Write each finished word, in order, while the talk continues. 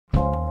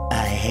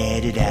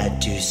headed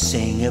out to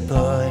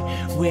Singapore.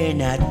 We're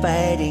not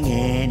fighting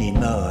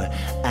anymore.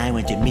 I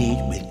went to meet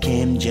with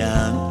Kim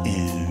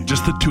Jong-un.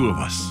 Just the two of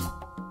us.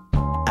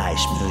 I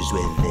schmoozed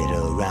with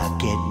Little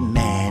Rocket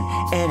Man,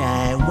 and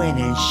I went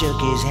and shook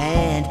his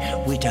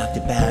hand. We talked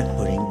about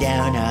putting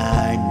down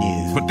our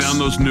nukes. Put down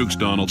those nukes,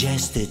 Donald.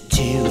 Just the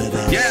two of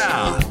us.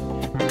 Yeah!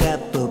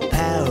 Couple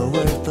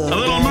powerful A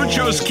little guys.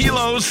 muchos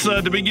kilos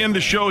to begin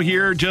the show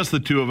here. Just the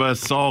two of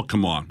us. Oh,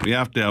 come on. We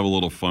have to have a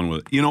little fun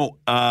with it. You know,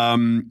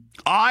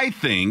 I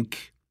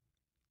think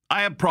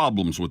I have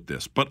problems with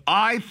this, but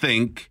I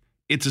think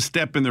it's a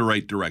step in the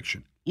right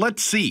direction.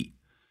 Let's see.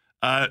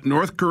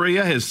 North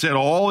Korea has said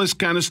all this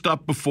kind of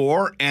stuff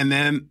before, and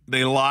then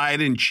they lied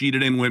and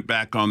cheated and went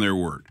back on their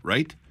word,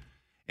 right?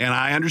 And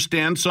I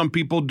understand some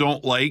people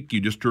don't like, you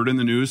just heard in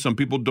the news, some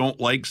people don't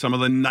like some of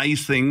the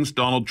nice things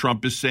Donald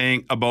Trump is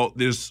saying about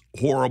this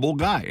horrible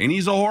guy. And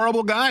he's a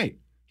horrible guy.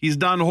 He's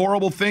done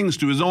horrible things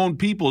to his own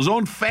people, his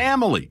own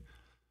family.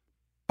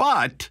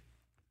 But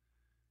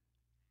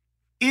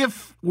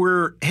if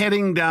we're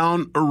heading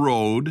down a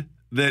road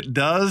that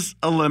does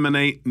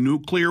eliminate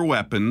nuclear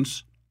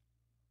weapons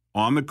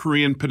on the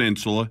Korean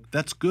Peninsula,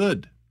 that's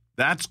good.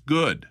 That's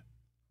good.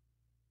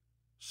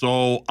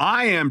 So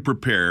I am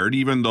prepared,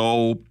 even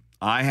though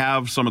I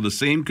have some of the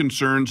same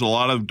concerns a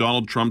lot of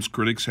Donald Trump's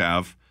critics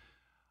have,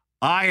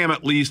 I am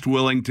at least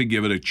willing to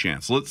give it a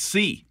chance. Let's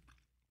see.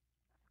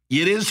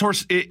 It is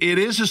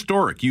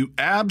historic. You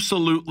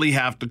absolutely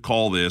have to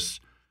call this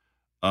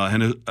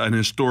an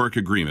historic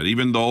agreement,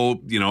 even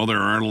though, you know, there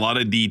aren't a lot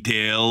of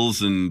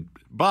details.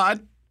 But,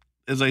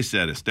 as I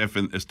said, a step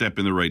in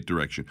the right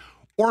direction.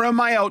 Or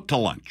am I out to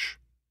lunch,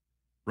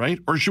 right?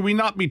 Or should we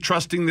not be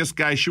trusting this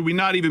guy? Should we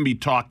not even be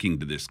talking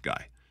to this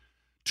guy?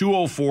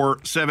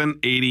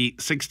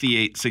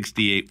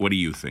 204-780-6868. What do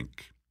you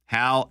think?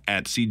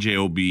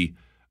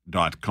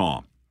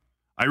 hal@cjob.com.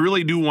 I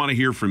really do want to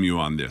hear from you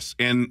on this.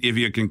 And if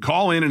you can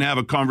call in and have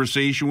a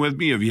conversation with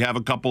me, if you have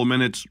a couple of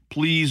minutes,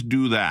 please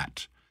do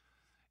that.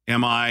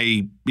 Am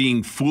I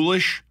being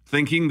foolish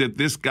thinking that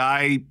this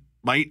guy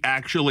might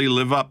actually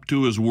live up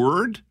to his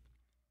word?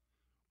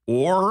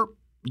 Or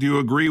do you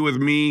agree with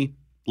me?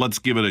 Let's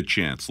give it a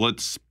chance.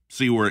 Let's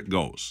see where it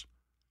goes.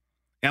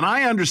 And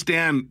I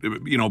understand,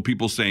 you know,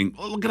 people saying,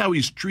 oh, look at how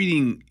he's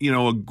treating, you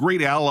know, a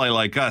great ally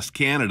like us,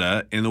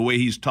 Canada, and the way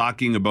he's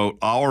talking about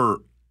our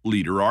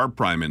leader, our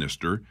prime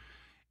minister.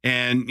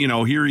 And, you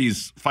know, here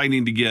he's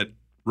fighting to get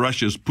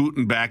Russia's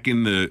Putin back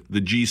in the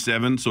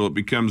G7 so it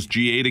becomes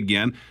G8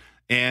 again.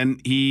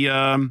 And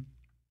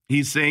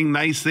he's saying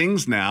nice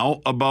things now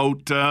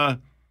about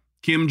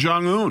Kim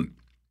Jong-un.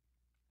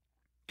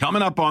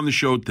 Coming up on the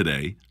show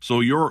today, so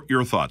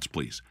your thoughts,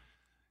 please.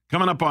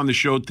 Coming up on the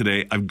show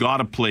today, I've got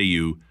to play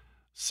you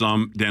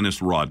some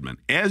Dennis Rodman.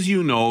 As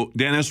you know,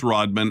 Dennis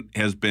Rodman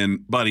has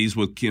been buddies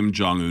with Kim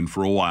Jong-un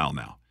for a while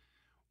now.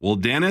 Well,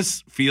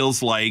 Dennis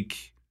feels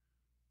like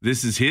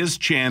this is his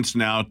chance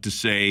now to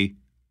say,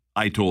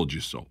 I told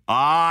you so.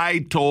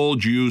 I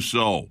told you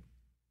so.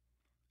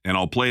 And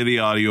I'll play the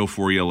audio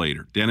for you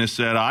later. Dennis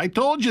said, I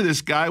told you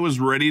this guy was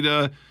ready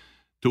to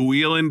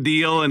wheel and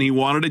deal, and he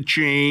wanted to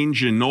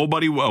change, and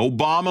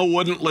Obama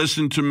wouldn't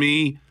listen to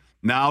me.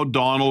 Now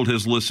Donald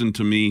has listened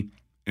to me,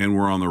 and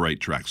we're on the right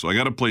track. So I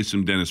got to play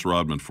some Dennis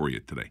Rodman for you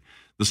today.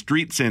 The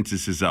street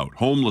census is out.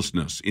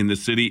 Homelessness in the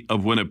city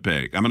of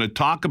Winnipeg. I'm going to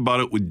talk about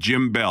it with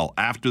Jim Bell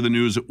after the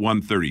news at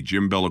 1:30.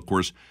 Jim Bell, of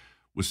course,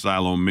 with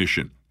Siloam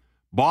Mission.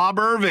 Bob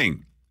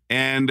Irving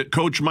and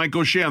Coach Mike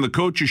O'Shea on the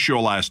Coaches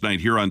Show last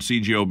night here on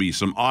CJOB.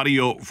 Some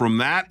audio from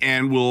that,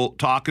 and we'll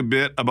talk a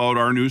bit about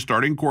our new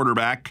starting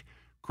quarterback,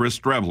 Chris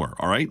Streveler.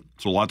 All right,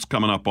 so lots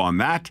coming up on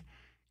that.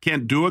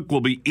 Kent Duick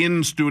will be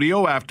in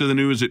studio after the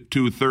news at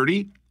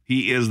 2:30.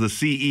 He is the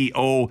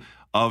CEO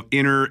of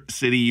Inner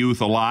City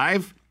Youth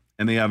Alive,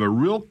 and they have a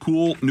real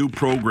cool new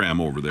program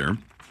over there,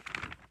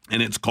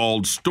 and it's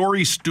called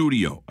Story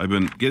Studio. I've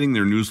been getting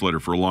their newsletter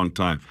for a long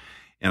time,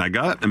 and I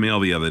got it in the mail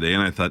the other day,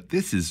 and I thought,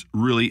 this is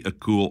really a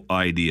cool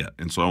idea.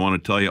 And so I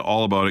want to tell you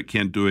all about it.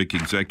 Kent Duick,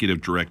 Executive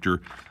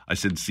Director. I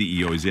said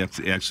CEO. He's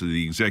actually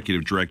the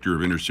Executive Director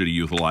of Inner City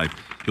Youth Alive.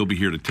 He'll be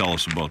here to tell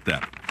us about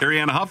that.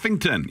 Ariana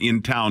Huffington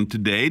in town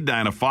today.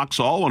 Diana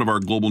Foxall, one of our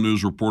global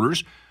news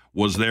reporters,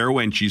 was there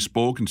when she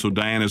spoke, and so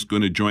Diana's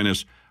going to join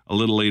us a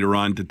little later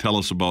on to tell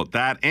us about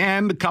that.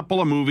 And a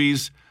couple of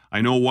movies.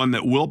 I know one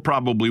that we'll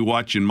probably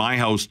watch in my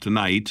house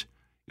tonight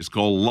is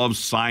called Love,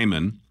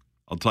 Simon.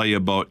 I'll tell you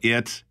about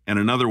it. And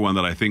another one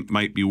that I think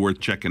might be worth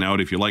checking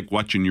out. If you like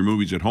watching your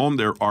movies at home,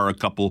 there are a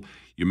couple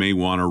you may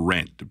want to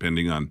rent,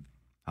 depending on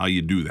how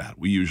you do that.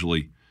 We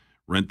usually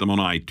rent them on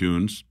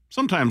iTunes.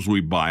 Sometimes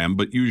we buy them,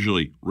 but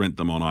usually rent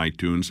them on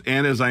iTunes.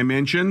 And as I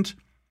mentioned,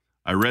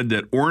 I read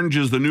that Orange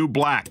is the New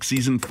Black,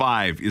 Season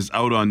 5, is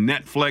out on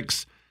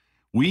Netflix.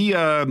 We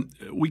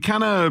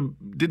kind of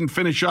didn't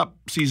finish up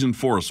Season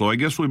 4, so I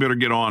guess we better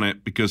get on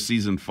it because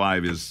Season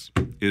 5 is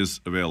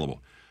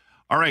available.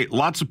 All right,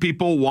 lots of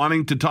people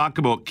wanting to talk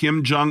about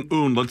Kim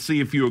Jong-un. Let's see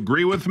if you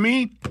agree with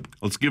me.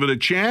 Let's give it a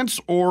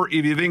chance, or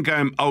if you think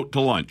I'm out to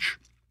lunch.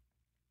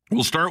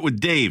 We'll start with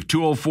Dave,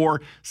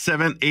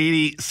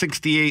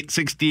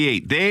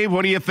 204-780-6868. Dave,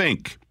 what do you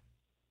think?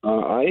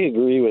 I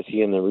agree with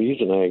you, and the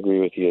reason I agree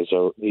with you is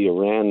the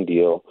Iran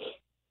deal,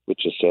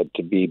 which is said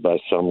to be by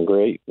some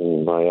great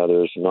and by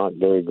others not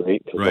very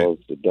great, because all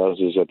it does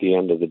is at the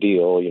end of the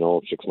deal,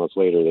 6 months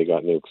later, they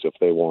got nukes if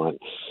they want.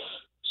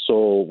 So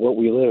what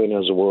we live in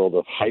is a world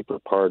of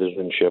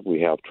hyper-partisanship.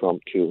 We have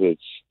Trump, too, who's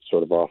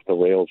sort of off the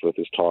rails with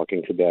his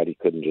talking. Too bad he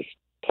couldn't just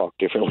talk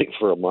differently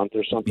for a month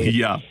or something.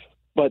 Yeah.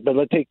 But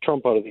let's take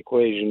Trump out of the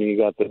equation. You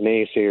got the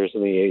naysayers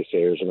and the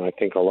assayers, and I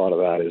think a lot of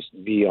that is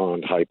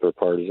beyond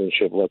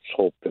hyper-partisanship. Let's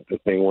hope that the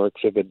thing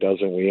works. If it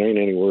doesn't, we ain't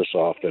any worse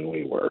off than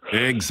we were.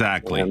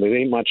 Exactly. And it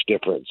ain't much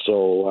different.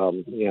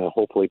 So,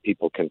 hopefully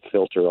people can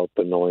filter out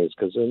the noise,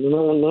 because the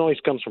noise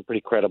comes from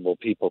pretty credible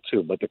people,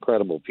 too. But the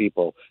credible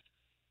people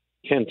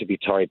tend to be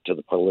tied to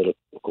the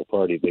political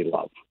party they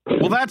love.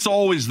 Well, that's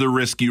always the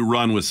risk you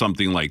run with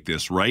something like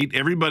this, right?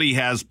 Everybody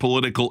has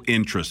political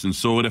interest, and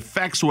so it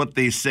affects what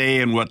they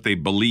say and what they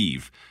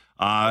believe.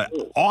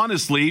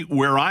 Honestly,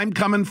 where I'm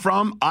coming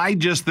from, I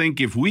just think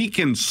if we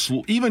can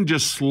even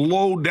just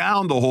slow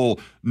down the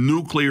whole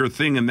nuclear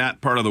thing in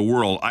that part of the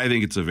world, I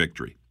think it's a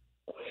victory.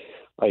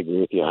 I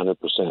agree with you 100%.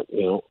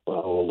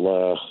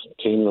 I'll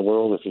tame the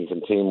world if you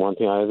can tame one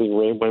thing. I think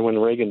when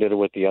Reagan did it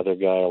with the other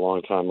guy a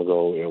long time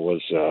ago, it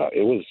was a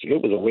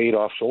weight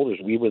off shoulders.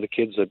 We were the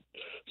kids that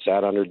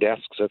sat under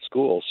desks at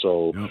school.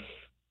 So,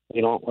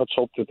 let's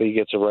hope that he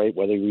gets it right.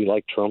 Whether we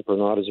like Trump or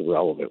not is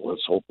irrelevant.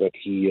 Let's hope that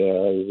he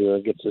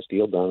gets this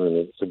deal done, and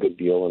it's a good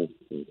deal, and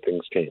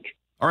things change.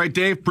 All right,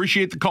 Dave,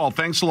 appreciate the call.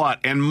 Thanks a lot.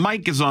 And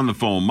Mike is on the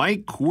phone.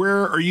 Mike,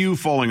 where are you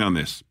falling on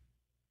this?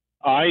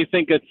 I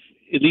think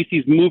at least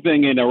he's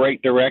moving in the right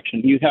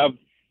direction. You have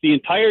the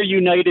entire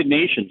United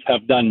Nations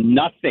have done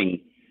nothing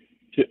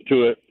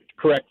to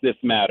correct this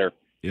matter.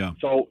 Yeah.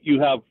 So you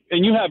have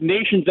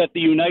nations at the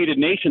United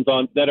Nations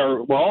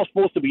we're all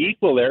supposed to be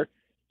equal there,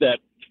 that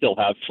still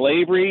have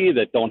slavery,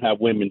 that don't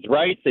have women's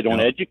rights, they don't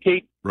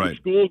educate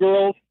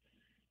schoolgirls,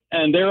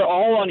 and they're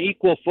all on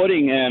equal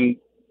footing. And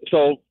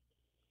so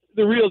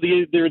there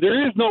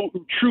is no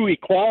true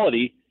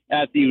equality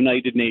at the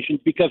United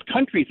Nations, because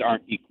countries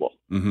aren't equal.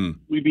 Mm-hmm.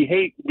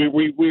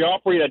 We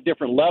operate at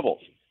different levels.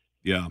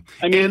 Yeah.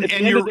 I mean,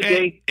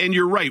 and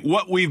you're right.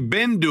 What we've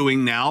been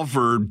doing now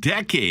for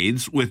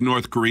decades with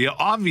North Korea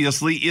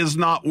obviously is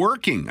not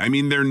working. I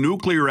mean, their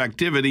nuclear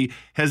activity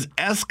has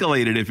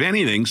escalated, if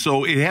anything,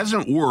 so it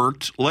hasn't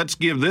worked. Let's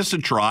give this a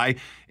try,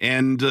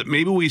 and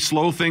maybe we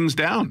slow things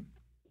down.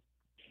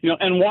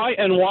 And why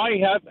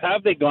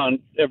have they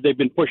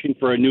been pushing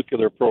for a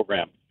nuclear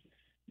program?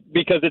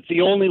 Because it's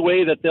the only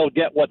way that they'll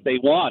get what they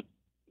want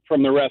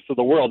from the rest of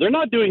the world. They're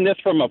not doing this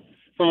from a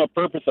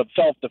purpose of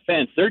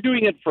self-defense. They're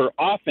doing it for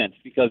offense,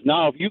 because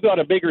now if you got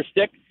a bigger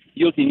stick,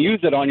 you can use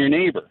it on your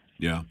neighbor.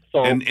 Yeah.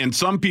 So, and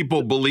some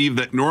people believe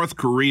that North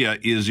Korea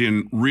is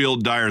in real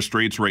dire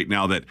straits right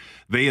now, that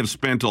they have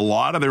spent a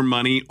lot of their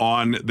money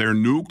on their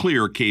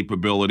nuclear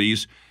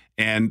capabilities,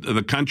 and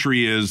the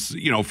country is,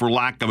 for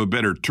lack of a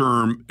better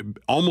term,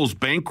 almost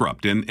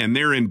bankrupt, and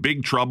they're in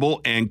big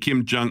trouble, and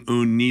Kim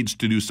Jong-un needs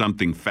to do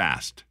something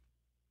fast.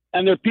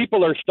 And their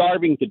people are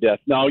starving to death.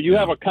 Now, you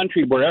have a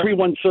country where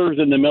everyone serves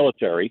in the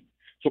military,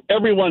 so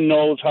everyone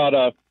knows how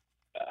to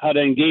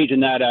engage in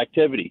that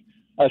activity.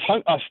 A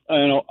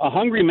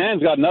hungry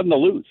man's got nothing to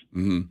lose.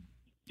 Mm-hmm.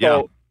 Yeah.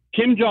 So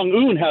Kim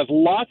Jong-un has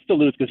lots to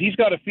lose, because he's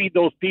got to feed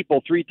those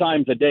people 3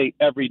 times a day,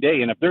 every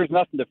day. And if there's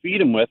nothing to feed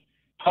him with,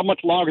 how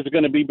much longer is it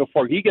going to be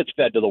before he gets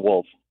fed to the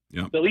wolves?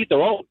 Yeah. They'll eat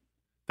their own.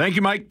 Thank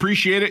you, Mike.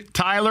 Appreciate it.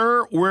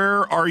 Tyler,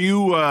 where are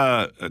you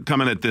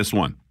coming at this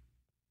one?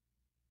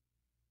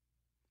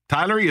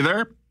 Tyler, are you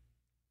there?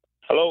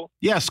 Hello?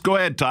 Yes, go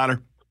ahead,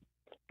 Tyler.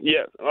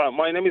 Yeah,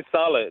 my name is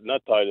Saleh,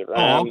 not Tyler.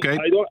 Oh, okay.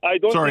 I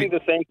don't think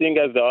the same thing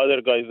as the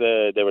other guys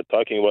they were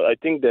talking about. I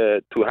think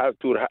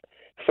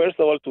first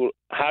of all, to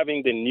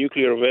having the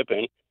nuclear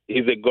weapon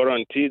is a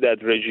guarantee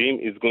that regime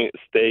is going to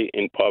stay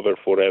in power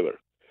forever.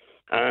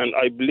 And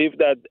I believe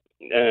that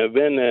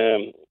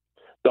when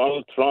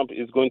Donald Trump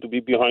is going to be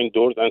behind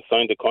doors and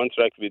sign the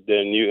contract with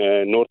the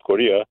new North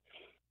Korea,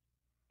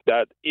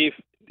 that if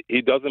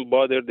it doesn't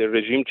bother the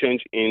regime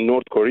change in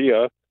North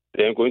Korea,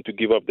 they're going to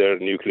give up their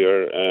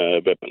nuclear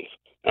weapons.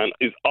 And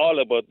it's all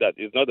about that.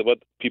 It's not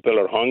about people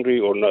are hungry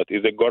or not.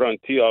 It's a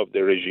guarantee of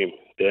the regime,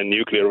 the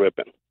nuclear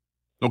weapon.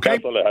 Okay.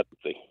 That's all I have to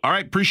say. All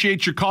right.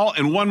 Appreciate your call.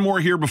 And one more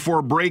here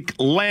before break.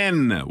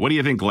 Len, what do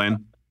you think,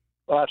 Len?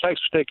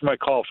 Thanks for taking my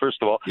call, first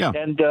of all. Yeah.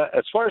 And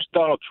as far as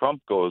Donald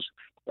Trump goes,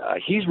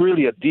 he's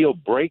really a deal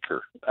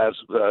breaker as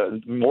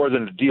more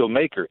than a deal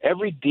maker.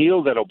 Every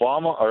deal that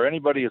Obama or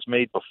anybody has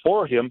made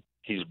before him,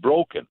 he's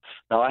broken.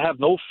 Now, I have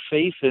no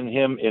faith in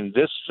him in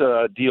this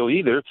deal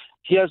either.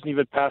 He hasn't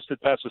even passed the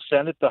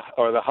Senate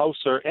or the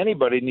House or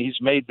anybody, and he's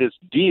made this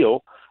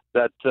deal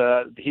that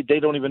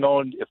they don't even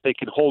know if they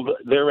could hold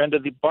their end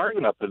of the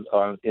bargain up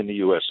in the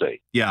USA.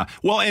 Yeah.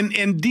 Well,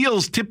 and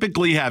deals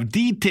typically have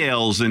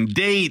details and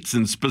dates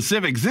and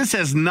specifics. This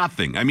has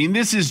nothing. I mean,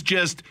 this is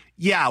just,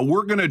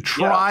 we're going to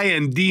try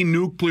and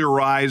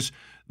denuclearize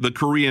the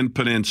Korean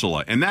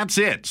Peninsula. And that's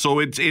it. So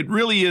it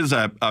really is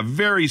a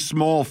very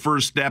small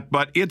first step,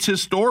 but it's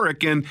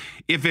historic. And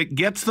if it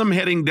gets them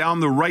heading down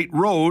the right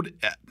road,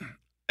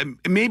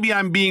 maybe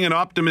I'm being an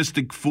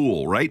optimistic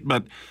fool, right?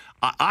 But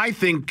I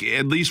think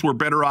at least we're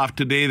better off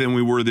today than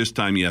we were this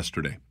time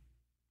yesterday.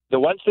 The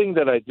one thing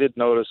that I did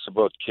notice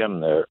about Kim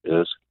there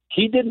is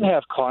he didn't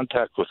have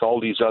contact with all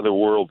these other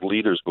world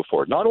leaders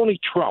before. Not only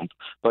Trump,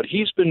 but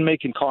he's been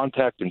making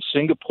contact in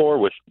Singapore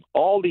with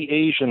all the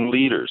Asian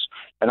leaders.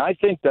 And I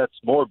think that's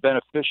more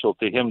beneficial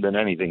to him than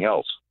anything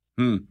else.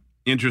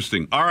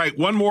 Interesting. All right,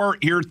 one more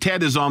here.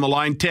 Ted is on the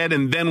line. Ted,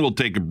 and then we'll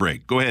take a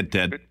break. Go ahead,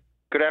 Ted.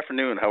 Good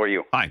afternoon. How are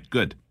you? Hi,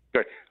 good.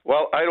 Good.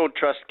 Well, I don't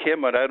trust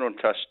Kim and I don't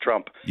trust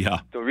Trump. Yeah.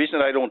 The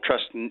reason I don't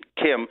trust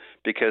Kim,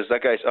 because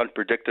that guy's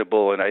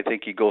unpredictable, and I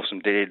think he goes from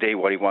day to day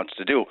what he wants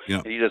to do.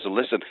 Yeah. He doesn't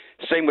listen.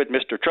 Same with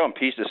Mr. Trump.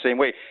 He's the same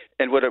way.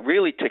 And what it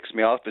really ticks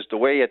me off is the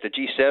way at the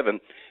G7,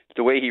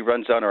 the way he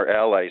runs on our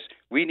allies.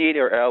 We need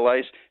our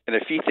allies, and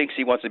if he thinks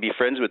he wants to be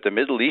friends with the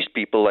Middle East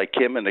people like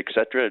Kim and et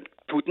cetera, and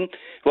Putin,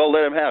 well,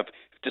 let him have.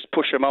 Just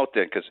push him out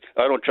there, because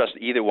I don't trust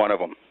either one of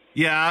them.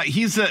 Yeah,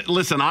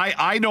 listen,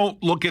 I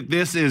don't look at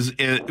this as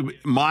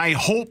my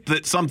hope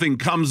that something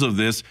comes of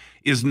this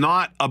is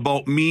not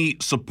about me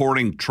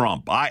supporting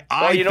Trump. I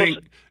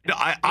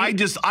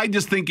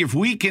just think if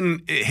we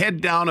can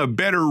head down a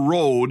better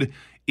road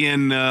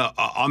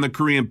on the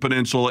Korean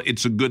Peninsula,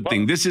 it's a good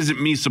thing. This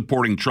isn't me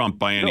supporting Trump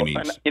by any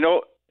means.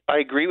 I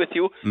agree with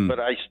you,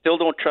 but I still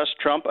don't trust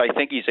Trump. I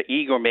think he's an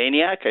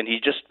egomaniac, and he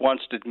just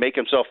wants to make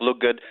himself look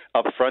good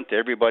up front to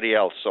everybody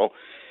else. So,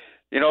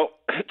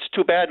 it's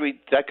too bad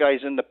that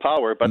guy's in the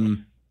power, but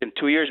in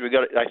 2 years,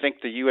 I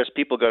think the U.S.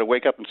 people got to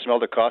wake up and smell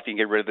the coffee and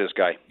get rid of this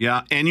guy.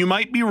 Yeah, and you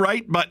might be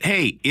right, but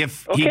hey,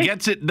 if he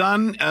gets it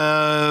done,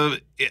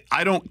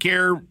 I don't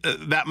care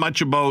that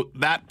much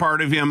about that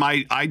part of him.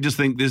 I just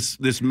think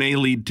this may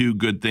lead to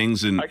good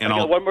things. I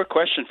got one more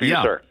question for you,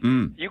 sir.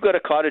 You got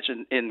a cottage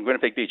in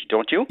Winnipeg Beach,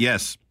 don't you?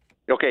 Yes.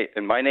 Okay,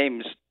 and my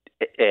name's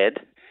Ed,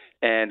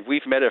 and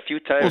we've met a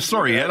few times. Oh,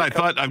 sorry, Ed. I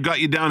thought I've got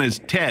you down as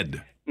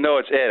Ted. No,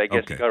 it's Ed, I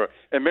guess. Okay.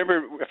 And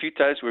remember, a few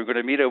times we were going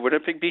to meet at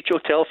Winnipeg Beach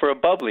Hotel for a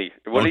bubbly.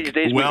 One of these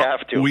days we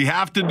have to. We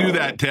have to do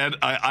that, Ted.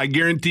 I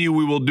guarantee you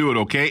we will do it,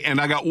 okay? And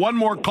I got one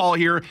more call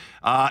here.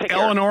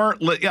 Eleanor,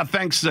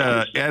 thanks,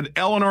 Ed.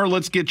 Eleanor,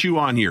 let's get you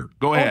on here.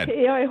 Go ahead.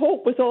 Okay, I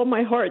hope with all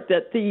my heart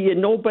that the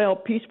Nobel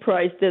Peace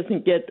Prize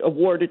doesn't get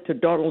awarded to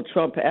Donald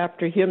Trump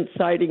after him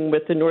siding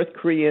with the North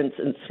Koreans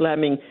and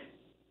slamming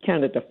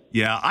Canada.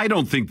 Yeah, I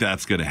don't think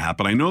that's going to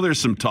happen. I know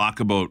there's some talk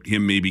about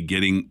him maybe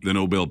getting the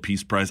Nobel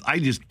Peace Prize. I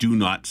just do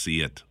not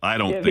see it. I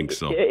don't think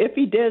so. If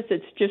he does,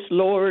 it's just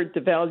lowered the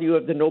value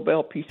of the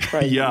Nobel Peace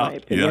Prize, in my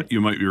opinion. Yeah, you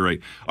might be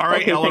right. All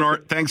right, okay,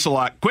 Eleanor, thanks a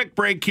lot. Quick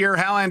break here.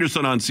 Hal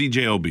Anderson on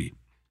CJOB.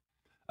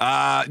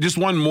 Just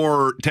one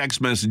more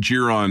text message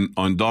here on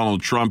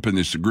Donald Trump and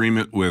this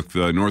agreement with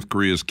North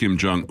Korea's Kim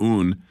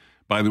Jong-un.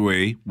 By the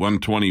way,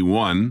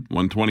 121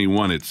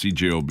 at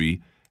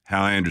CJOB.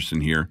 Hal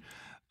Anderson here.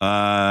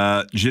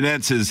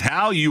 Jeanette says,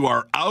 Hal, you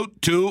are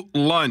out to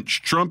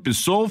lunch. Trump is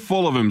so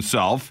full of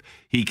himself,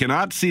 he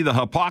cannot see the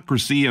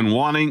hypocrisy in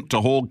wanting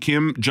to hold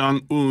Kim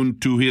Jong-un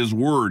to his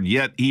word,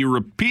 yet he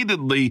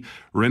repeatedly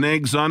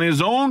reneges on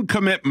his own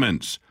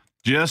commitments.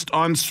 Just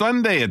on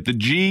Sunday at the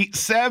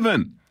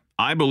G7.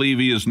 I believe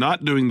he is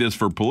not doing this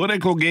for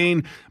political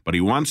gain, but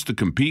he wants to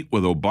compete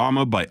with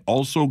Obama by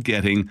also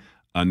getting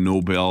a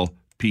Nobel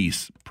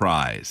Peace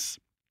Prize.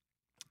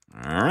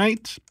 All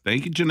right.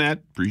 Thank you, Jeanette.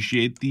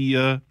 Appreciate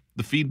the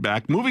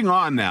feedback. Moving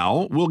on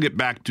now, we'll get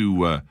back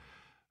to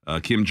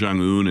Kim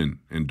Jong-un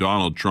and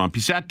Donald Trump.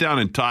 He sat down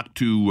and talked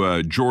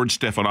to George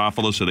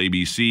Stephanopoulos at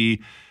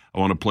ABC. I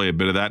want to play a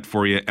bit of that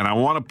for you, and I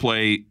want to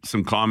play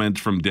some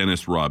comments from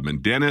Dennis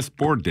Rodman.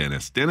 Poor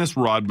Dennis. Dennis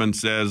Rodman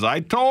says,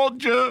 I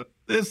told you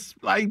this.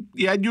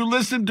 Had you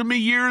listened to me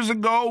years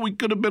ago, we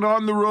could have been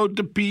on the road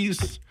to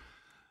peace.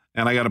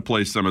 And I got to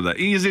play some of that.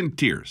 He's in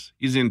tears.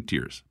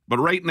 But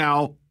right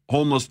now,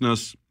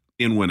 homelessness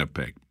in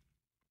Winnipeg.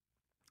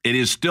 It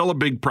is still a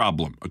big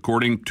problem,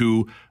 according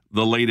to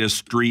the latest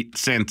street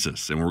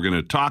census. And we're going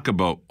to talk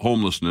about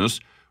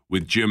homelessness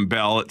with Jim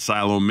Bell at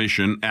Silo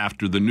Mission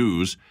after the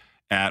news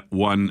at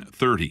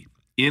 1:30.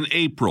 In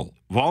April,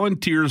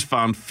 volunteers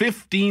found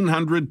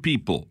 1,500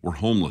 people were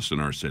homeless in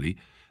our city.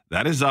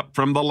 That is up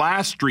from the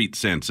last street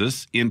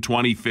census in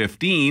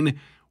 2015,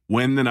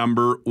 when the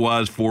number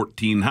was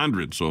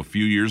 1,400. So a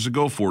few years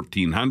ago,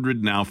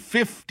 1,400, now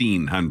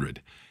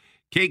 1,500.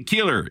 Kate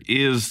Keeler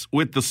is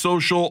with the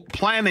Social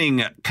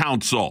Planning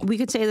Council. We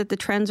could say that the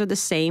trends are the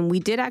same. We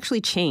did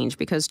actually change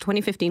because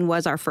 2015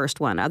 was our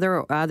first one.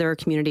 Other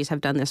communities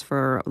have done this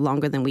for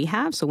longer than we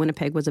have, so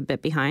Winnipeg was a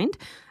bit behind.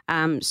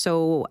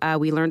 So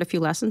we learned a few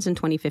lessons in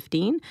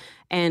 2015,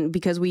 and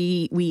because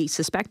we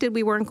suspected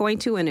we weren't going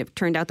to, and it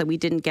turned out that we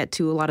didn't get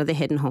to a lot of the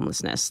hidden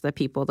homelessness, the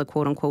people, the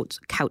quote-unquote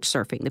couch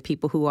surfing, the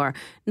people who are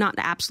not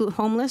absolute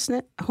homeless,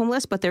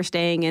 but they're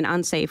staying in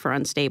unsafe or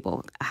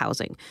unstable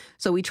housing.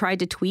 So we tried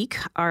to tweak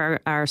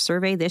our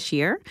survey this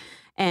year.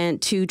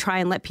 and to try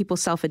and let people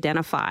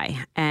self-identify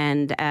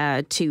and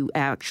to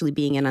actually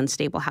being in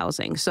unstable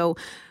housing. So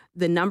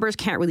the numbers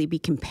can't really be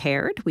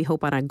compared. We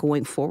hope on a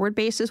going forward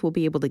basis we'll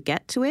be able to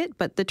get to it,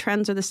 but the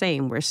trends are the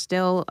same. We're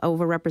still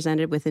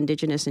overrepresented with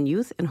Indigenous and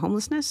youth in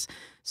homelessness.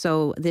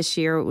 So this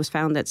year it was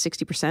found that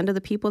 60% of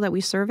the people that we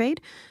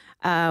surveyed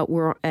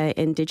were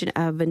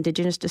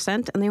Indigenous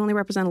descent, and they only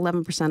represent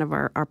 11% of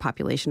our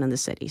population in the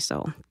city.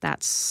 So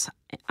that's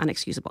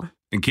unexcusable.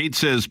 And Kate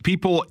says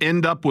people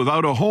end up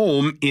without a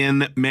home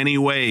in many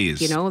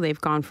ways. You know,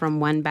 they've gone from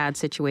one bad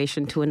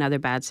situation to another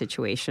bad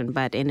situation,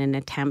 but in an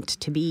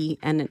attempt to be,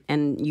 and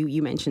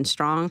you mentioned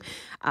strong,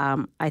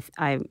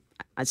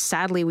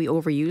 sadly we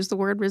overuse the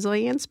word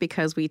resilience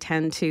because we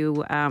tend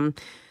to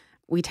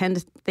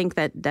think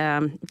that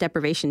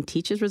deprivation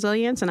teaches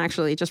resilience, and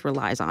actually it just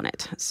relies on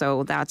it.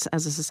 So that's,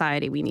 as a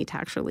society, we need to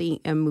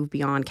actually move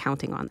beyond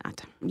counting on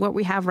that. What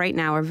we have right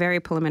now are very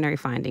preliminary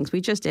findings.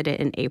 We just did it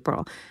in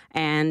April,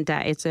 and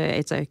it's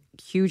a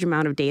huge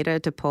amount of data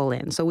to pull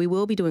in. So we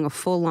will be doing a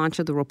full launch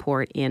of the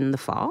report in the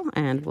fall,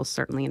 and we'll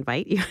certainly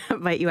invite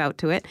you out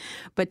to it.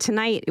 But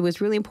tonight, it was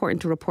really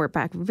important to report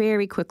back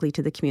very quickly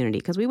to the community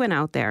because we went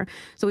out there.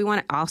 So we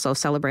want to also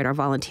celebrate our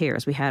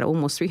volunteers. We had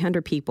almost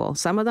 300 people.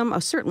 Some of them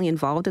are certainly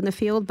involved in the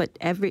field, but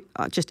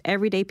just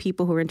everyday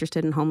people who are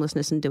interested in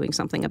homelessness and doing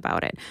something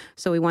about it.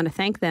 So we want to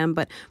thank them,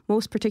 but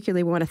most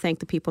particularly, we want to thank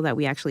the people that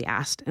we actually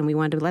asked, and we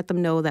wanted to let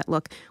them know that,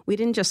 look, we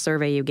didn't just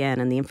survey you again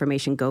and the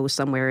information goes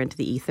somewhere into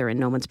the ether and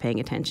no one's paying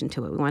attention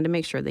to it. We wanted to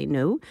make sure they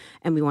knew,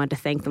 and we wanted to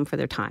thank them for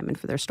their time and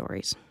for their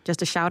stories.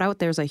 Just a shout out,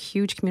 there's a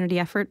huge community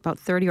effort. About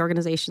 30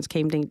 organizations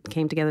came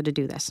together to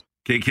do this.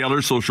 Kate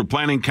Keller, Social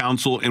Planning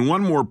Council. And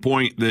one more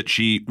point that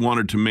she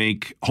wanted to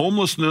make,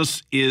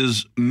 homelessness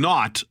is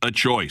not a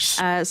choice.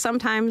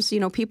 Sometimes,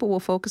 people will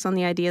focus on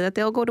the idea that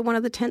they'll go to one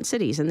of the tent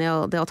cities and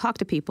they'll talk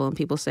to people, and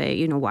people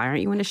say, why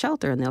aren't you in a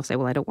shelter? And they'll say,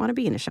 well, I don't want to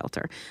be in a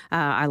shelter.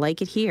 I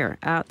like it here.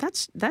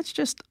 That's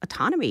just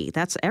autonomy.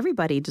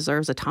 Everybody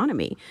deserves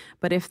autonomy.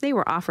 But if they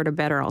were offered a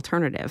better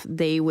alternative,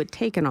 they would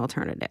take an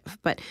alternative.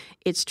 But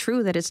it's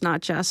true that it's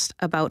not just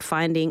about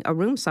finding a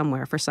room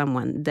somewhere for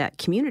someone. That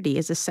community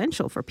is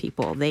essential for people.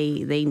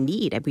 They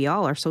need it. We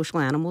all are social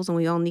animals, and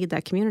we all need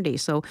that community.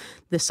 So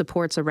the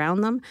supports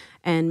around them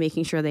and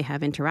making sure they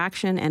have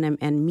interaction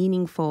and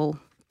meaningful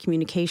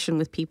communication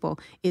with people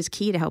is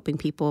key to helping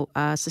people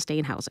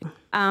sustain housing.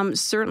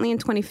 Certainly in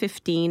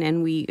 2015,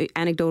 and we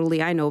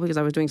anecdotally, I know because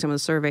I was doing some of the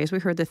surveys, we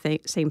heard the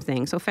same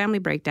thing. So family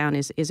breakdown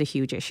is a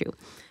huge issue.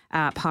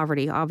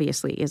 Poverty,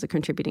 obviously, is a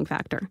contributing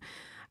factor.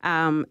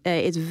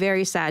 It's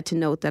very sad to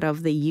note that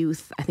of the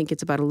youth, I think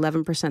it's about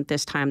 11%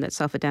 this time that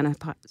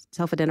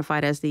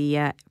self-identified as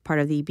the part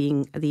of the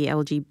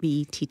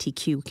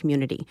LGBTQ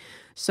community.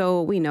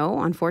 So we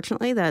know,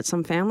 unfortunately, that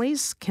some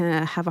families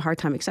can have a hard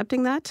time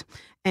accepting that,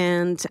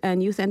 and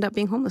youth end up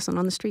being homeless and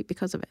on the street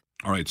because of it.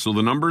 All right, so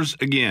the numbers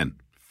again,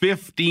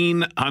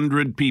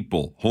 1,500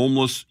 people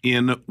homeless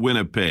in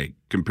Winnipeg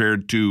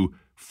compared to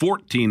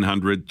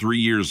 1,400 3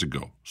 years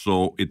ago.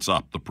 So it's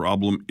up. The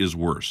problem is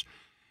worse.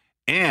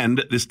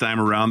 And this time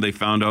around, they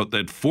found out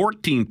that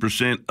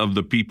 14% of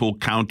the people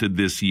counted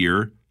this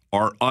year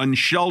are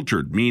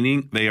unsheltered,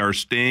 meaning they are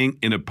staying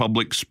in a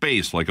public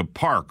space like a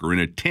park or in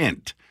a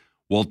tent,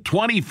 while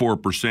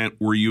 24%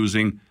 were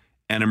using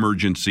an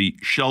emergency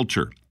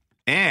shelter.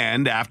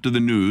 And after the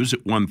news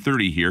at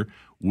 1:30 here,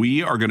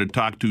 we are going to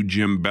talk to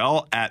Jim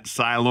Bell at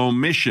Siloam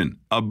Mission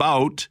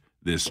about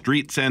this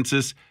street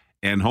census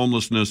and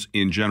homelessness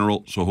in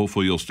general. So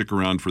hopefully you'll stick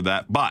around for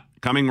that. But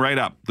coming right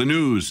up, the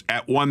news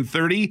at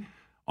 1:30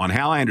 on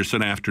Hal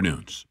Anderson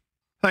Afternoons.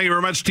 Thank you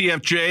very much,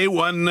 TFJ.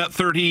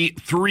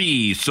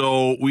 1:33.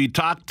 So we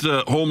talked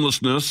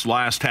homelessness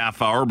last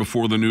half hour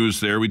before the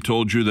news there. We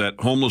told you that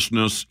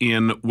homelessness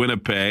in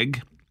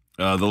Winnipeg,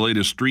 the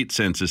latest street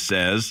census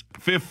says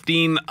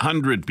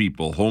 1,500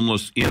 people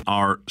homeless in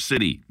our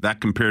city.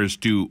 That compares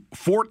to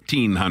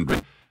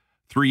 1,400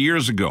 3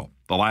 years ago,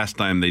 the last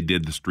time they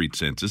did the street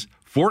census.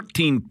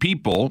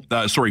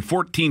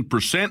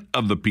 14%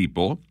 of the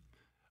people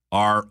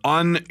are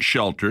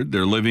unsheltered.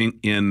 They're living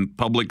in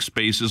public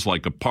spaces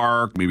like a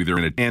park. Maybe they're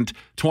in a tent.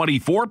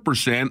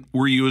 24%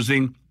 were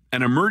using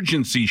an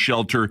emergency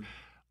shelter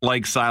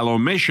like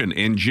Siloam Mission.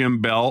 And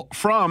Jim Bell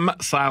from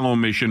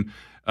Siloam Mission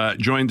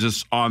joins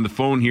us on the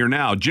phone here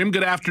now. Jim,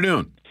 good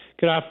afternoon.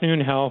 Good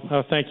afternoon,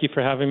 Hal. Thank you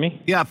for having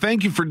me. Yeah,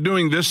 thank you for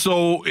doing this.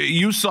 So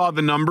you saw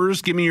the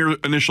numbers. Give me your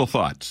initial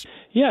thoughts.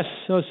 Yes.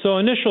 So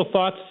initial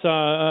thoughts,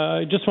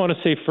 I just want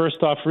to say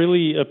first off,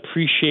 really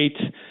appreciate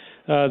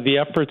the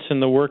efforts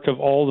and the work of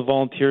all the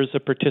volunteers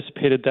that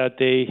participated that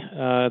day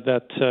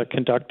that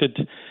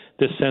conducted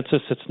this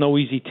census. It's no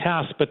easy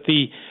task, but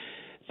the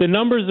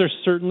numbers are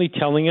certainly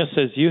telling us,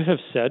 as you have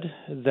said,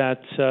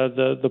 that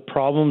the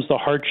problems, the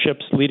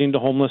hardships leading to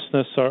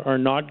homelessness are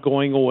not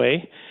going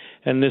away,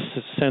 and this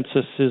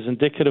census is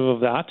indicative of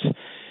that.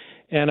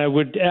 And I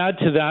would add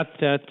to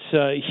that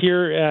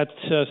here at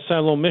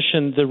Siloam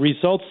Mission, the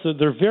results,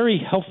 they're very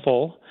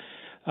helpful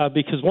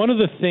because one of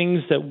the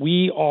things that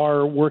we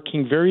are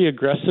working very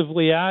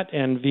aggressively at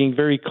and being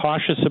very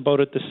cautious about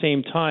at the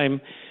same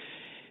time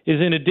is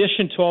in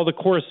addition to all the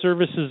core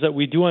services that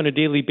we do on a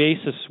daily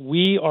basis,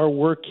 we are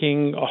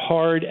working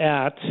hard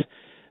at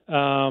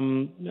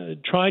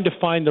trying to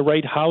find the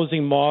right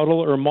housing model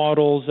or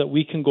models that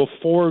we can go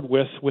forward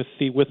with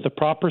the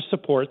proper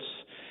supports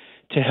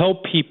to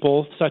help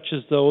people such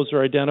as those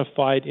are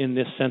identified in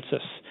this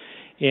census.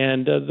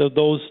 And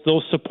those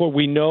support,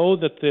 we know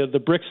that the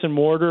bricks and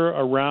mortar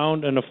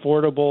around an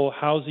affordable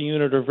housing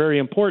unit are very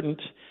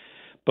important,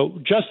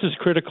 but just as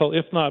critical,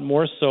 if not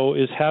more so,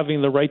 is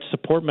having the right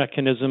support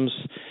mechanisms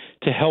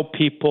to help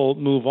people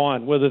move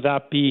on, whether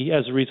that be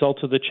as a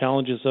result of the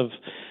challenges of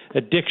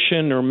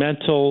addiction or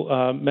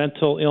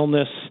mental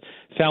illness,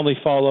 family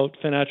fallout,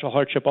 financial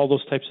hardship, all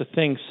those types of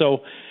things. So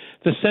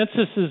the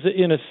census is,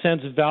 in a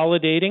sense,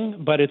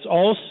 validating, but it's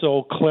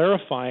also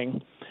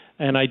clarifying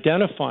and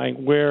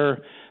identifying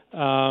where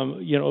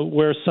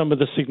some of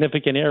the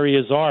significant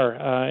areas are.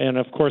 And,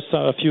 of course,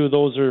 a few of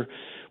those are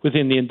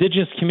within the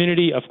Indigenous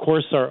community. Of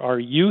course, our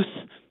youth,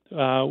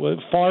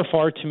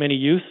 far too many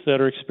youth that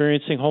are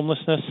experiencing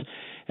homelessness.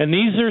 And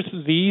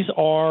these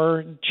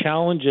are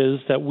challenges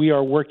that we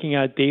are working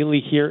at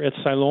daily here at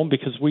Siloam,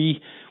 because we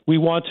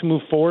want to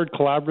move forward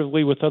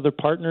collaboratively with other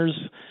partners,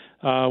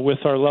 with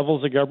our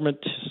levels of government,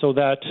 so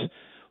that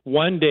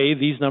one day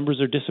these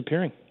numbers are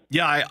disappearing.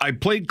 Yeah, I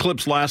played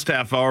clips last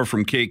half hour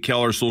from Kate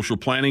Keller, Social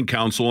Planning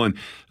Council. And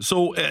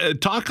so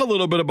talk a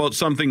little bit about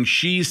something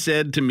she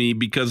said to me,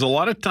 because a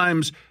lot of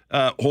times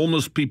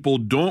homeless people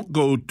don't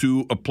go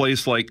to a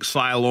place like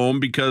Siloam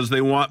because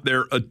they want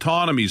their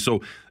autonomy.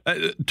 So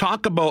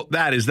talk about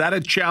that. Is that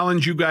a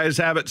challenge you guys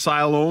have at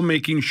Siloam,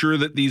 making sure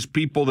that these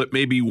people that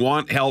maybe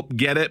want help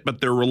get it,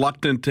 but they're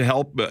reluctant to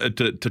help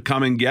to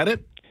come and get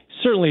it?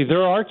 Certainly,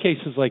 there are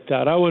cases like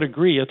that. I would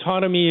agree.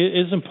 Autonomy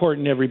is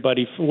important to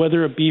everybody,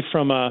 whether it be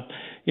from a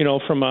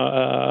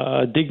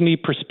dignity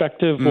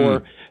perspective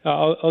or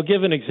I'll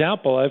give an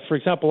example. For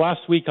example,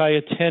 last week I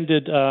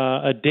attended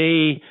a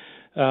day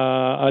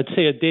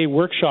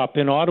workshop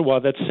in Ottawa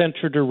that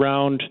centered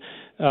around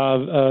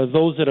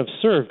those that have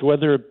served,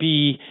 whether it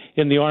be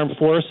in the armed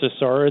forces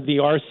or the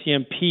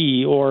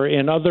RCMP or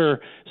in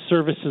other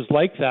services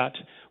like that,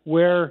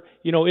 where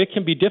it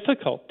can be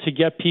difficult to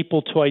get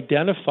people to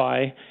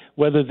identify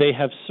whether they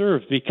have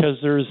served, because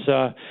there's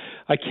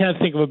I can't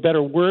think of a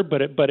better word,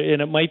 but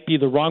it might be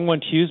the wrong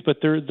one to use, but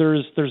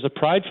there's a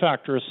pride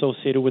factor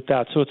associated with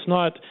that. So it's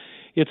not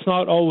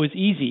always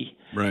easy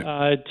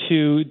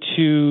to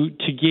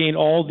gain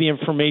all the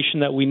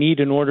information that we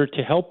need in order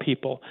to help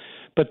people.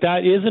 But that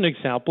is an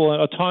example.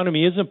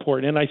 Autonomy is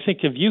important, and I think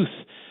of youth.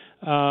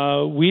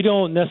 We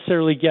don't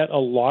necessarily get a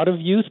lot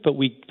of youth, but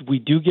we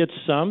do get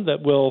some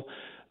that will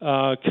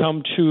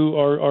come to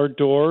our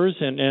doors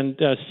and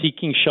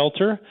seeking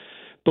shelter.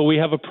 But we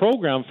have a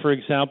program, for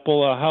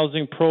example, a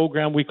housing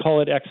program, we call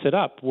it Exit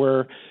Up,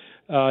 where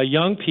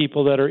young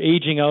people that are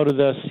aging out of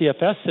the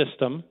CFS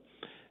system,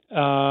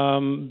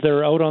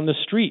 they're out on the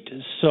street.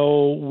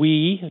 So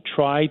we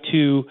try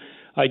to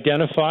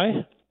identify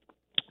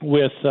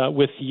with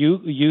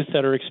youth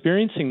that are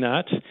experiencing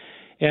that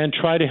and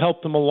try to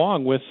help them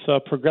along with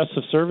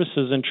progressive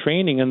services and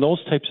training and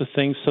those types of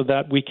things, so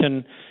that we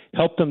can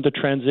help them to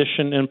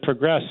transition and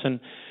progress.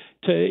 And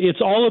it's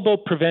all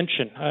about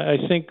prevention. I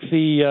think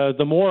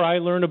the more I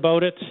learn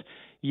about it,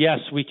 yes,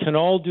 we can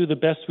all do the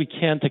best we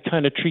can to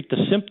kind of treat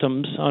the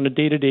symptoms on a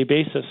day-to-day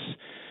basis.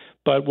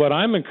 But what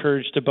I'm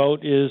encouraged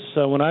about is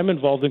when I'm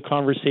involved in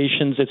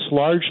conversations, it's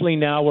largely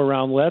now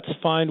around let's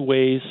find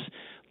ways,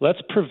 let's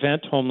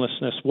prevent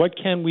homelessness. What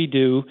can we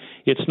do?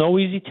 It's no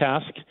easy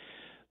task.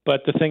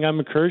 But the thing I'm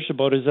encouraged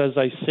about is, as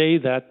I say,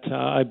 that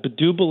I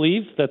do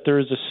believe that there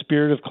is a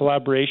spirit of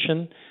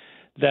collaboration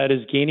that is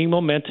gaining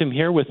momentum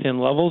here within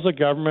levels of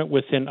government,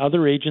 within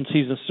other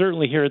agencies, and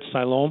certainly here at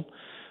Siloam.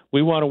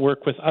 We want to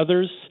work with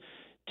others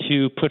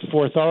to put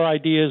forth our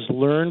ideas,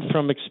 learn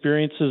from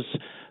experiences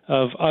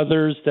of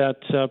others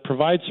that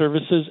provide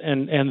services,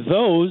 and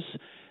those,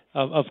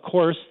 of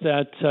course,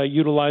 that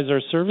utilize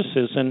our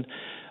services. And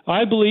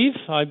I believe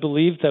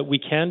that we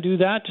can do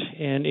that,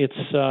 and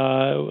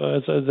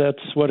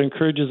that's what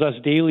encourages us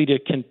daily to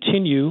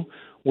continue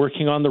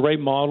working on the right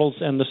models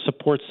and the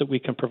supports that we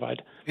can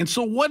provide. And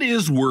so what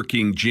is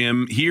working,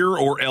 Jim, here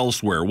or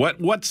elsewhere?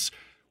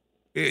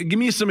 Give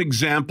me some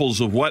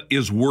examples of what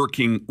is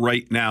working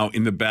right now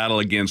in the battle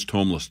against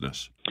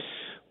homelessness.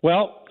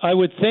 Well, I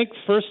would think,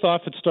 first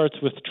off, it starts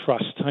with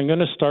trust. I'm going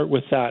to start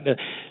with that.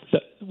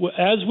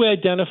 As we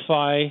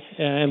identify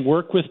and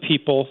work with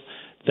people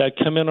that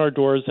come in our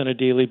doors on a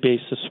daily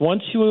basis,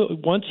 once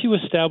you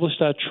establish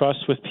that trust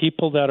with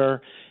people that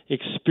are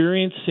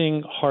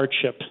experiencing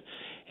hardship,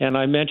 and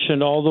I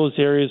mentioned all those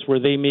areas where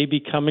they may be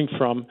coming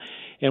from,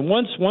 and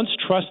once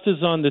trust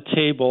is on the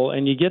table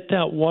and you get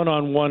that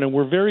one-on-one, and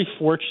we're very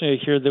fortunate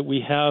here that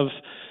we have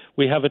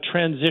a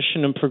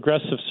transition and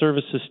progressive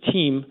services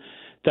team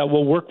that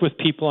will work with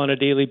people on a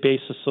daily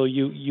basis. So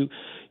you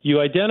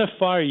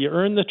identify, you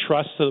earn the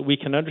trust so that we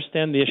can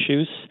understand the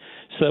issues,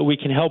 so that we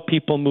can help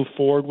people move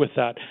forward with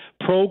that.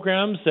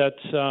 Programs that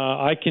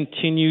I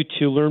continue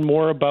to learn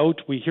more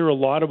about, we hear a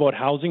lot about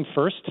Housing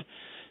First.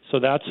 So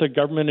that's a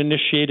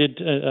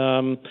government-initiated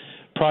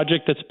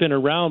project that's been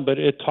around, but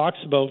it talks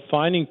about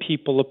finding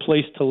people a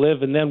place to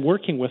live and then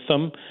working with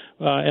them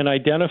and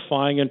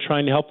identifying and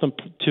trying to help them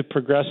to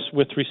progress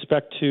with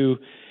respect to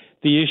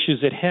the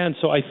issues at hand.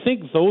 So I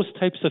think those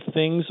types of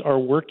things are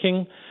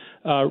working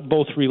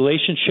both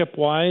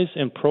relationship-wise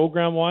and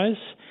program-wise.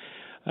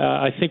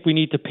 I think we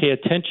need to pay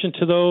attention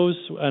to those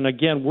and,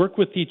 again, work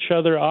with each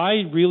other.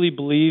 I really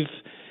believe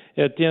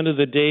at the end of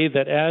the day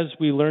that as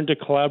we learn to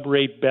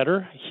collaborate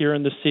better here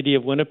in the city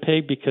of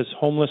Winnipeg, because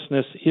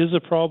homelessness is a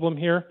problem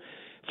here,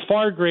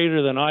 far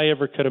greater than I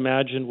ever could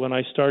imagine when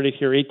I started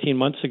here 18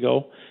 months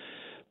ago.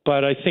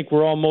 But I think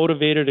we're all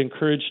motivated,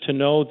 encouraged to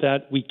know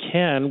that we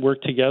can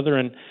work together.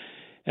 And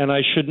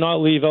I should not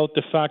leave out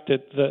the fact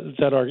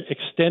that our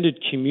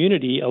extended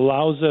community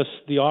allows us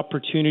the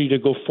opportunity to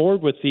go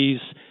forward with these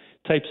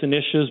types of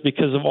initiatives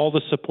because of all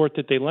the support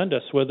that they lend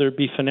us, whether it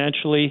be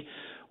financially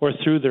or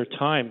through their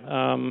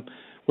time.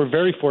 We're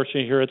very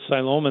fortunate here at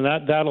Siloam, and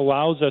that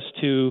allows us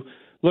to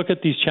look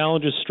at these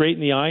challenges straight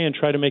in the eye and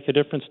try to make a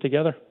difference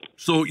together.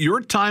 So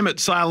your time at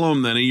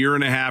Siloam, then, a year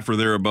and a half or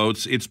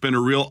thereabouts, it's been a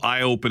real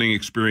eye-opening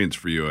experience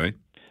for you, eh?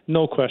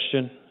 No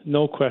question.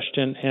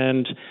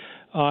 And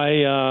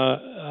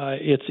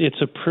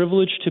it's a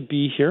privilege to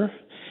be here.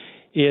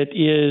 It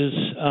is,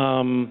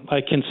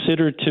 I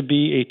consider it to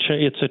be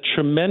it's a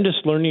tremendous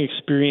learning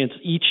experience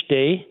each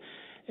day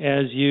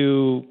as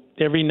you,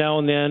 every now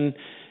and then,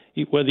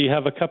 whether you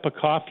have a cup of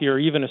coffee or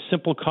even a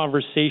simple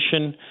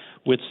conversation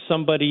with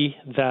somebody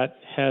that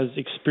has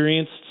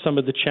experienced some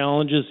of the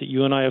challenges that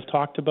you and I have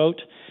talked about.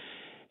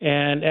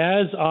 And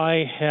as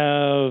I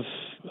have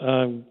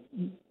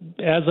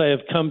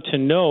come to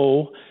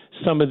know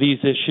some of these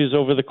issues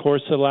over the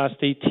course of the last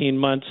 18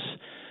 months,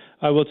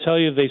 I will tell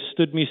you they've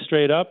stood me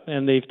straight up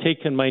and they've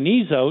taken my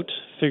knees out,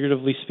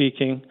 figuratively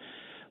speaking.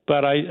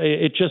 But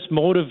it just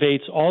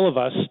motivates all of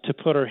us to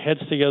put our heads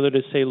together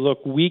to say,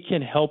 look, we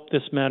can help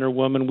this man or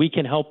woman. We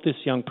can help this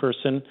young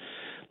person.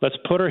 Let's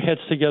put our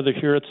heads together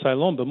here at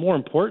Siloam. But more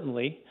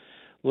importantly,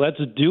 let's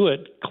do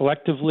it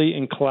collectively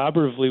and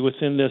collaboratively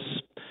within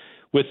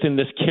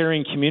this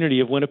caring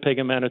community of Winnipeg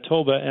and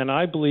Manitoba. And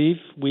I believe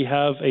we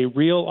have a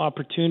real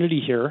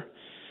opportunity here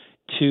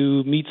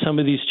to meet some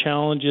of these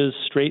challenges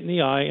straight in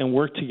the eye and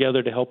work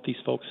together to help these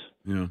folks.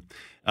 Yeah.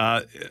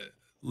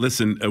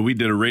 Listen, we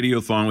did a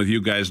radiothon with you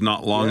guys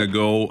not long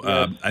ago.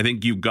 Yes. I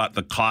think you've got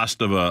the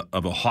cost of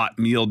a hot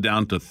meal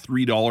down to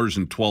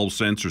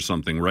 $3.12 or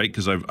something, right?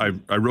 Because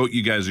I wrote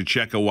you guys a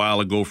check a while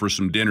ago for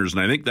some dinners,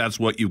 and I think that's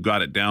what you've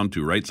got it down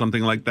to, right?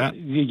 Something like that.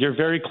 You're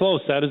very close.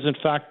 That is in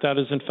fact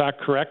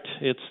correct.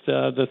 It's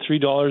the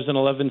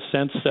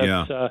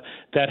 $3.11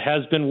 that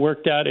has been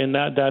worked at, and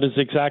that is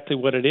exactly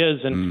what it is.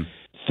 And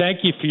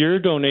thank you for your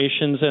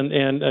donations,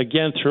 and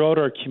again throughout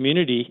our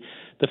community.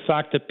 The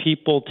fact that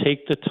people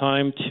take the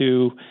time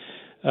to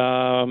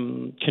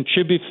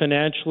contribute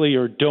financially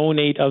or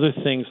donate other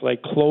things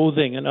like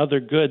clothing and other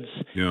goods.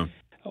 Yeah.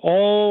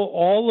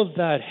 All of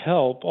that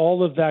help,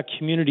 all of that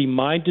community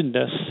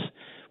mindedness,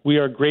 we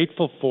are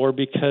grateful for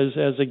because,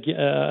 as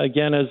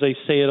I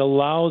say, it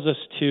allows us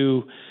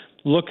to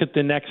look at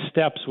the next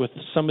steps with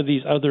some of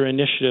these other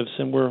initiatives,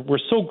 and we're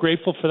so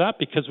grateful for that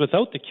because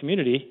without the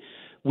community,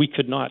 we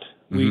could not.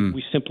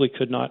 We simply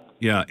could not.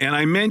 Yeah, and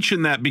I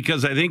mention that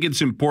because I think it's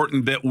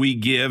important that we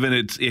give, and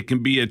it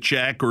can be a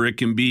check or it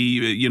can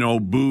be,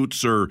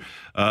 boots or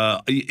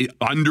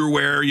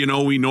underwear.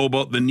 We know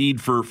about the need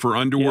for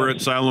underwear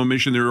at Siloam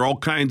Mission. There are all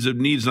kinds of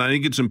needs, and I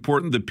think it's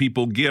important that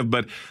people give.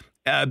 But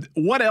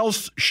what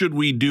else should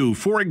we do?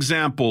 For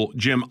example,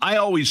 Jim, I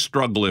always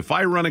struggle if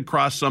I run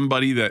across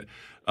somebody that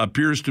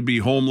appears to be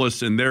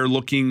homeless and they're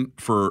looking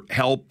for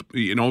help,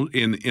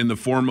 in the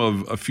form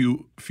of a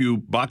few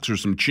bucks or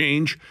some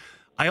change.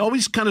 I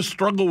always kind of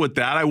struggle with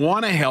that. I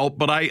want to help,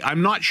 but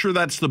I'm not sure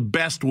that's the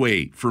best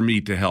way for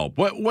me to help.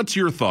 What's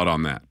your thought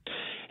on that?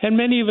 And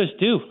many of us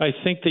do. I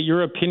think that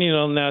your opinion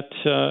on that,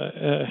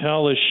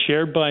 Hal, is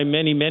shared by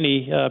many,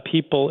 many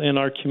people in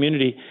our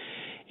community.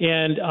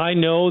 And I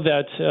know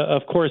that,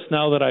 of course,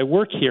 now that I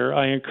work here,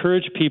 I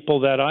encourage people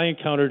that I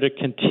encounter to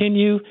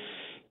continue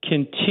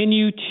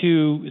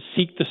to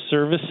seek the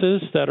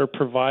services that are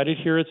provided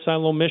here at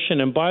Siloam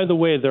Mission. And by the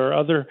way, there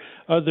are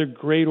other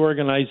great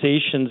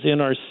organizations in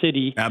our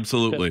city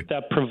absolutely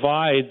that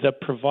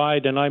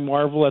provide, and I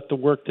marvel at the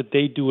work that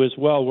they do as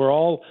well. We're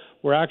all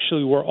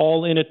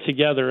in it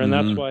together, and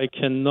that's why I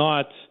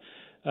cannot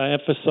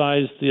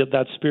emphasize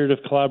that spirit of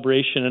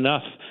collaboration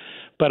enough.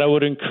 But I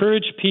would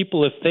encourage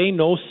people, if they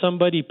know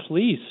somebody,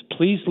 please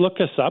look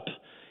us up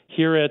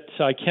here at,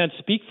 I can't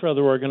speak for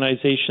other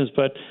organizations,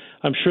 but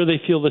I'm sure they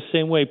feel the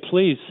same way.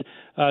 Please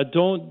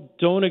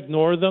don't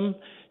ignore them.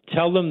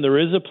 Tell them there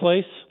is a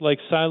place like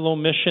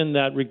Siloam Mission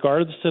that,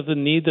 regardless of the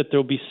need, that there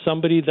will be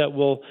somebody that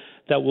will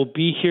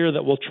be here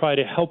that will try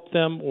to help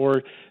them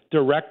or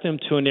direct them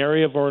to an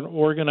area of an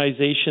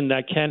organization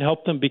that can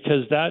help them,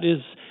 because that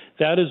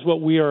is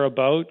what we are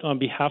about on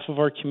behalf of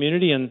our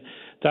community, and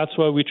that's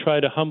why we try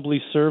to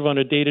humbly serve on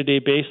a day-to-day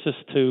basis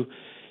to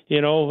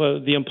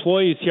the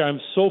employees here, I'm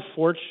so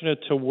fortunate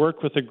to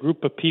work with a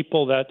group of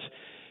people that,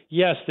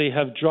 yes, they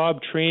have job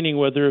training,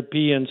 whether it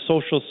be in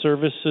social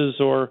services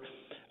or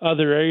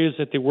other areas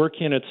that they work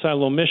in at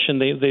Siloam Mission.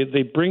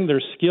 They bring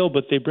their skill,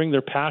 but they bring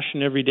their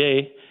passion every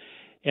day.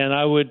 And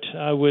I would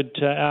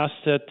ask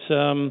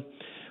that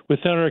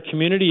within our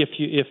community,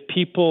 if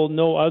people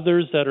know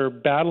others that are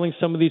battling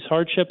some of these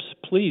hardships,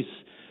 please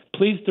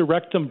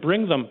direct them,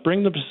 bring them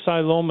to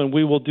Siloam, and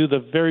we will do the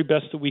very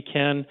best that we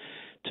can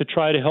to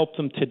try to help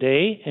them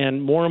today, and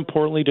more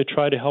importantly, to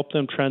try to help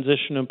them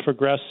transition and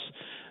progress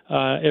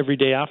every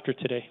day after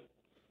today.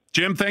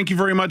 Jim, thank you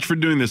very much for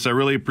doing this. I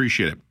really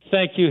appreciate it.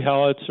 Thank you,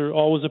 Hal. It's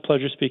always a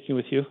pleasure speaking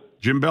with you.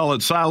 Jim Bell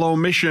at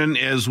Siloam Mission.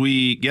 As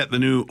we get the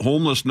new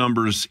homeless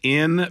numbers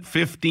in,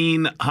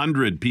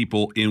 1,500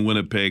 people in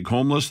Winnipeg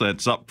homeless.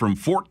 That's up from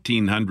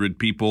 1,400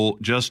 people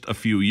just a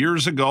few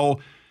years ago.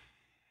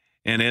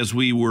 And as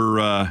we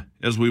were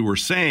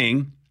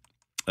saying,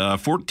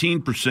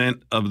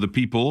 14% of the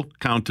people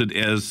counted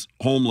as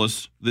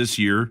homeless this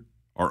year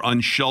are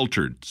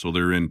unsheltered. So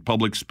they're in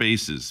public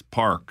spaces,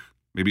 park,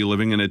 maybe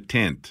living in a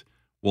tent.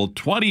 Well,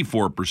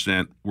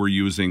 24% were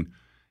using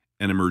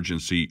an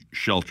emergency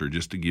shelter,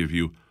 just to give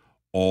you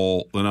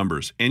all the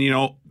numbers. And,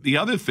 the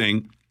other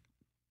thing,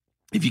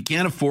 if you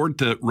can't afford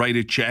to write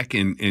a check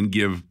and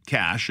give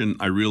cash, and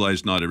I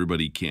realize not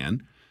everybody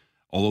can,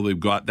 although they've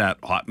got that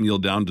hot meal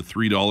down to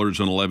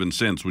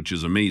 $3.11, which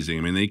is amazing.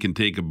 I mean, they can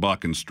take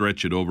 $1 and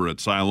stretch it over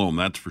at Siloam,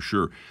 that's for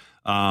sure.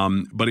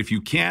 But if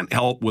you can't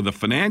help with a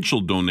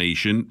financial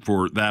donation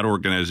for that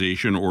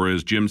organization, or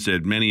as Jim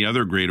said, many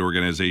other great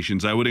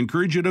organizations, I would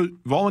encourage you to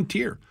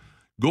volunteer.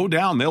 Go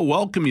down. They'll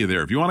welcome you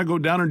there. If you want to go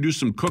down and do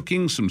some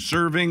cooking, some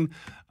serving,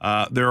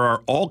 there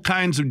are all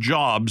kinds of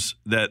jobs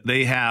that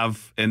they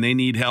have, and they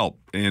need help.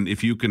 And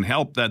if you can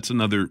help, that's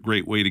another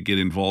great way to get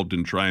involved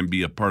and try and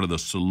be a part of the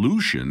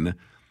solution,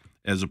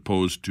 as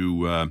opposed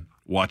to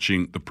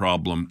watching the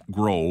problem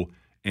grow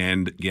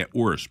and get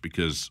worse.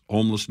 Because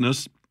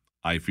homelessness,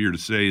 I fear to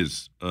say,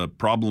 is a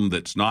problem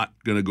that's not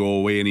going to go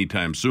away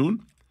anytime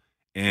soon,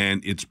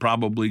 and it's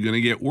probably going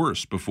to get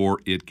worse before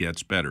it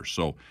gets better.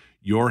 So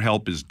your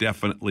help is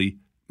definitely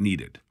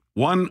needed.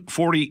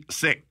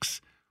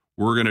 1:46.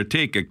 We're going to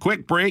take a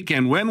quick break,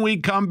 and when we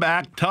come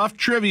back, tough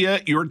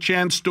trivia, your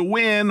chance to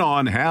win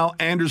on Hal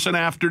Anderson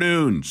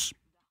Afternoons.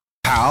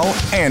 Hal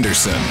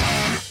Anderson.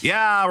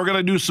 Yeah, we're going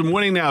to do some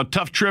winning now.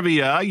 Tough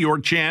trivia, your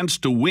chance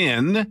to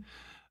win.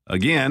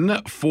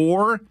 Again,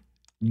 4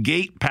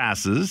 gate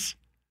passes,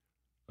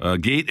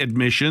 gate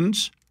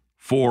admissions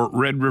for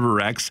Red River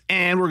X,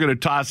 and we're going to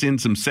toss in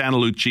some Santa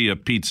Lucia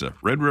pizza.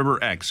 Red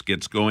River X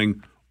gets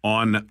going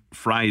on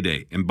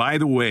Friday. And by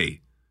the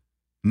way,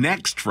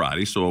 next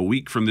Friday, so a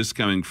week from this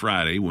coming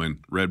Friday, when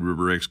Red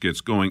River X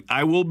gets going,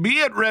 I will be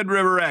at Red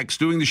River X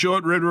doing the show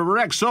at Red River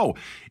X. So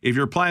if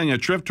you're planning a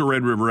trip to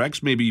Red River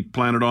X, maybe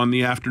plan it on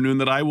the afternoon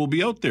that I will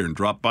be out there and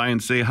drop by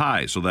and say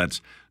hi. So that's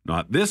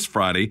not this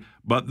Friday,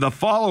 but the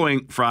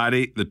following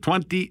Friday, the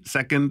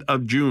 22nd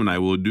of June, I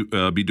will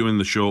be doing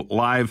the show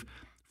live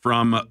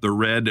from the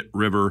Red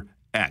River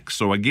X.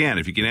 So again,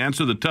 if you can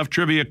answer the tough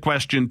trivia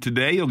question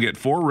today, you'll get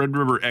 4 Red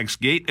River X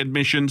gate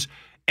admissions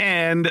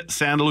and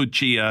Santa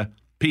Lucia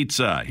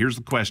pizza. Here's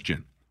the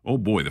question. Oh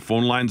boy, the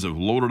phone lines have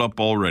loaded up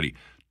already.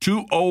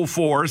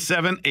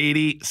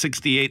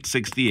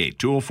 204-780-6868.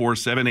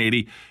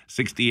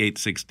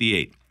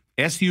 204-780-6868.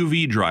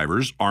 SUV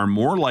drivers are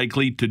more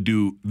likely to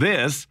do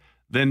this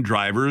than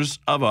drivers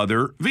of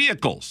other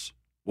vehicles.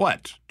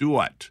 What? Do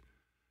what?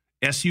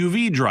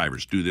 SUV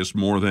drivers do this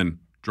more than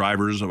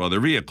drivers of other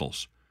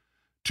vehicles.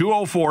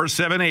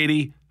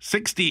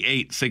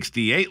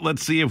 204-780-6868.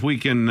 Let's see if we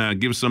can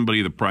give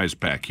somebody the prize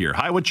pack here.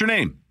 Hi, what's your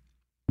name?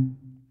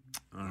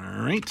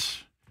 All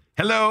right.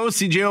 Hello,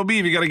 CJOB.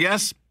 Have you got a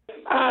guess?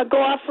 Go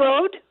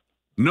off-road?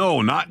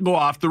 No, not go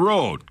off the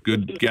road.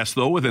 Good guess,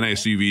 though, with an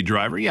SUV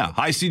driver. Yeah.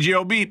 Hi,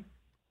 CJOB.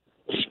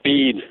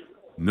 Speed.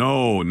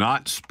 No,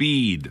 not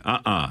speed.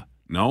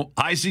 No.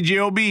 Hi,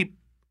 CJOB.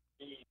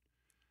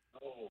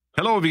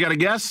 Hello, have you got a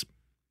guess?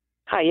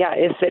 Hi, yeah.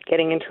 Is it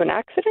getting into an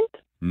accident?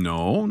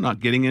 No, not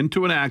getting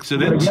into an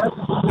accident.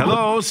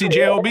 Hello,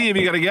 CJOB. Have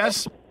you got a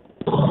guess?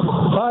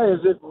 Hi, is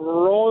it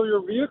roll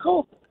your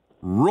vehicle?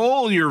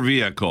 Roll your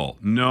vehicle.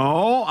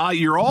 No,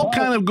 you're all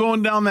kind of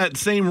going down that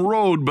same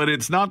road, but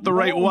it's not the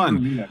right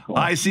one.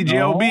 Hi,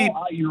 CJOB.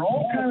 No, you're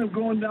all kind of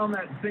going down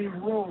that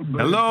same road.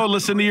 Hello,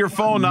 listen to your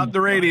phone, not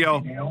the radio.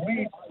 All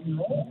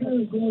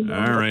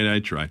right, I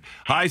tried.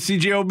 Hi,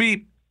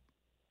 CJOB.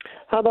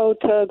 How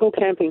about go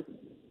camping?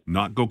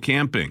 Not go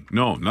camping.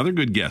 No, another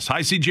good guess.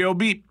 Hi,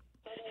 CJOB.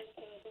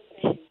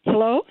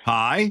 Hello?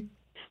 Hi.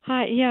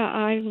 Hi, yeah,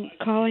 I'm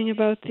calling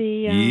about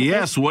the...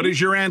 yes, what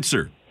is your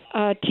answer?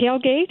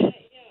 Tailgate?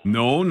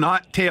 No,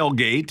 not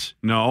tailgate.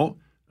 No.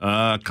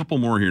 A couple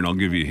more here, and I'll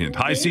give you a hint.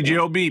 Hi,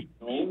 CJOB.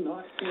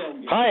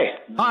 Hi.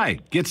 Hi.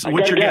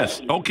 What's your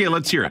guess? Okay,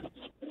 let's hear it.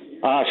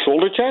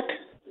 Shoulder check?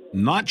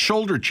 Not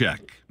shoulder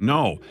check.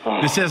 No.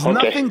 This has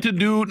nothing to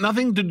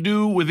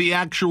do with the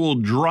actual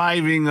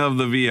driving of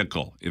the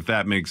vehicle, if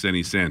that makes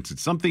any sense.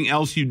 It's something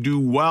else you do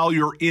while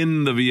you're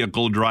in the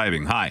vehicle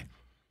driving. Hi.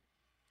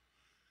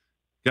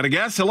 Got a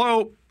guess?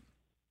 Hello?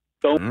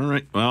 All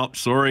right. Well,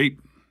 sorry.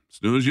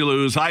 Snooze, you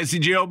lose. Hi,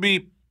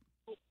 CJOB.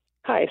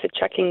 Hi, is it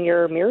checking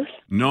your mirrors?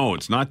 No,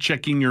 it's not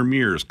checking your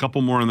mirrors.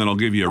 Couple more, and then I'll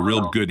give you a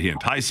real good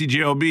hint. Hi,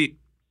 CJOB.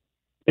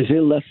 Is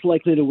it less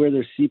likely to wear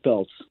their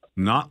seatbelts?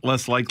 Not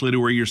less likely to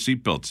wear your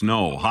seatbelts.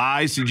 No.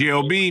 Hi,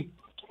 CJOB.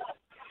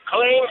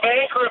 Claim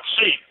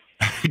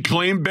bankruptcy.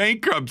 Claim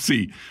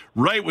bankruptcy.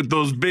 Right, with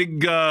those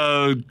big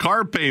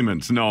car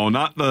payments. No,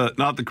 not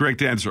the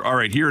correct answer. All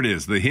right, here it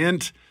is. The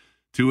hint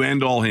to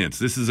end all hints.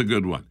 This is a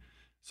good one.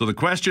 So the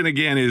question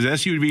again is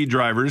SUV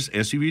drivers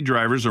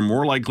are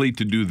more likely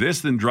to do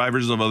this than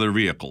drivers of other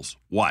vehicles.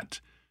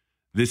 What?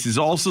 This is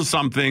also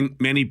something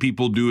many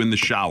people do in the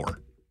shower.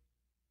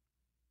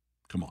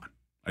 Come on.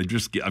 I've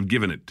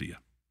given it to you.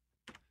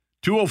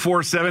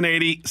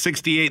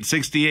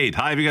 204-780-6868.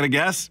 Hi, have you got a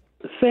guess?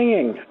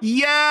 Singing.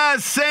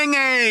 Yes,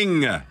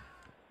 singing.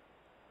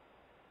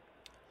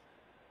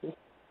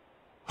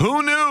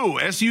 Who knew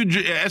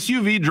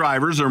SUV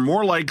drivers are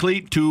more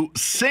likely to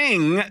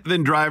sing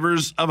than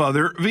drivers of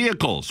other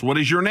vehicles? What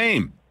is your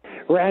name?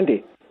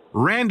 Randy.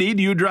 Randy,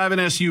 do you drive an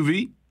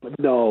SUV?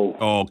 No.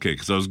 Oh, okay,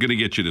 because I was going to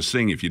get you to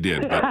sing if you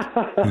did. But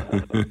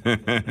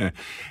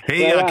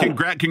hey,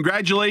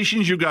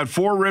 congratulations. You got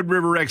 4 Red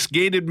River X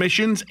gate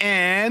admissions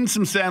and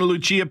some Santa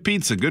Lucia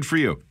pizza. Good for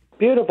you.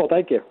 Beautiful,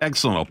 thank you.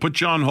 Excellent. I'll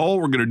put you on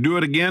hold. We're going to do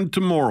it again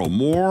tomorrow.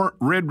 More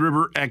Red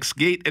River X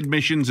gate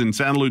admissions and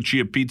Santa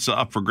Lucia pizza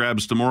up for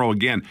grabs tomorrow.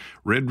 Again,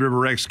 Red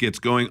River X gets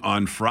going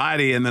on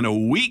Friday, and then a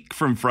week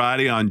from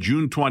Friday on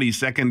June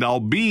 22nd,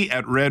 I'll be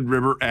at Red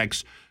River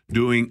X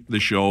doing the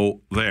show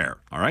there.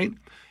 All right?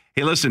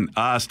 Hey, listen,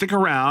 stick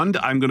around.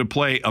 I'm going to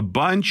play a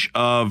bunch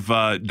of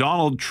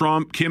Donald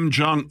Trump, Kim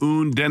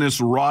Jong-un,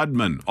 Dennis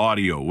Rodman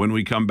audio when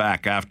we come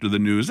back after the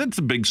news. It's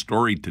a big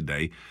story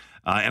today.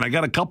 And I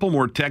got a couple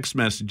more text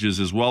messages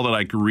as well that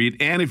I could read.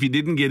 And if you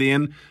didn't get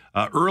in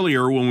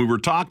earlier when we were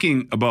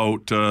talking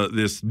about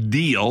this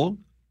deal,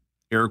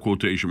 air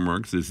quotation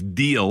marks, this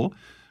deal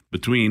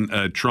between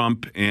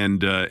Trump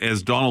and,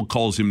 as Donald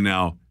calls him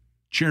now,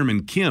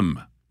 Chairman Kim,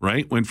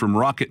 right? Went from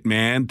Rocket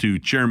Man to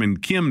Chairman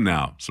Kim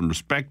now. Some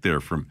respect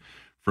there from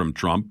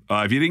Trump.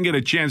 If you didn't get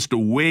a chance to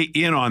weigh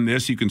in on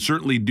this, you can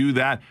certainly do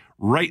that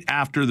right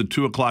after the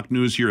 2 o'clock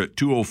news here at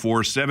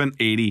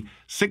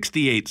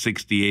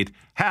 204-780-6868.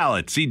 Hal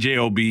at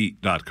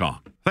cjob.com.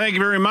 Thank you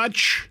very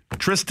much.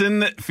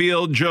 Tristan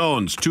Field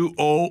Jones,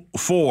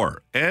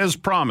 204. As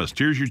promised,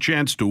 here's your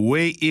chance to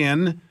weigh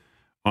in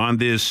on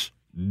this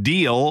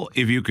deal,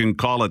 if you can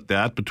call it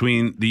that,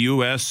 between the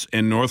U.S.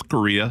 and North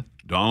Korea,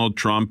 Donald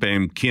Trump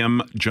and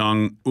Kim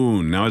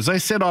Jong-un. Now, as I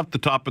said off the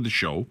top of the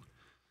show,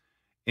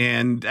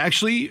 and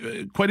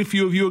actually quite a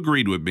few of you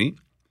agreed with me,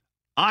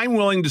 I'm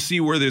willing to see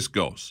where this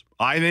goes.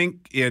 I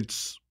think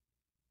it's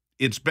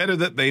better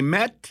that they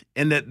met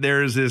and that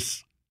there's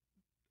this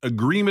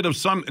agreement of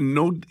some. And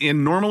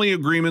normally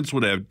agreements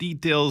would have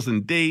details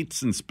and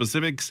dates and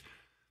specifics.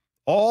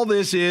 All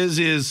this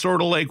is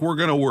sort of like we're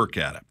going to work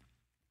at it.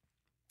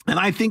 And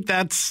I think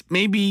that's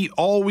maybe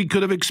all we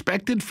could have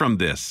expected from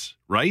this,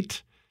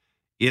 right?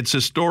 It's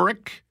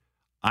historic.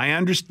 I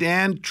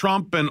understand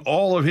Trump and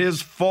all of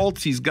his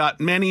faults. He's got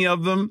many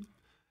of them.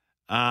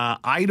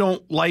 I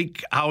don't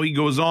like how he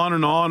goes on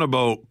and on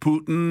about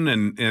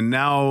Putin and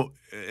now,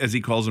 as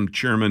he calls him,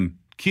 Chairman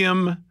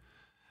Kim.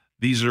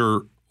 These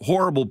are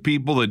horrible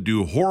people that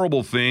do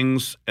horrible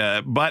things.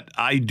 But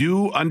I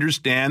do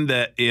understand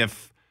that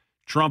if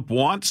Trump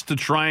wants to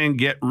try and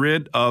get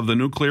rid of the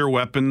nuclear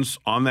weapons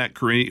on that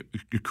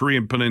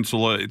Korean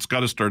peninsula, it's got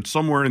to start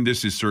somewhere, and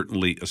this is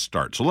certainly a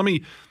start. So let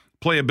me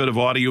play a bit of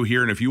audio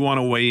here, and if you want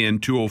to weigh in,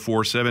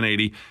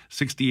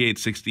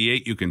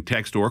 204-780-6868, you can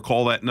text or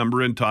call that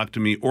number and talk to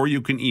me, or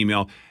you can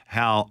email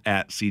hal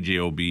at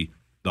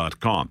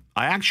cjob.com.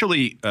 I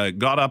actually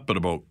got up at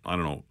about,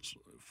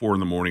 4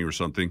 in the morning or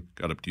something,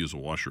 got up to use the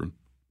washroom.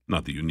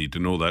 Not that you need to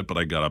know that, but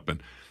I got up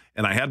and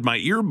I had my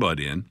earbud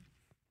in,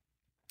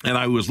 and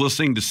I was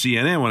listening to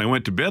CNN. When I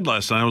went to bed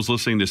last night, I was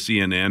listening to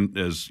CNN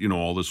as,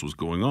 all this was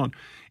going on.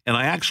 And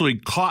I actually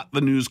caught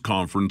the news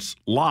conference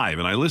live,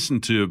 and I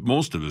listened to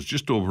most of it,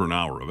 just over an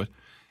hour of it.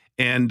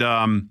 And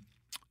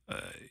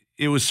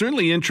it was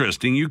certainly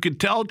interesting. You could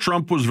tell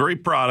Trump was very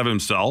proud of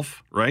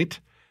himself, right?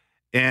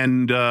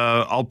 And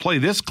I'll play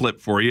this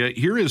clip for you.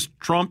 Here is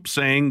Trump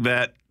saying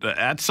that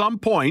at some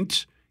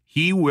point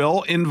he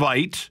will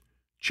invite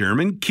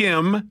Chairman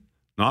Kim,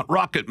 not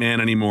Rocket Man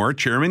anymore,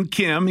 Chairman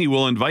Kim. He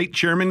will invite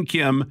Chairman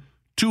Kim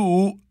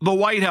to the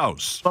White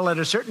House. Well, at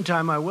a certain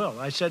time, I will.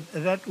 I said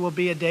that will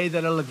be a day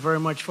that I look very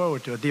much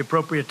forward to at the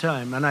appropriate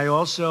time. And I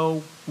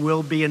also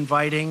will be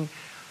inviting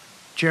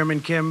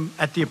Chairman Kim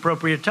at the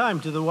appropriate time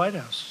to the White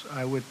House.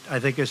 I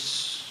think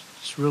it's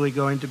really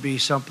going to be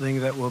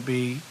something that will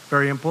be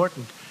very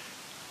important.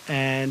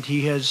 And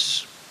he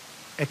has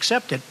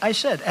accepted. I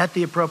said at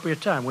the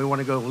appropriate time. We want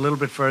to go a little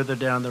bit further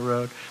down the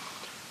road.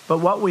 But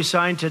what we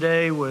signed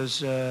today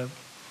was a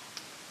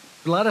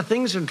lot of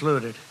things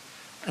included.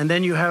 And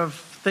then you have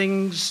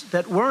things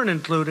that weren't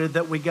included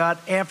that we got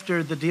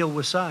after the deal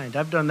was signed.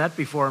 I've done that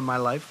before in my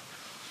life.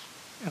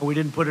 And we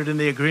didn't put it in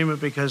the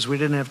agreement because we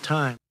didn't have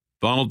time.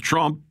 Donald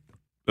Trump,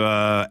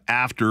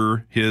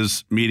 after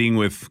his meeting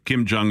with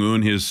Kim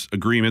Jong-un, his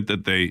agreement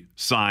that they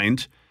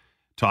signed,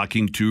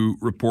 talking to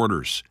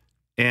reporters.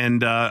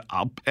 And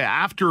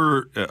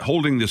after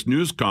holding this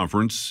news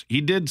conference,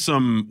 he did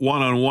some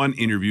one-on-one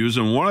interviews,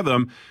 and one of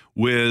them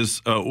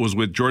was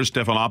with George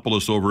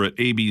Stephanopoulos over at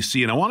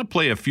ABC. And I want to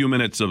play a few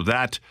minutes of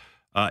that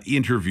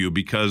interview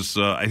because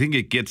I think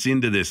it gets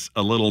into this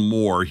a little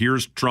more.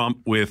 Here's Trump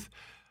with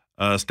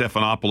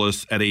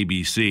Stephanopoulos at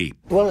ABC.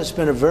 Well, it's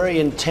been a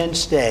very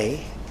intense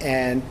day,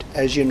 and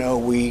as you know,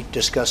 we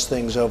discussed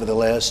things over the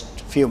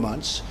last few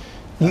months.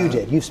 You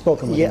did. You've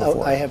spoken with him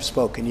before. I have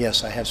spoken.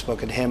 Yes, I have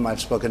spoken to him. I've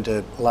spoken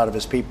to a lot of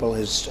his people.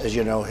 As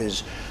you know,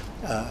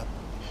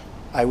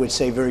 I would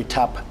say, very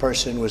top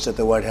person was at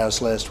the White House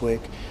last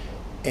week.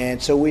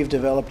 And so we've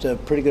developed a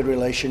pretty good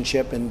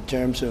relationship in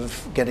terms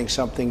of getting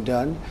something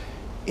done.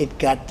 It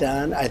got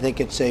done. I think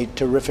it's a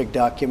terrific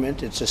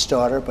document. It's a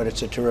starter, but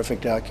it's a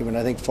terrific document.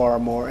 I think far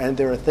more. And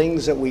there are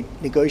things that we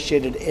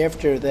negotiated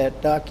after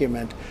that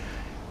document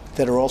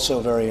that are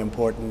also very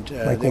important.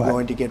 They're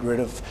going to get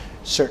rid of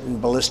certain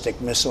ballistic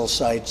missile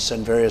sites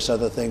and various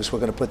other things. We're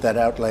going to put that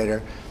out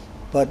later.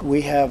 But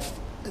we have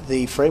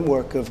the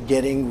framework of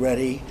getting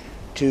ready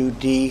to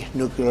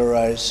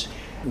denuclearize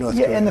North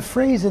Korea. And the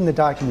phrase in the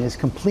document is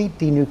complete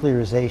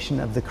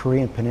denuclearization of the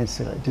Korean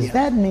Peninsula. Does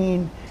that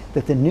mean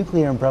that the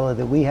nuclear umbrella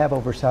that we have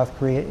over South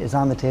Korea is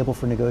on the table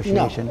for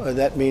negotiation? No,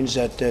 that means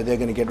that they're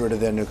going to get rid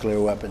of their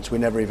nuclear weapons. We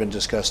never even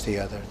discussed the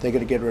other. They're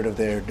going to get rid of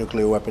their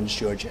nuclear weapons,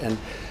 George. And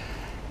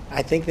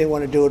I think they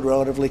want to do it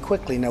relatively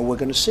quickly. Now, we're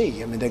going to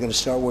see. I mean, they're going to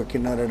start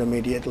working on it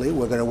immediately.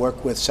 We're going to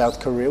work with South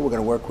Korea. We're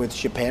going to work with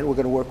Japan. We're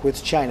going to work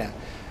with China.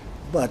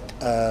 But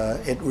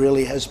it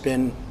really has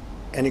been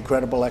an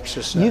incredible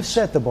exercise. You've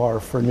set the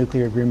bar for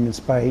nuclear agreements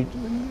by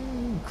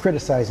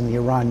criticizing the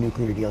Iran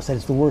nuclear deal. Said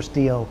it's the worst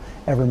deal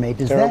ever made.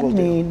 Does that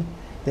mean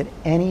that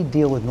any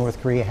deal with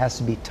North Korea has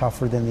to be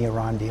tougher than the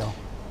Iran deal?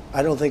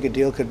 I don't think a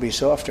deal could be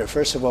softer.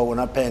 First of all, we're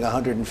not paying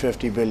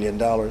 $150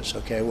 billion,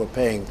 okay? We're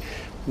paying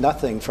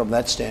nothing from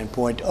that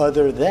standpoint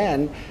other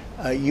than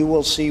you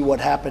will see what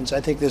happens.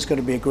 I think there's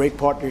going to be a great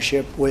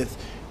partnership with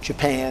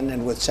Japan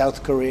and with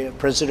South Korea.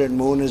 President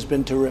Moon has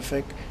been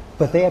terrific.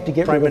 But they have to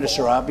get Prime rid of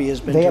Minister Abe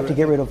has been They terrific. have to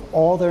get rid of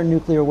all their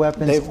nuclear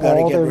weapons. They've got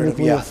to get rid of.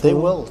 Yeah, fuel. they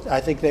will.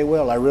 I think they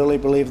will. I really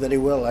believe that he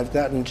will. I've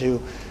gotten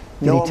to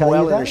know him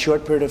well in a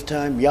short period of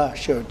time. Yeah,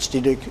 sure. It's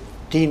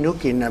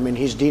denuking. I mean,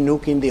 he's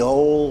denuking the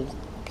whole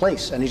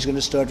place, and he's going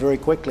to start very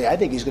quickly. I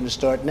think he's going to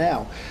start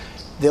now.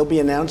 They'll be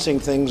announcing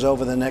things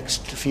over the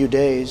next few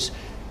days,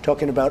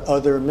 talking about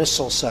other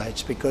missile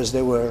sites, because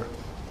they were,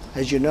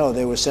 as you know,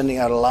 they were sending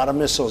out a lot of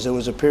missiles. There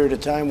was a period of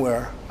time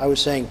where I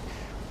was saying,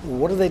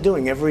 what are they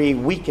doing? Every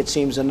week it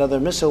seems another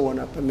missile went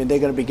up. I mean, they're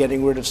going to be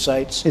getting rid of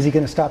sites. Is he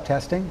going to stop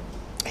testing?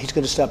 He's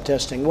going to stop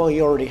testing. Well,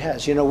 he already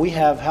has. You know, we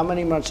have, how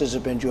many months has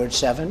it been, George?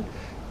 7?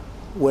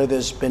 Where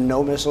there's been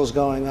no missiles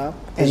going up.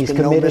 And he's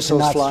committed to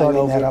not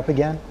starting that up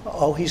again?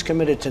 Oh, he's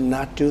committed to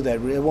not do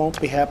that. It won't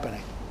be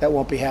happening. That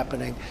won't be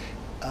happening.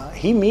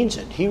 He means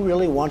it. He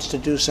really wants to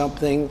do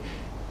something,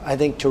 I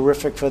think,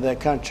 terrific for their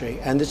country.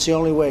 And it's the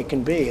only way it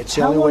can be. It's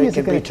the only way it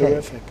can be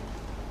terrific.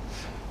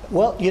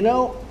 Well, you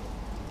know,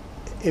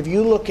 if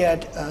you look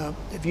at,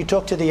 if you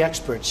talk to the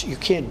experts, you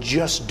can't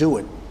just do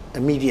it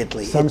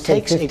immediately. Some it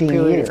takes a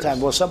period years. of time.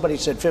 Well, somebody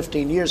said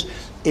 15 years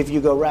if you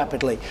go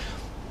rapidly.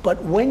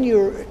 But when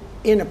you're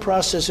in a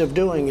process of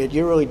doing it,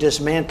 you're really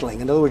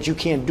dismantling. In other words, you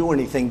can't do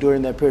anything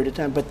during that period of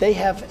time. But they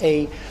have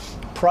a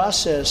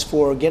process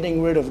for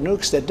getting rid of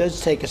nukes that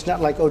does take, it's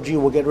not like, oh, gee,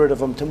 we'll get rid of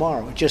them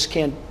tomorrow. It just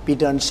can't be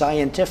done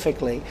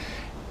scientifically.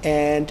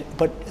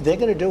 But they're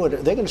going to do it.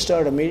 They're going to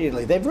start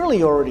immediately. They've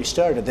really already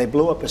started. They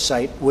blew up a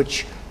site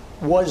which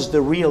was the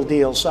real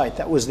deal site.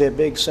 That was their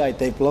big site.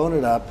 They've blown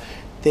it up.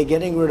 They're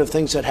getting rid of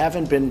things that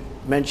haven't been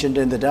mentioned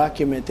in the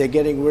document. They're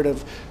getting rid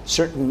of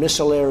certain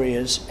missile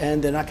areas,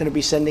 and they're not going to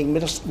be sending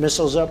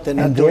missiles up. They're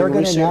not doing research. And they're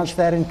going to announce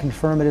that and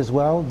confirm it as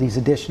well, these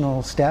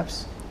additional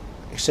steps?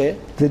 Say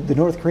it? The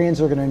North Koreans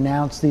are going to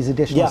announce these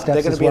additional steps as well?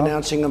 Yeah, they're going to be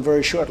announcing them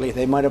very shortly.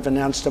 They might have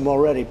announced them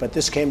already, but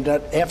this came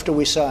down after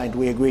we signed.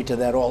 We agreed to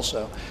that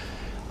also.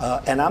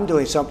 And I'm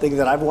doing something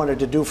that I've wanted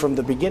to do from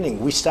the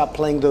beginning. We stopped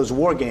playing those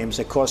war games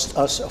that cost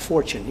us a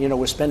fortune. You know,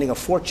 we're spending a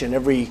fortune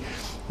every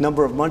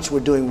number of months. We're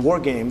doing war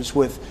games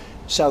with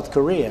South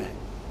Korea.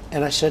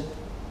 And I said,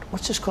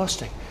 what's this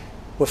costing?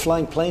 We're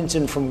flying planes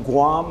in from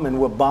Guam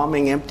and we're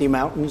bombing empty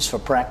mountains for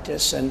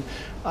practice. And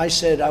I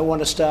said, I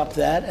want to stop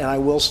that, and I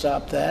will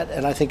stop that.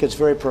 And I think it's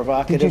very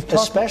provocative,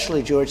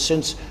 especially, George,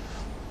 since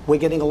we're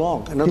getting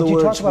along. In other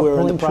words, we're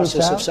in the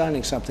process of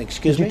signing something.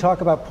 Excuse me? Did you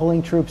talk about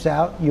pulling troops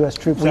out, U.S.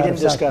 troops out of South Korea? We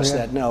didn't discuss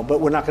that, no,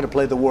 but we're not going to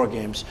play the war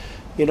games.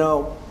 You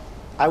know,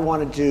 I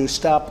wanted to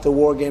stop the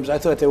war games. I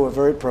thought they were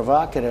very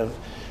provocative,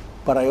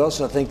 but I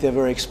also think they're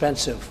very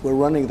expensive. We're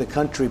running the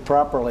country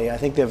properly. I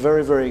think they're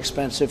very, very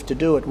expensive to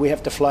do it. We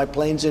have to fly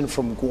planes in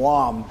from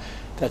Guam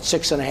that's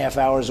 6.5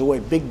 hours away,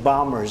 big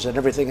bombers and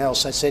everything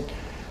else. I said,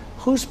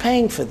 who's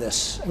paying for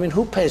this? I mean,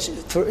 who pays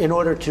in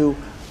order to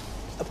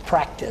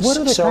practice? What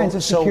are the kinds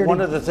of security? So one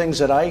of the things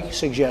that I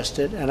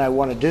suggested and I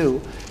want to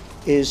do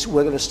is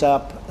we're going to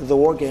stop the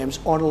war games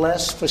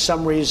unless for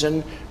some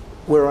reason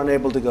we're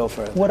unable to go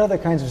further. What other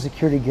kinds of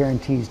security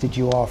guarantees did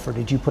you offer?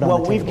 Did you put on the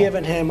table? Well, we've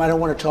given him, I don't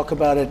want to talk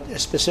about it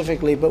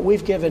specifically, but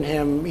we've given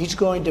him, he's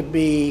going to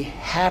be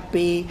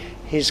happy.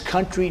 His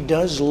country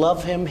does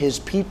love him. His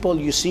people,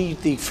 you see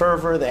the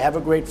fervor, they have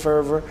a great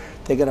fervor.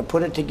 They're going to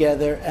put it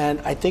together, and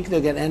I think they're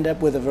going to end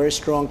up with a very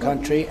strong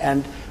country,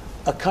 and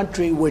a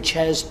country which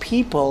has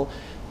people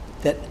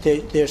that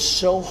they're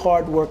so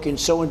hardworking,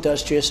 so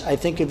industrious. I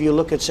think if you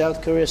look at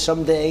South Korea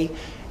someday,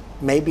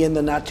 maybe in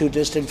the not too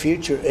distant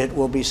future, it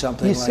will be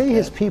something like that. You say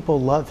his people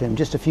love him.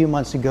 Just a few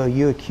months ago,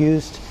 you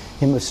accused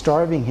him of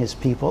starving his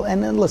people.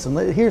 And then listen,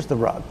 here's the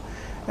rub.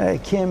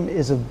 Kim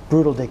is a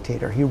brutal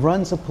dictator. He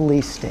runs a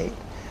police state,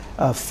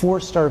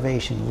 forced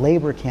starvation,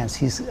 labor camps.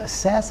 He's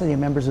assassinating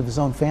members of his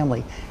own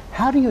family.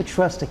 How do you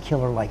trust a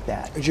killer like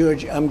that?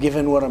 George, I'm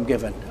given what I'm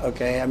given,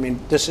 okay? I mean,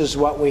 this is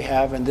what we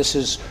have, and this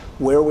is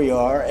where we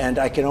are, and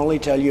I can only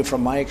tell you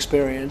from my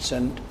experience,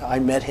 and I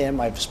met him,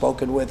 I've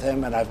spoken with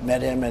him, and I've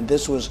met him, and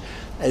this was,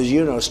 as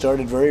you know,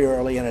 started very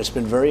early, and it's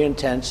been very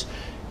intense.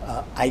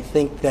 I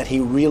think that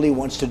he really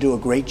wants to do a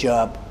great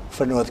job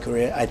for North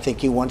Korea. I think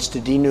he wants to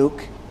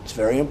denuke. It's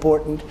very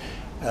important.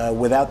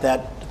 Without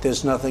that,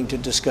 there's nothing to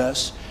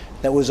discuss.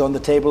 That was on the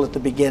table at the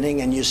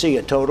beginning, and you see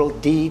a total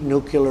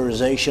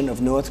denuclearization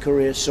of North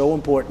Korea is so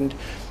important,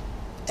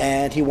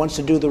 and he wants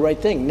to do the right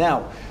thing.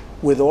 Now,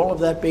 with all of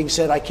that being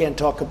said, I can't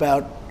talk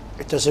about,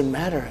 it doesn't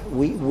matter.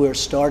 We're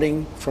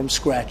starting from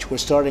scratch. We're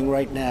starting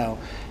right now,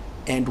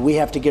 and we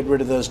have to get rid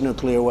of those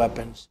nuclear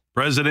weapons.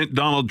 President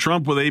Donald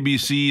Trump with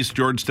ABC's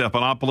George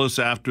Stephanopoulos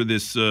after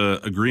this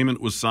agreement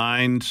was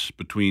signed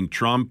between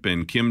Trump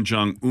and Kim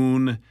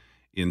Jong-un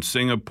in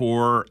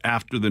Singapore.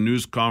 After the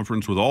news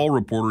conference with all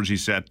reporters, he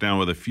sat down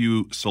with a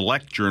few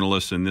select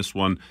journalists, and this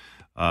one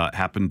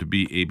happened to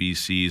be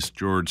ABC's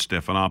George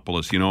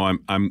Stephanopoulos. You know,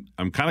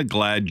 I'm kind of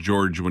glad,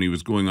 George, when he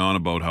was going on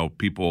about how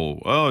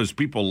his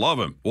people love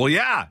him. Well,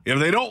 yeah, if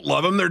they don't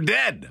love him, they're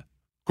dead.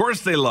 Of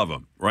course they love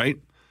him, right?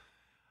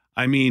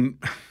 I mean,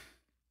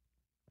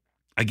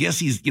 I guess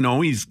he's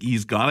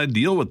got to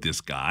deal with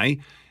this guy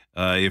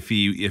if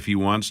he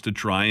wants to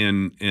try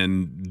and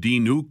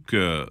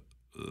denuke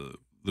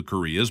the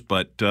Koreas,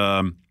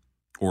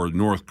 or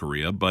North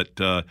Korea, but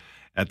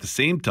at the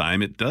same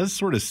time, it does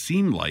sort of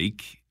seem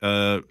like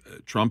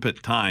Trump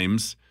at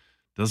times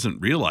doesn't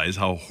realize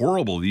how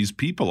horrible these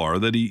people are.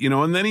 That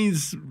and then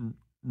he's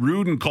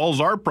rude and calls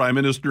our prime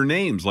minister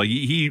names. Like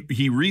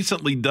he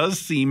recently does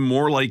seem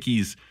more like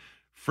he's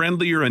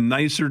friendlier and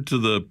nicer to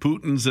the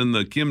Putins and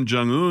the Kim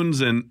Jong-uns,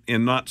 and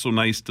not so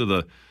nice to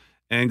the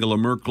Angela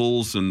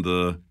Merkels and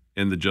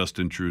the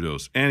Justin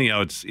Trudeau's.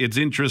 Anyhow, it's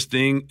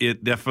interesting.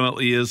 It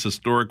definitely is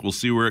historic. We'll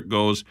see where it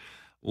goes.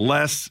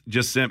 Les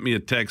just sent me a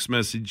text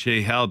message.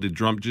 Hey, Hal, did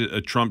Trump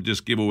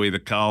just give away the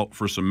cow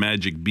for some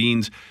magic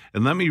beans?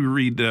 And let me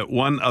read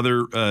one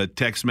other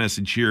text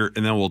message here,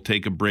 and then we'll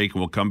take a break, and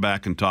we'll come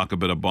back and talk a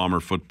bit of Bomber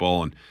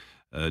football and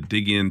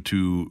dig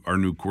into our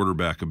new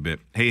quarterback a bit.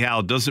 Hey,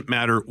 Hal, doesn't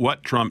matter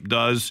what Trump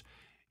does.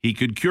 He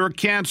could cure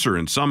cancer,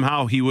 and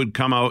somehow he would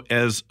come out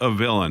as a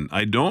villain.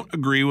 I don't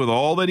agree with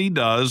all that he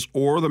does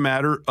or the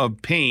matter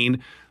of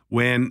pain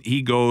when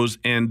he goes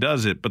and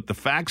does it. But the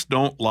facts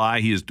don't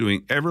lie. He is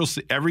doing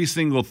every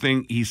single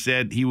thing he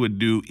said he would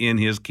do in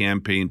his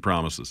campaign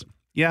promises.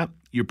 Yeah,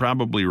 you're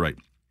probably right.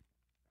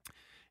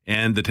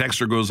 And the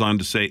texter goes on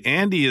to say,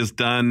 Andy has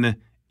done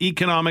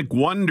economic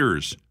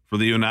wonders for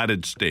the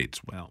United States.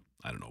 Well,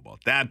 I don't know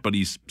about that, but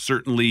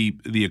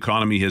the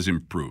economy has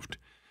improved.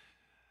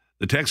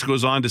 The text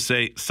goes on to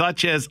say,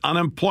 such as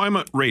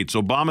unemployment rates.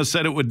 Obama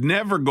said it would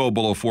never go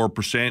below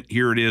 4%.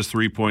 Here it is,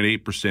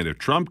 3.8%. If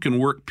Trump can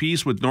work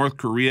peace with North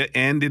Korea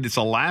and it's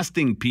a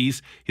lasting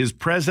peace, his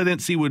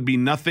presidency would be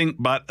nothing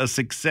but a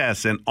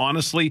success. And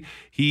honestly,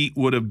 he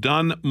would have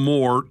done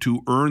more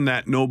to earn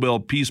that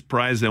Nobel Peace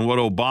Prize than what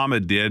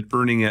Obama did,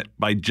 earning it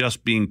by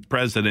just being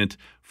president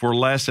for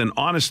less. And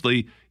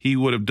honestly, he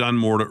would have done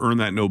more to earn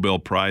that Nobel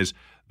Prize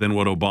than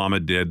what Obama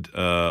did.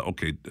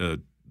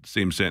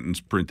 Same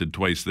sentence printed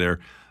twice there.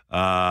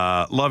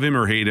 Love him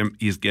or hate him,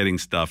 he's getting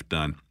stuff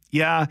done.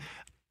 Yeah,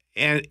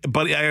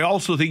 but I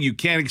also think you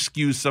can't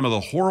excuse some of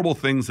the horrible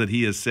things that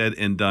he has said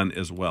and done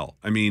as well.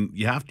 I mean,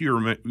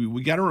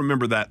 we got to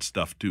remember that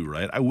stuff too,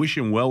 right? I wish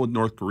him well with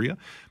North Korea,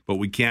 but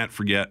we can't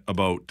forget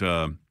about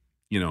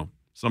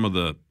some of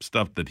the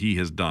stuff that he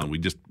has done.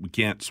 We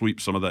can't sweep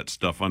some of that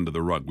stuff under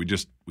the rug. We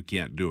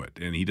can't do it,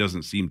 and he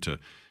doesn't seem to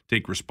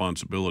take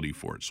responsibility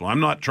for it. So I'm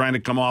not trying to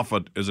come off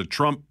as a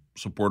Trump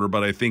supporter,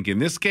 but I think in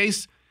this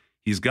case,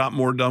 he's got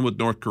more done with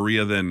North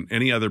Korea than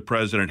any other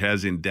president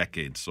has in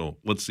decades. So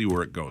let's see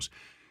where it goes.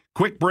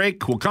 Quick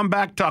break. We'll come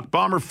back, talk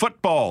Bomber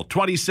football.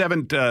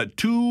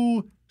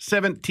 27-2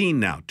 217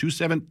 now,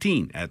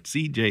 217 at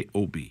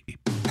CJOB.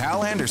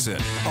 Hal Anderson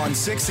on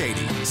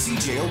 680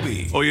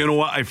 CJOB. Oh, you know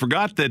what? I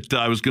forgot that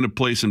I was going to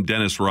play some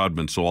Dennis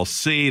Rodman, so I'll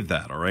save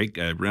that, all right?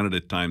 I ran out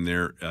of time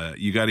there.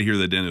 You got to hear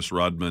the Dennis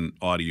Rodman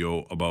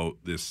audio about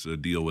this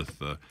deal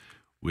with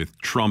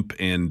Trump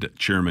and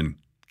Chairman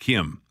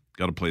Kim.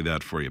 Got to play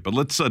that for you. But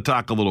let's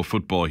talk a little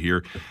football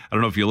here. I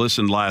don't know if you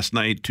listened last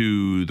night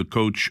to the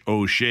Coach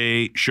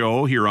O'Shea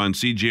show here on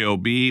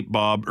CJOB.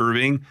 Bob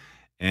Irving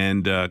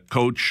and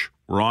Coach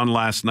were on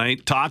last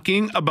night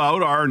talking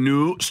about our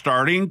new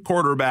starting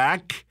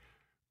quarterback,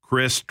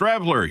 Chris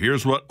Streveler.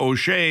 Here's what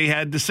O'Shea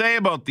had to say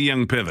about the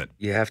young pivot.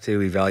 You have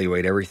to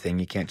evaluate everything.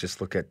 You can't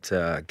just look at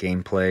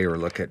gameplay or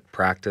look at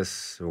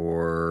practice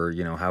or,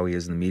 how he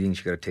is in the meetings.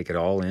 You got to take it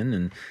all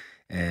in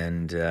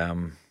and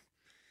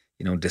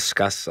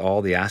discuss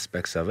all the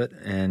aspects of it.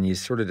 And you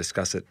sort of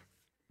discuss it,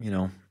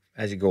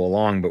 as you go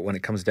along. But when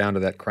it comes down to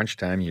that crunch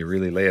time, you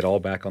really lay it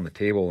all back on the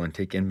table and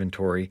take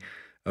inventory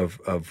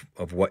of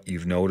what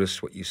you've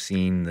noticed, what you've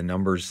seen, the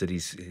numbers that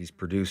he's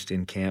produced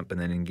in camp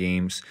and then in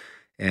games.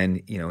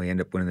 And, he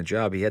ended up winning the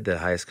job. He had the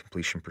highest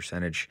completion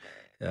percentage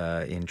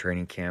in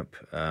training camp.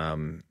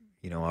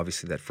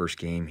 Obviously that first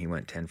game he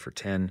went 10 for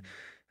 10.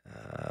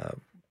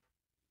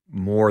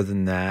 More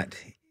than that,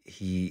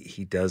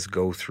 he does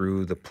go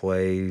through the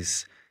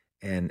plays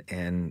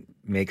and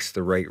makes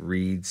the right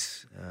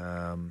reads.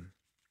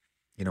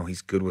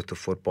 He's good with the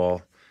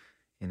football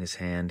in his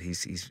hand.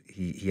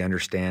 He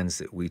understands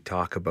that we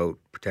talk about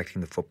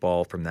protecting the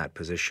football from that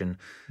position.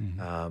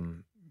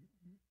 Mm-hmm.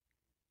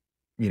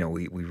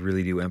 We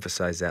really do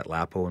emphasize that.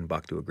 Lapo and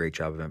Buck do a great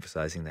job of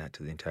emphasizing that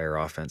to the entire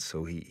offense.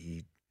 So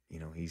he's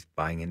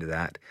buying into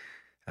that,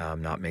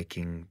 not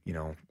making,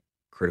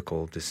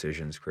 critical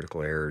decisions,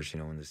 critical errors, in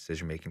the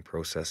decision-making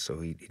process. So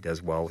he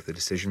does well with the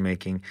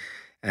decision-making.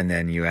 And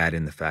then you add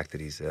in the fact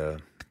that he's a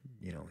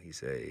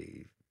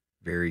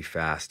very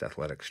fast,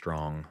 athletic,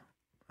 strong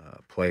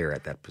player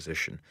at that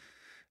position.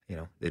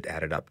 It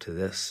added up to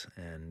this.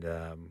 And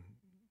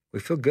we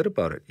feel good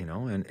about it,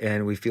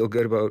 and we feel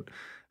good about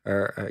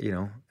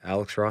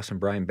Alex Ross and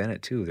Brian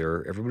Bennett too.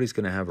 Everybody's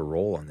going to have a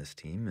role on this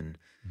team,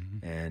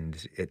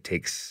 and it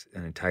takes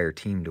an entire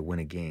team to win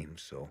a game.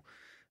 So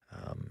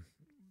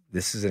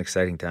this is an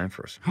exciting time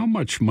for us. How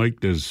much, Mike,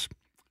 does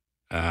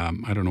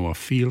a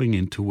feeling,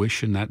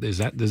 intuition does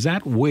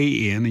that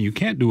weigh in? And you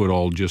can't do it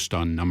all just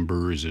on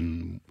numbers.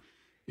 And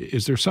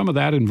is there some of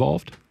that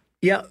involved?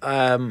 Yeah,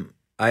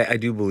 I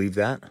do believe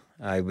that.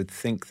 I would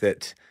think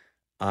that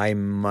I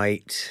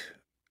might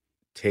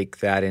take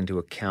that into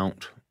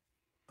account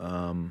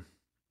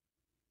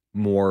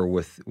more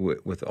with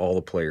all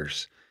the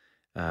players,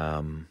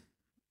 but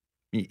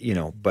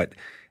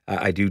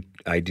I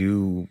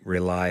do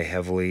rely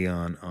heavily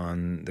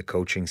on the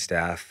coaching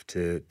staff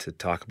to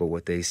talk about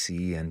what they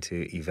see and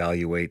to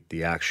evaluate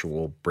the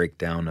actual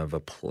breakdown of a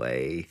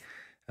play,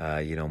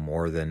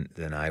 more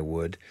than I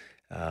would.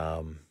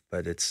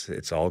 But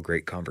it's all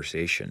great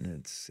conversation.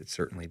 It's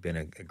certainly been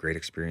a great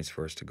experience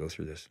for us to go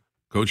through this.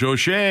 Coach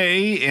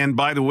O'Shea, and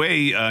by the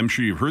way, I'm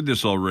sure you've heard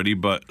this already,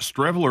 but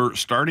Streveler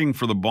starting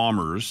for the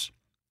Bombers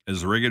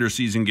as the regular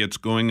season gets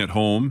going at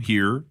home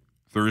here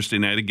Thursday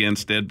night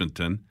against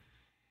Edmonton.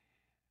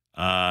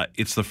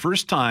 It's the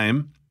first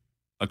time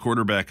a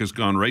quarterback has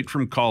gone right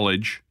from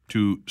college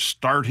to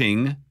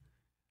starting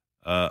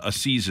a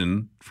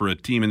season for a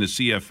team in the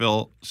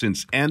CFL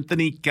since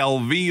Anthony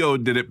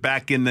Calvillo did it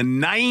back in the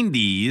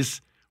 90s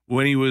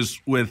when he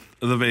was with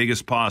the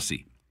Vegas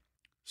Posse.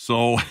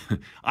 So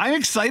I'm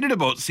excited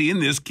about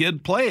seeing this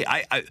kid play.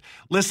 I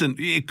listen,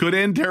 it could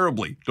end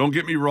terribly. Don't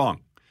get me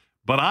wrong.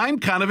 But I'm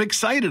kind of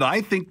excited.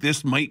 I think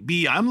this might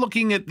be, I'm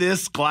looking at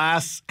this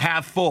glass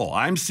half full.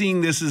 I'm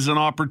seeing this as an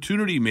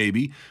opportunity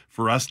maybe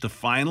for us to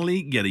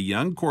finally get a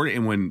young quarterback.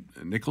 And when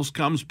Nichols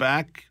comes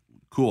back,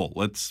 cool,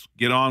 let's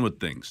get on with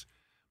things.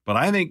 But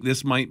I think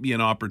this might be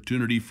an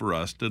opportunity for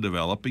us to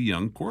develop a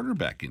young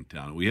quarterback in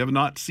town. We have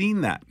not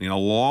seen that in a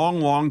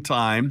long, long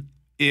time,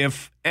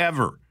 if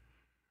ever.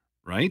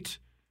 Right?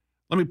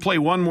 Let me play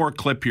one more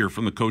clip here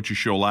from the coach's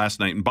show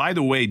last night. And by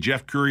the way,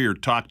 Jeff Courier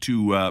talked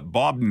to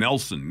Bob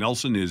Nelson.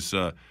 Nelson is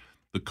the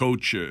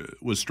coach,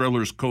 was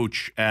Streveler's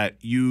coach at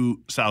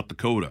U South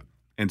Dakota,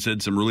 and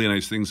said some really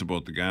nice things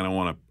about the guy. And I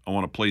want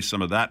to play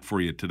some of that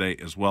for you today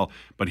as well.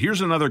 But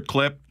here's another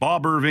clip: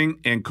 Bob Irving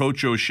and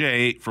Coach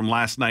O'Shea from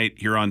last night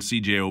here on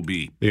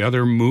CJOB. The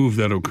other move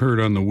that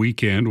occurred on the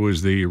weekend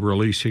was the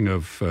releasing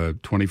of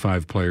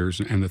 25 players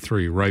and the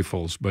 3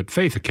 rifles. But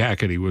Faith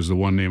Akakity was the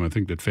one name I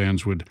think that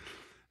fans would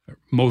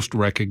most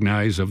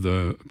recognize of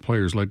the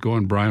players let go,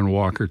 and Brian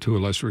Walker to a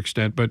lesser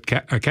extent. But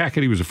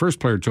Akakity was the first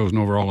player chosen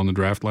overall in the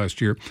draft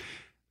last year.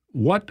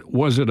 What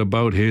was it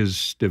about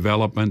his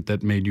development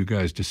that made you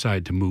guys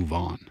decide to move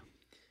on?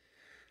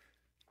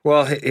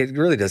 Well, it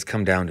really does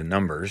come down to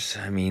numbers.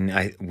 I mean,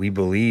 we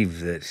believe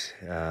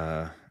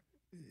that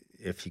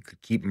if you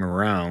could keep him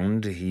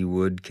around, he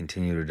would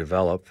continue to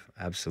develop.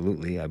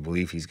 Absolutely. I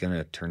believe he's going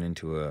to turn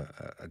into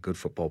a good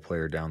football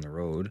player down the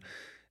road.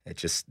 It's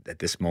just at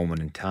this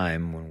moment in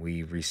time when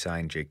we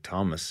re-signed Jake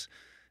Thomas,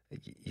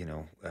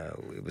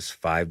 it was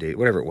 5 days,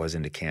 whatever it was,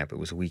 into camp. It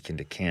was a week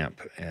into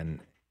camp,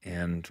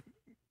 and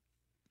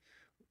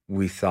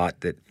we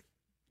thought that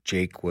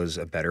Jake was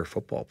a better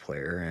football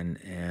player,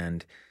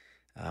 and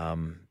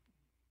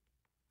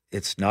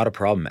it's not a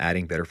problem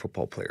adding better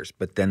football players,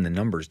 but then the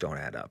numbers don't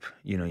add up.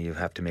 You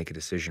have to make a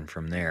decision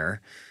from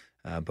there.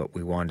 But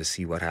we wanted to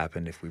see what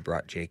happened if we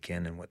brought Jake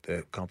in and what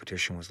the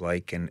competition was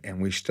like,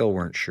 and we still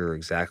weren't sure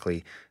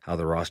exactly how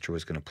the roster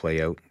was going to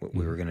play out, what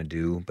we were going to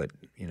do. But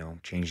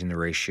changing the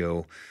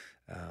ratio,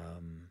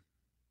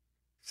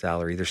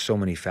 salary, there's so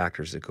many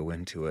factors that go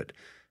into it.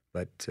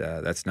 But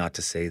that's not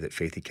to say that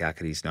Faithy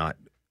Cacady's not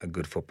a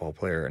good football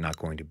player and not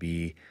going to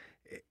be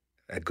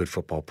a good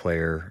football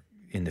player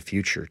in the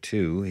future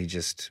too. He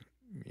just,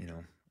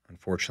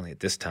 unfortunately at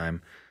this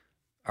time,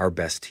 our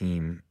best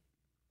team,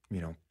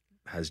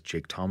 has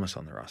Jake Thomas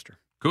on the roster.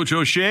 Coach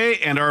O'Shea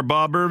and our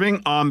Bob Irving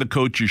on the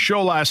Coach's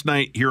Show last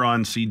night here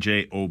on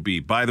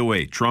CJOB. By the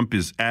way, Trump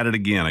is at it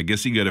again. I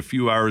guess he got a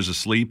few hours of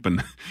sleep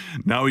and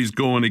now he's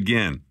going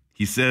again.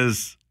 He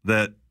says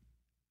that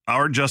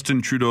our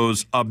Justin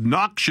Trudeau's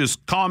obnoxious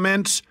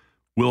comments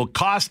will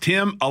cost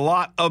him a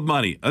lot of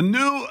money. A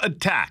new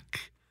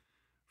attack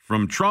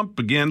from Trump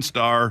against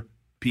our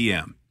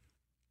PM.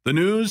 The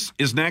news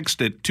is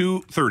next at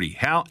 2:30.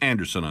 Hal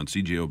Anderson on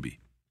CJOB.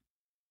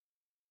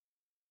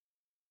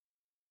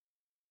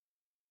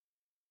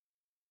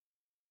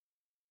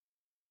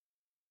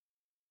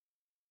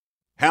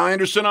 Hal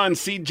Anderson on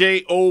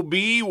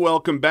CJOB.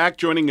 Welcome back.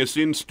 Joining us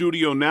in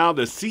studio now,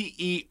 the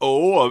CEO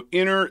of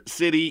Inner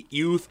City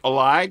Youth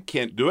Alive,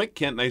 Kent Duick.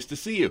 Kent, nice to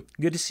see you.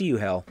 Good to see you,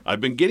 Hal.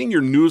 I've been getting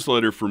your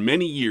newsletter for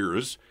many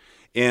years,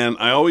 and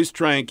I always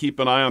try and keep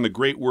an eye on the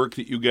great work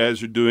that you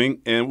guys are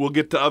doing, and we'll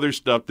get to other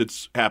stuff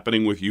that's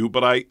happening with you.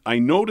 But I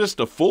noticed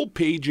a full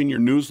page in your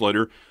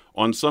newsletter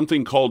on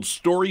something called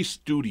Story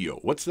Studio.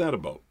 What's that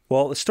about?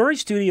 Well, the Story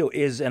Studio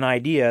is an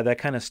idea that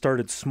kind of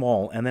started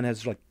small and then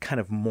has kind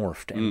of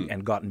morphed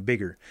and gotten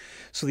bigger.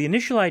 So the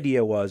initial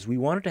idea was we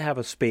wanted to have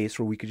a space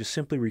where we could just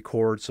simply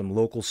record some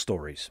local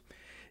stories.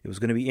 It was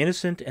going to be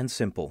innocent and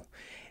simple.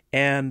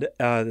 And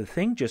the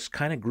thing just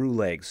kind of grew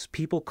legs.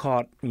 People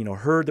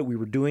heard that we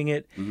were doing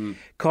it,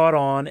 caught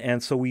on,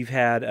 and so we've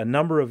had a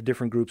number of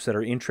different groups that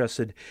are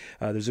interested.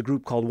 There's a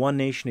group called One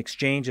Nation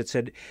Exchange that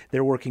said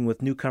they're working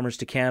with newcomers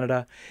to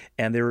Canada,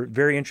 and they're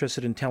very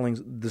interested in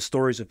telling the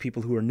stories of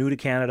people who are new to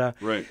Canada.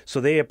 Right.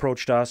 So they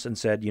approached us and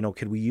said,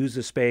 could we use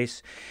this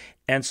space?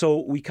 And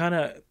so we kind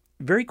of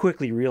very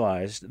quickly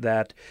realized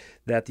that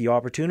the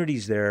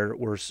opportunities there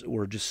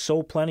were just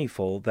so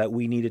plentiful that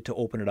we needed to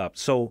open it up.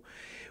 So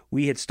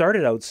we had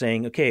started out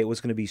saying, okay, it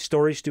was going to be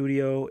Story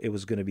Studio. It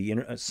was going to be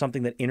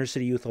something that Inner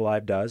City Youth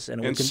Alive does.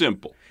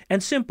 Simple.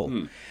 And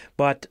simple.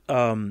 But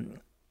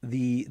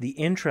the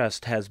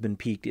interest has been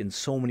piqued in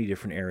so many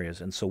different areas.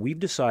 And so we've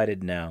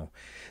decided now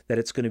that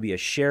it's going to be a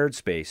shared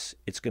space.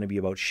 It's going to be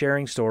about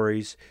sharing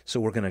stories. So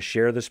we're going to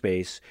share the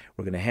space.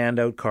 We're going to hand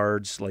out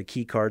cards, like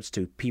key cards,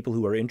 to people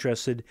who are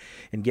interested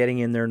in getting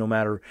in there, no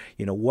matter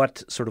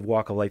what sort of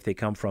walk of life they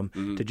come from,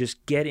 to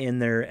just get in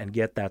there and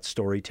get that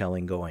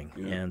storytelling going.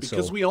 Yeah. And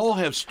because we all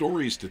have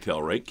stories to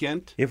tell, right,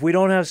 Kent? If we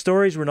don't have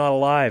stories, we're not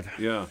alive.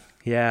 Yeah.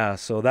 Yeah,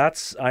 so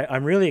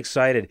I'm really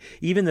excited.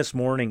 Even this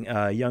morning,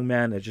 a young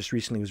man that just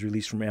recently was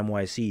released from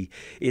NYC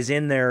is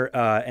in there,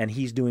 and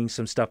he's doing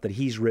some stuff that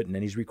he's written,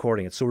 and he's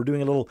recording it. So we're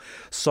doing a little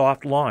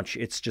soft launch.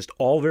 It's just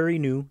all very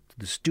new.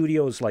 The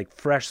studio is like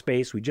fresh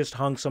space. We just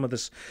hung some of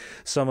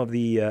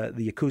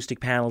the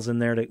acoustic panels in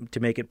there to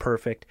make it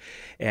perfect,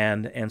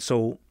 and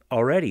so.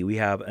 Already we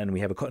have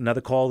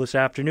another call this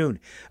afternoon,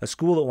 a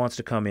school that wants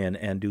to come in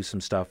and do some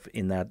stuff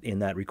in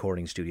that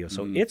recording studio.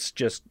 So it's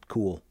just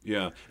cool.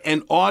 Yeah.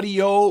 And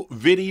audio,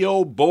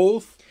 video,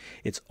 both?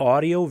 It's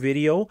audio,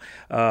 video,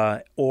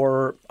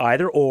 or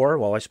either or.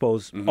 Well, I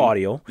suppose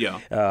audio.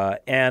 Yeah.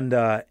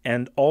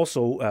 And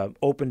also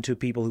open to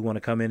people who want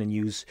to come in and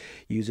use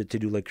it to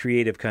do like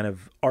creative kind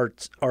of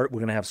art. We're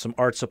going to have some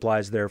art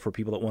supplies there for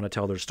people that want to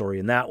tell their story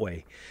in that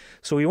way.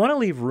 So we want to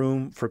leave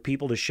room for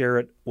people to share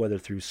it, whether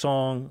through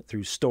song,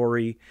 through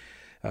story,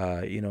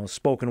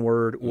 spoken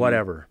word,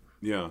 whatever.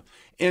 Yeah.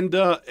 And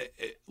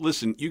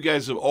listen, you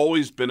guys have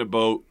always been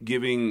about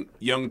giving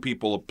young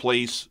people a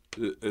place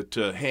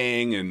to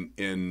hang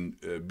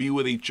and be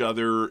with each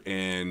other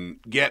and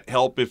get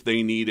help if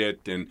they need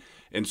it.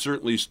 And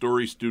certainly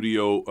Story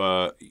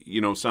Studio,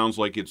 sounds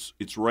like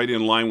it's right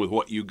in line with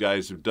what you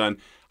guys have done.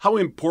 How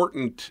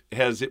important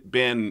has it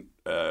been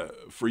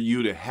for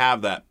you to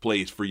have that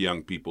place for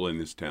young people in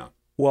this town?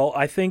 Well,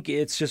 I think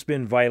it's just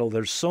been vital.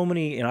 There's so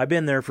many, and I've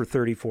been there for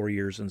 34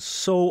 years, and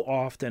so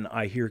often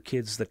I hear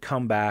kids that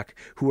come back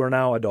who are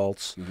now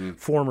adults,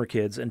 former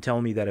kids, and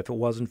tell me that if it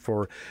wasn't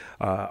for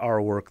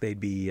our work, they'd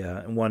be,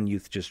 one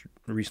youth just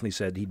recently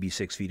said he'd be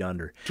 6 feet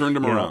under. Turned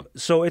him around.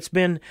 So it's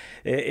been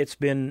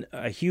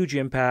a huge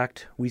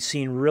impact. We've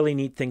seen really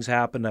neat things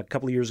happen. A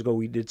couple of years ago,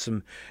 we did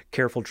some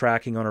careful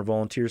tracking on our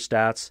volunteer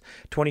stats.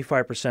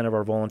 25% of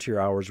our volunteer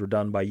hours were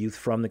done by youth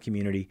from the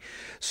community.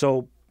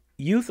 So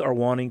youth are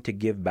wanting to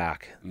give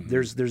back.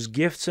 There's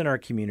gifts in our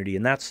community,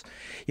 and that's,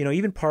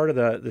 even part of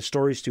the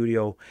Story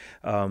Studio.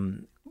 A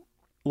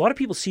lot of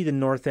people see the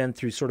North End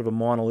through sort of a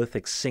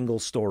monolithic single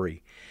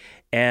story.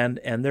 And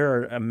there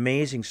are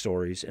amazing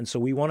stories, and so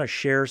we want to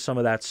share some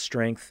of that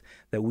strength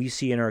that we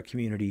see in our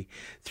community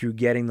through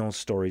getting those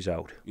stories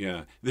out.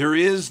 Yeah, there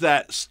is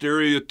that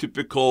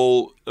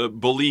stereotypical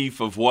belief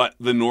of what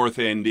the North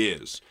End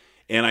is.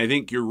 And I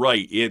think you're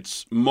right.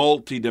 It's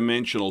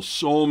multidimensional,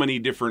 so many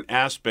different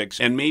aspects.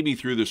 And maybe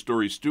through the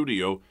Story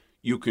Studio,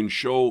 you can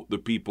show the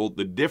people,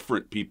 the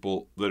different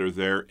people that are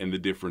there and the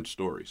different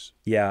stories.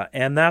 Yeah,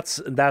 and that's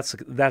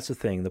the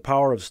thing, the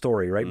power of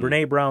story, right?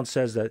 Brene Brown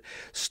says that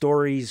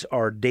stories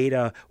are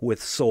data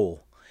with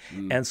soul.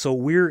 And so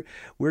we're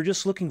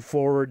just looking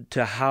forward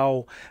to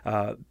how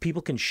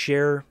people can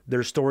share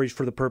their stories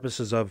for the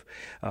purposes of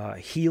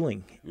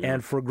healing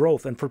and for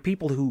growth, and for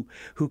people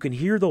who can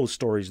hear those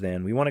stories.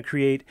 Then we want to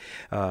create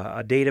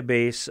a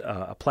database,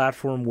 a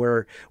platform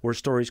where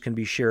stories can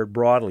be shared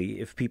broadly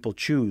if people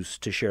choose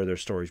to share their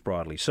stories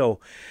broadly.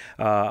 So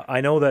I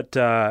know that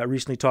I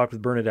recently talked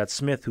with Bernadette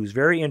Smith, who's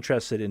very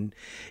interested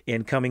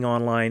in coming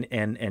online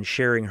and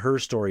sharing her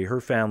story, her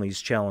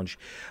family's challenge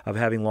of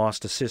having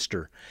lost a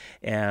sister.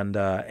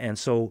 And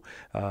so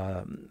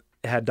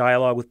had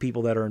dialogue with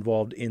people that are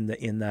involved in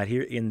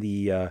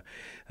the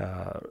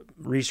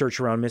research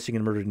around missing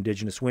and murdered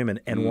Indigenous women,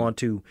 and want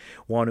to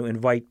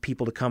invite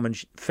people to come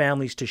and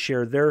families to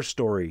share their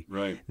story,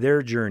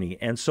 their journey.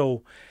 And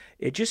so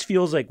it just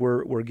feels like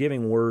we're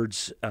giving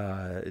words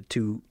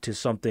to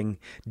something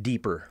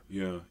deeper.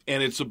 Yeah,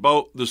 and it's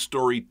about the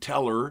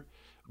storyteller,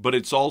 but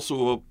it's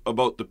also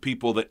about the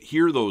people that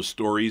hear those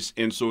stories.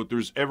 And so if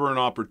there's ever an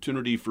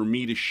opportunity for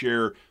me to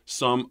share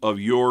some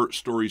of your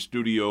Story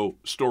Studio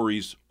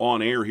stories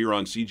on air here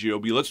on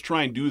CJOB, let's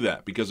try and do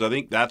that, because I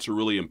think that's a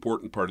really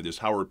important part of this.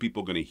 How are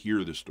people going to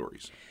hear the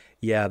stories?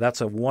 Yeah, that's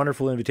a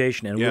wonderful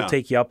invitation, and we'll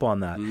take you up on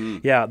that.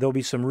 Yeah, there'll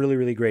be some really,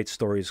 really great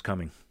stories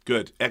coming.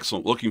 Good.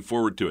 Excellent. Looking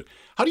forward to it.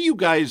 How do you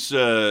guys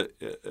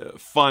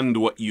fund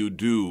what you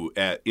do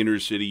at Inner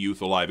City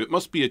Youth Alive? It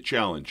must be a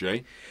challenge,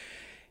 eh?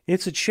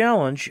 It's a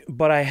challenge,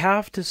 but I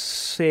have to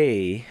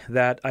say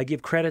that I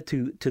give credit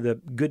to the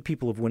good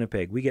people of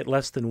Winnipeg. We get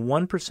less than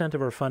 1%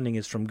 of our funding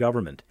is from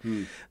government.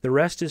 The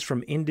rest is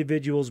from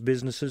individuals,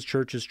 businesses,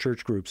 churches,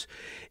 church groups.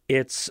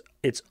 It's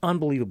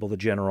unbelievable, the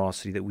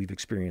generosity that we've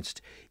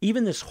experienced.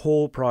 Even this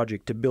whole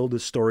project to build a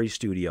Story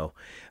Studio,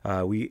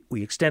 we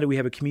extended. We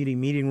have a community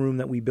meeting room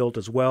that we built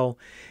as well,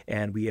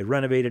 and we had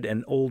renovated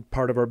an old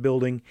part of our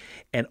building,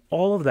 and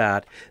all of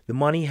that, the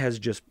money has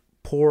just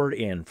poured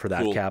in for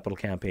that capital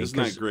campaign. Isn't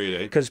that great,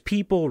 eh? Because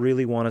people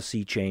really want to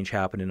see change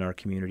happen in our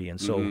community. And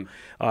so,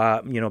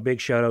 big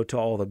shout out to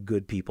all the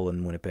good people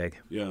in Winnipeg.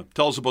 Yeah.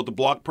 Tell us about the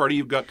block party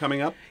you've got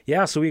coming up.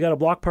 Yeah, so we got a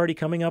block party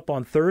coming up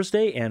on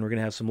Thursday, and we're going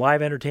to have some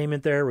live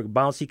entertainment there. We're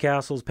bouncy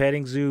castles,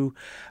 petting zoo,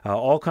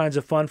 all kinds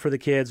of fun for the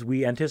kids.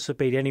 We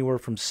anticipate anywhere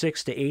from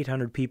 600 to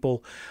 800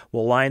 people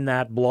will line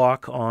that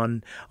block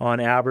on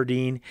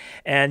Aberdeen.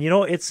 And,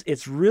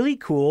 it's really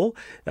cool.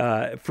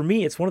 For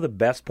me, it's one of the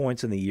best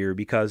points in the year,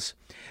 because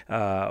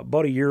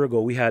about a year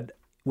ago, we had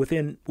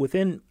within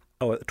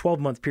a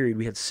 12-month period,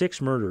 we had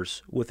 6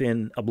 murders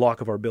within a block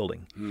of our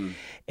building,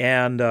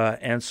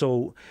 and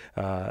so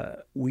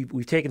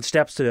we've taken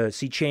steps to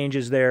see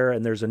changes there.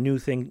 And there's a new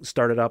thing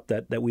started up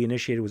that we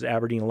initiated, was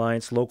Aberdeen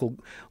Alliance, local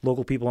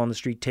people on the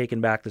street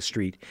taking back the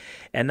street.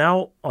 And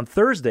now on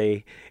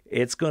Thursday,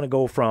 it's going to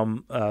go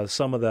from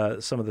some of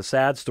the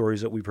sad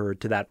stories that we've heard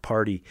to that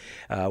party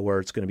where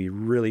it's going to be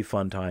really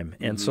fun time.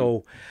 And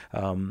so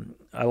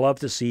I love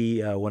to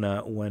see when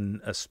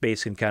a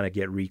space can kind of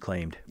get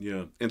reclaimed.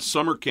 Yeah, and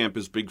summer camp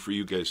is big for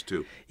you guys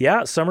too.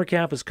 Yeah, summer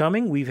camp is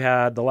coming. We've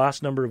had the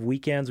last number of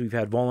weekends, we've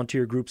had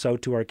volunteer groups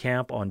out to our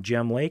camp on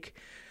Gem Lake.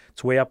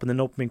 It's way up in the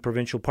Nopeming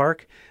Provincial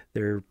Park.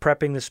 They're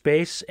prepping the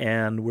space,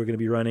 and we're going to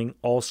be running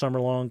all summer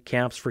long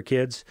camps for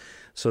kids.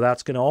 So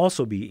that's going to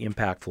also be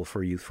impactful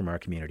for youth from our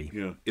community.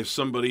 Yeah. If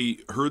somebody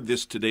heard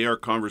this today, our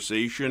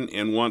conversation,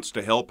 and wants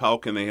to help, how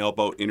can they help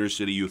out Inner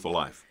City Youth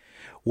Alive?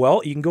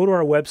 Well, you can go to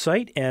our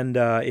website, and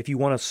if you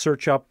want to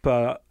search up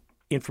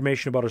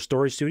information about our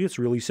Story Studio, it's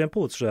really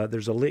simple. It's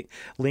there's a link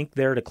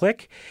there to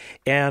click,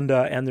 and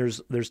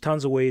there's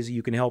tons of ways that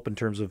you can help in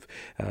terms of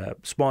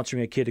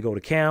sponsoring a kid to go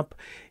to camp.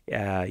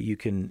 You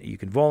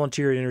can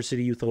volunteer at Inner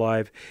City Youth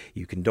Alive.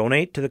 You can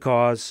donate to the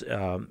cause.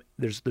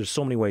 There's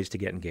so many ways to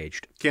get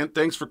engaged. Kent,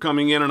 thanks for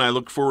coming in, and I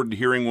look forward to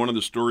hearing one of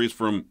the stories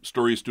from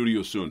Story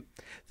Studio soon.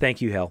 Thank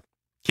you, Hal.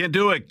 Kent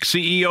Duick,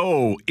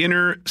 CEO,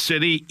 Inner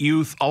City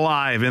Youth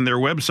Alive. And their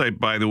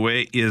website, by the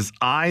way, is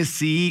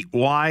icya.ca.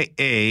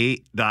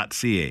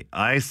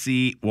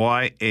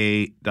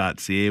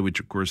 icya.ca, which,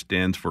 of course,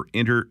 stands for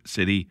Inner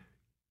City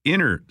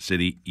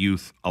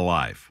Youth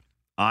Alive.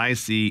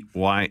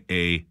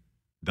 icya.ca.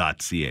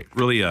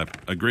 Really a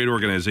great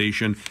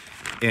organization.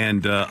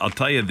 And I'll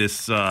tell you,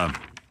 this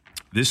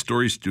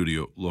Story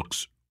Studio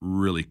looks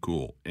really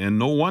cool. And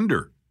no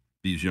wonder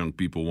these young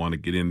people want to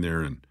get in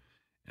there and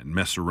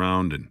mess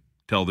around and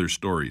tell their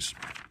stories.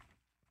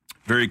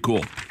 Very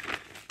cool.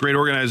 Great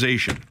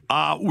organization.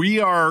 We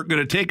are going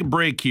to take a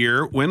break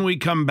here. When we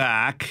come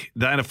back,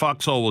 Diana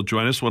Foxall will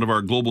join us, one of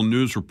our global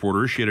news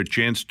reporters. She had a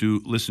chance to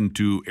listen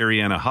to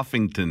Arianna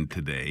Huffington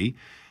today.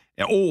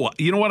 Oh,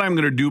 you know what I'm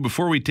going to do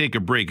before we take a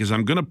break is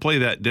I'm going to play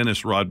that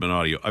Dennis Rodman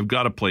audio. I've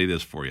got to play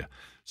this for you.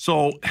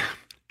 So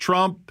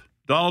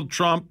Donald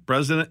Trump,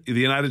 President of the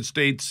United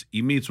States,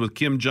 he meets with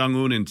Kim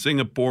Jong-un in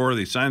Singapore.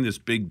 They sign this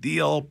big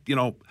deal,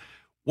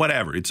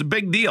 whatever. It's a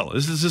big deal.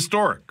 This is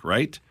historic,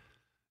 right?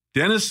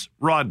 Dennis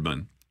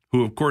Rodman,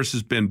 who, of course,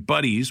 has been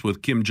buddies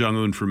with Kim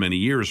Jong-un for many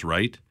years,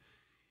 right?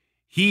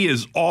 He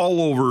is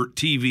all over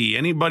TV.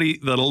 Anybody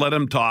that'll let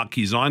him talk,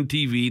 he's on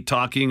TV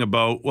talking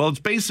about, well,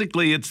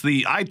 it's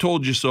the I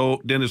Told You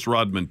So Dennis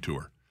Rodman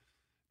tour.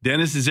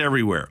 Dennis is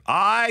everywhere.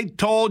 I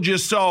told you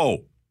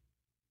so.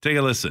 Take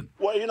a listen.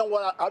 Well, you know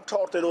what? I've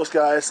talked to those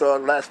guys the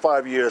last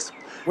 5 years.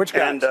 Which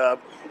guys? And I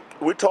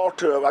talked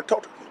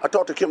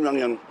to Kim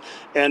Jong-un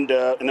and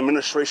an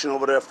administration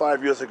over there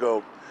 5 years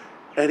ago.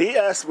 And he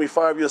asked me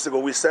 5 years ago,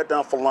 we sat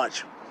down for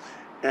lunch.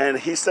 And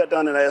he sat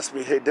down and asked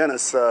me, hey,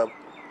 Dennis, I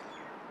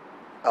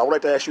would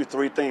like to ask you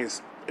three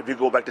things. If you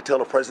go back to tell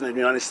the President of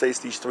the United States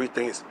these three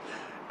things.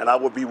 And I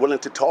would be willing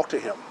to talk to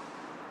him.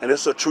 And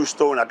this is a true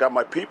story. And I got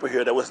my people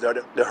here that was there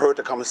that heard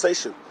the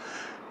conversation.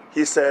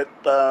 He said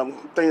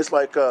things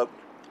like,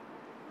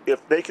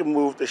 if they can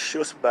move the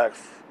ships back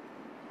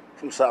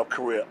from South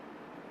Korea,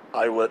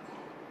 I would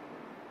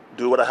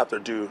do what I have to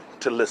do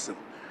to listen.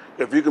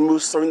 If you can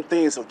move certain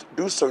things or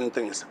do certain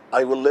things,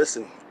 I will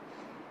listen.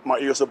 My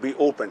ears will be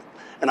open.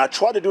 And I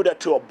tried to do that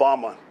to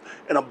Obama.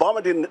 And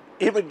Obama didn't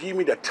even give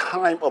me the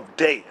time of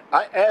day.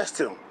 I asked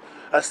him,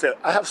 I said,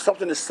 I have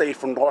something to say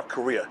from North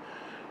Korea.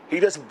 He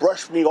just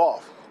brushed me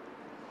off.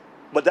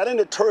 But that didn't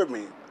deter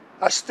me.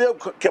 I still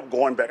kept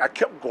going back. I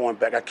kept going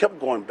back.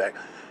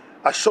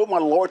 I showed my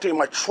loyalty and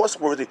my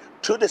trustworthy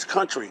to this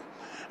country.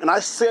 And I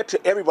said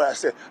to everybody, I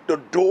said, the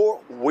door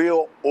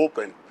will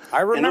open. I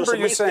remember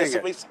you saying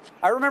it.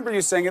 I remember you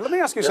saying it. Let me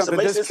ask you something.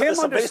 Does Kim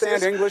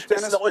understand English,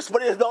 Dennis? It's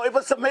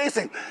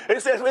amazing.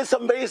 It's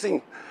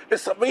amazing.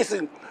 It's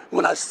amazing.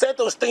 When I said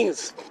those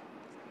things,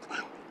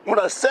 when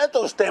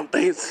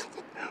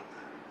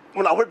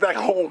I went back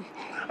home,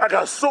 I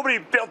got so many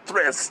death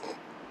threats.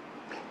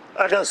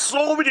 When I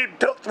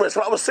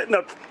was sitting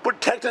there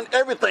protecting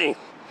everything.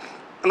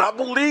 And I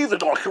believed in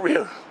North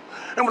Korea.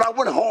 And when I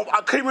went home, I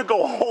couldn't even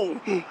go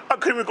home.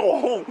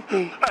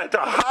 I had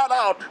to hide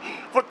out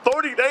for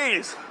 30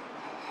 days.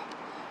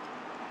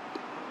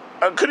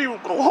 I couldn't even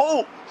go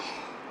home.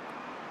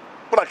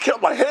 But I kept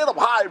my head up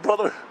high,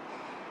 brother.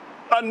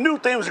 I knew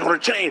things were going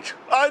to change.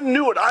 I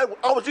knew it. I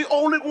was the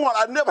only one.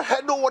 I never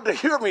had no one to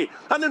hear me.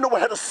 I didn't know one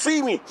had to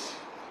see me.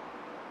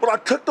 But I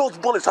took those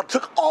bullets. I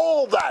took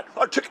all that.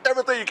 I took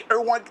everything.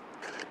 Everyone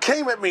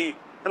came at me,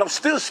 and I'm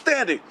still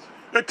standing.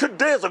 And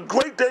today is a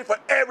great day for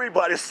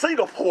everybody.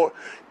 Singapore,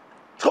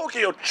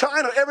 Tokyo,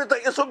 China, everything.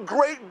 It's a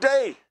great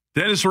day.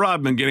 Dennis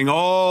Rodman getting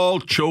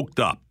all choked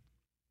up.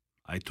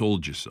 I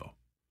told you so.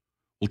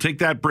 We'll take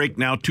that break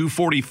now,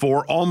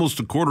 2:44, almost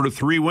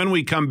 2:45. When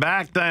we come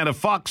back, Diana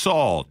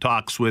Foxall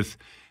talks with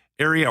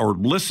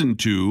listen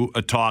to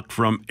a talk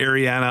from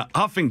Arianna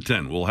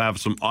Huffington. We'll have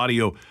some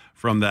audio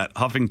from that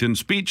Huffington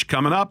speech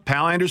coming up.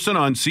 Hal Anderson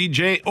on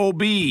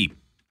CJOB.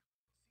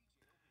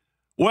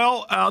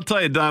 Well, I'll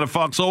tell you, Diana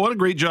Foxall, what a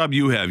great job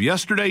you have.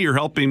 Yesterday, you're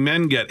helping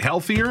men get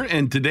healthier,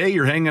 and today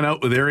you're hanging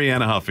out with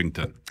Arianna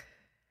Huffington.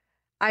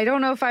 I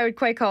don't know if I would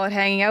quite call it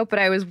hanging out, but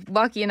I was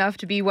lucky enough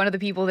to be one of the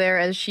people there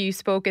as she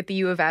spoke at the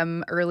U of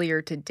M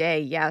earlier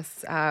today.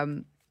 Yes,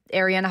 Arianna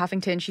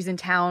Huffington, she's in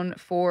town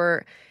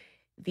for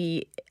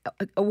the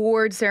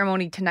award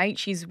ceremony tonight.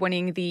 She's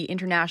winning the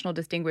International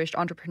Distinguished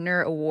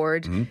Entrepreneur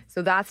Award. Mm-hmm.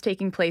 So that's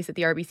taking place at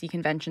the RBC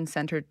Convention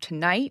Center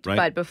tonight. Right.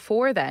 But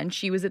before then,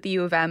 she was at the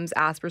U of M's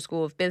Asper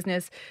School of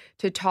Business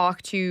to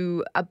talk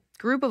to a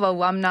group of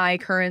alumni,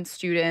 current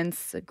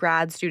students,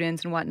 grad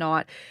students and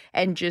whatnot,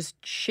 and just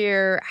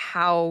share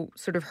how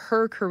sort of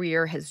her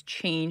career has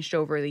changed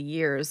over the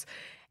years.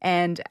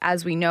 And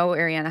as we know,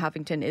 Arianna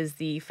Huffington is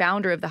the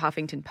founder of the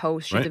Huffington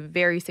Post. She's a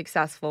very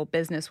successful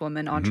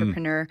businesswoman,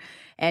 entrepreneur,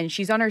 and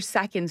she's on her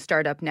second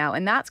startup now.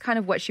 And that's kind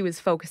of what she was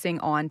focusing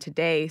on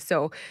today.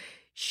 So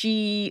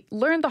she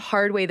learned the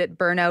hard way that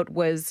burnout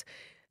was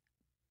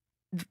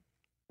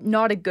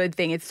not a good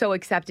thing. It's so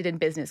accepted in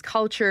business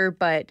culture,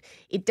 but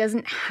it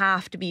doesn't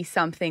have to be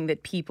something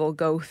that people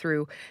go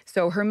through.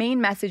 So her main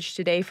message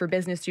today for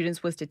business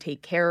students was to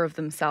take care of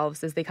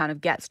themselves as they kind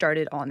of get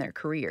started on their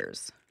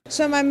careers.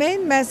 So my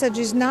main message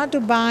is not to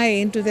buy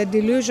into the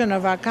delusion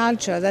of our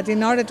culture that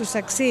in order to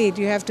succeed,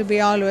 you have to be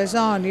always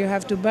on, you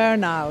have to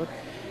burn out,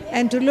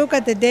 and to look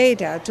at the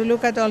data, to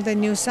look at all the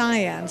new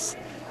science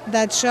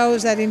that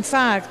shows that, in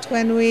fact,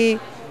 when we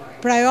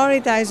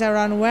prioritize our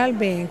own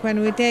well-being,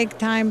 when we take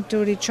time to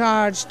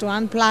recharge, to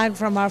unplug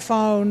from our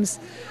phones,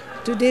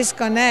 to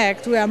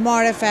disconnect, we are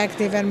more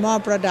effective and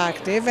more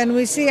productive. And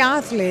we see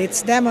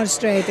athletes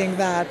demonstrating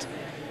that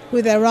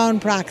with their own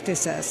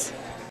practices.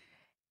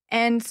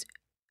 And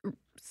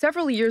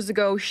several years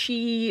ago,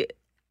 she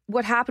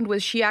what happened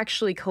was she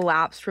actually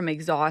collapsed from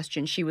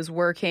exhaustion. She was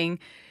working,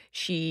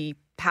 she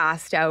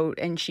passed out,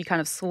 and she kind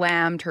of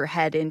slammed her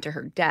head into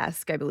her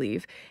desk, I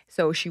believe.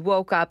 So she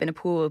woke up in a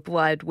pool of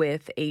blood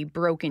with a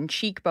broken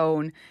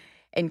cheekbone,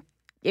 and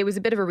it was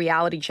a bit of a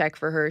reality check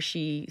for her.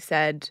 She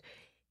said,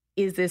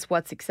 is this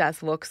what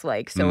success looks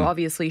like? So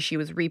obviously she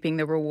was reaping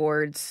the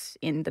rewards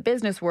in the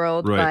business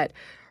world, but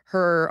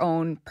her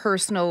own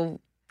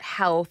personal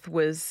health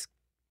was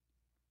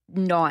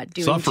not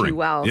doing too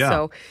well. Yeah.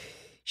 So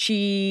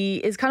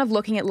she is kind of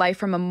looking at life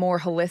from a more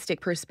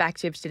holistic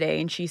perspective today.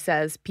 And she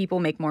says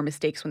people make more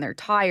mistakes when they're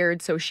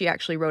tired. So she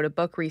actually wrote a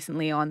book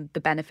recently on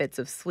the benefits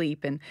of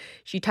sleep. And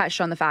she touched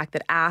on the fact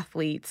that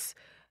athletes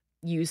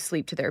use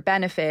sleep to their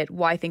benefit.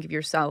 Why think of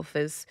yourself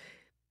as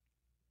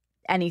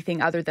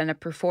anything other than a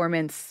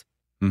performance?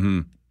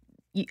 You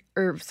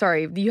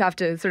have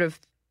to sort of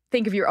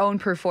think of your own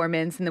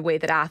performance in the way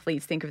that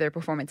athletes think of their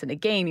performance in a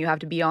game. You have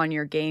to be on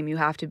your game. You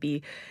have to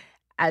be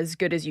as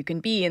good as you can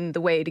be. And the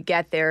way to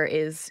get there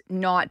is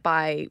not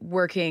by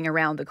working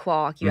around the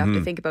clock. You have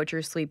to think about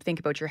your sleep, think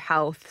about your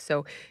health.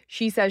 So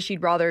she says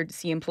she'd rather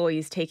see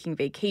employees taking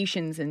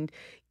vacations and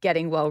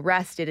getting well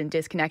rested and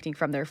disconnecting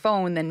from their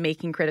phone than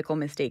making critical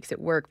mistakes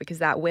at work, because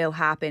that will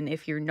happen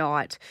if you're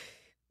not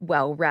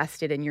well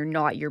rested and you're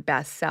not your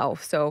best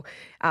self. So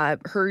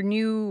her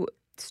new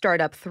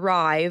startup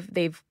Thrive,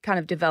 they've kind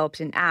of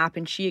developed an app,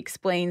 and she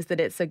explains that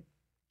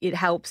it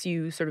helps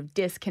you sort of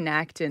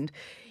disconnect, and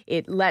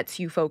it lets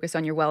you focus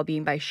on your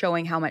well-being by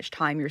showing how much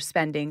time you're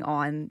spending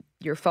on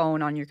your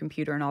phone, on your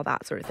computer, and all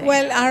that sort of thing.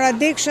 Well, our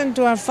addiction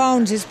to our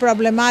phones is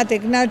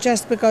problematic, not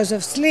just because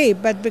of sleep,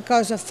 but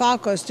because of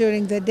focus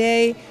during the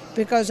day,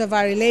 because of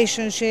our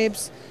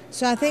relationships.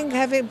 So I think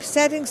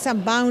setting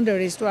some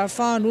boundaries to our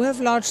phone, we have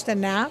launched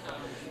an app.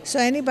 So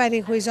anybody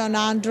who is on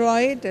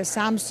Android, a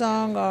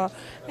Samsung or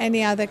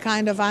any other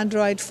kind of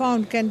Android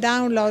phone can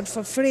download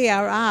for free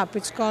our app.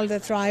 It's called the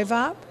Thrive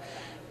app.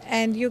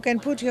 And you can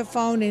put your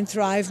phone in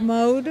Thrive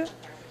mode.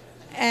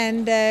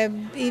 And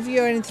if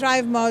you're in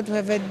Thrive mode,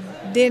 have a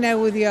dinner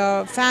with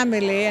your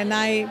family, and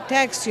I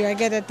text you, I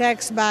get a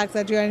text back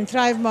that you're in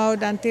Thrive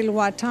mode until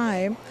what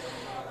time.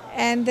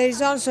 And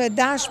there's also a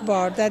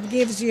dashboard that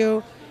gives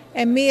you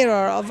a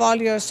mirror of all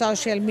your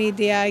social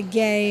media,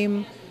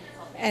 game,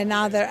 and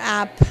other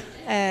app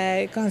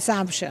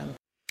consumption.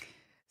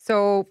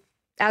 So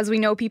as we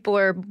know, people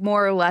are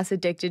more or less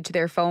addicted to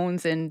their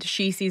phones, and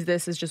she sees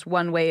this as just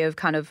one way of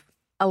kind of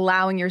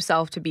allowing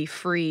yourself to be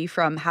free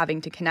from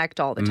having to connect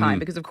all the time.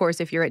 Because, of course,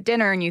 if you're at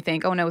dinner and you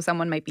think, oh, no,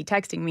 someone might be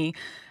texting me,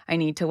 I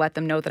need to let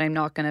them know that I'm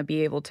not going to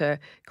be able to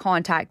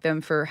contact them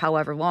for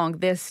however long.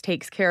 This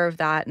takes care of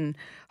that. And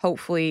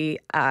hopefully,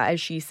 as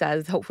she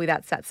says, hopefully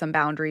that sets some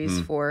boundaries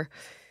for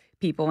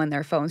people and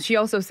their phones. She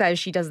also says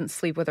she doesn't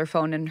sleep with her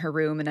phone in her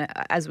room. And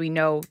as we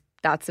know,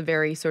 that's a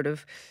very sort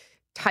of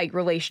tight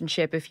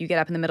relationship. If you get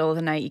up in the middle of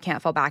the night, you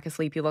can't fall back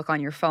asleep, you look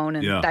on your phone,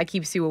 and that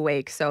keeps you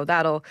awake. So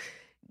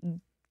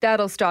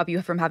that'll stop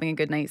you from having a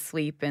good night's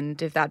sleep. And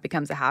if that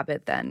becomes a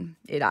habit, then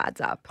it adds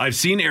up. I've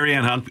seen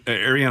Ariane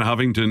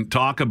Huffington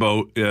talk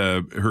about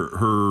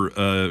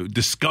her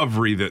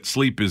discovery that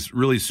sleep is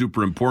really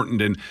super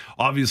important. And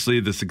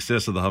obviously the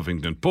success of the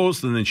Huffington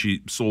Post, and then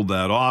she sold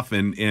that off.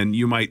 And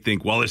you might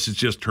think, well, this is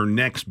just her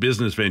next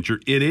business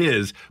venture. It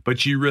is, but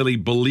she really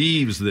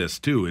believes this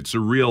too. It's a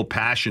real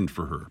passion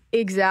for her.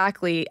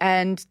 Exactly.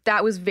 And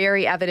that was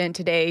very evident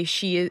today.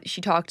 She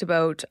talked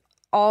about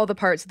all the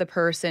parts of the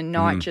person,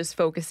 not just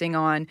focusing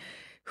on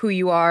who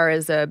you are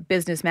as a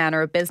businessman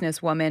or a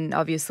businesswoman.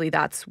 Obviously,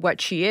 that's what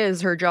she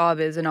is. Her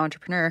job is an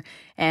entrepreneur.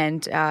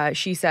 And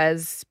she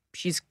says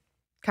she's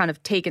kind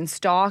of taken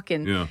stock,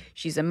 and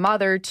she's a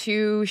mother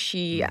too.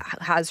 She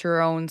has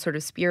her own sort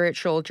of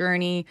spiritual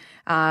journey.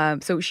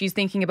 So she's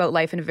thinking about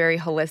life in a very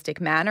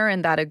holistic manner,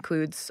 and that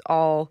includes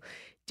all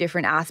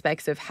different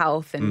aspects of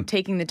health and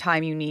taking the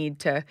time you need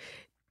to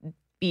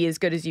be as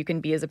good as you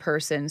can be as a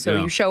person. So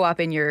you show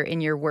up in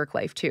your work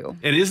life too.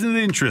 And isn't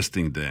it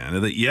interesting, Dana,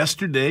 that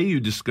yesterday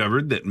you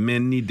discovered that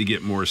men need to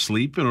get more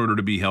sleep in order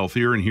to be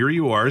healthier, and here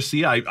you are.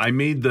 See, I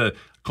made the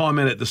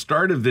comment at the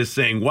start of this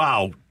saying,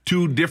 wow,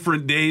 2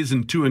 different days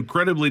and 2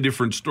 incredibly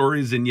different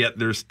stories, and yet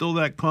there's still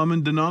that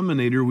common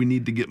denominator: we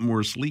need to get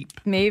more sleep.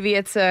 Maybe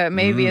it's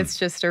it's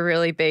just a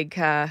really big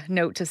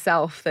note to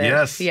self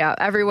that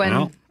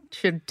everyone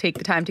should take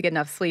the time to get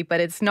enough sleep, but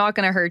it's not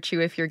going to hurt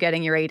you if you're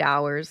getting your 8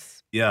 hours.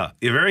 Yeah.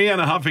 If Ariane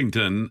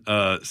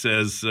Huffington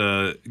says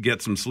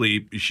get some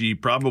sleep, she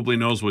probably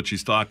knows what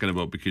she's talking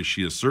about, because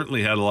she has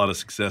certainly had a lot of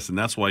success, and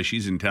that's why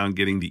she's in town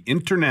getting the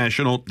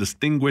International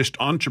Distinguished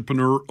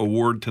Entrepreneur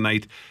Award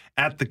tonight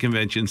at the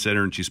Convention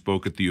Center, and she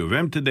spoke at the U of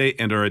M today,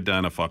 and our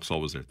Dana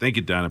Foxall was there. Thank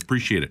you, Dana.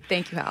 Appreciate it.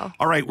 Thank you, Hal.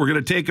 All right, we're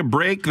going to take a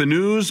break. The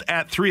news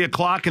at 3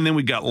 o'clock, and then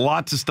we got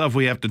lots of stuff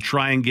we have to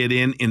try and get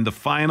in the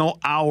final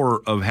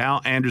hour of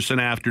Hal Anderson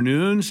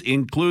Afternoons,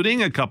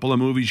 including a couple of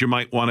movies you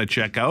might want to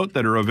check out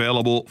that are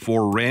available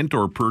for rent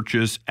or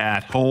purchase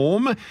at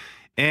home,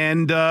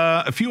 and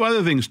a few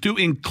other things, too,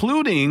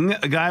 including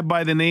a guy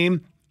by the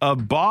name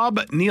of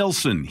Bob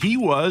Nielsen. He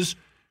was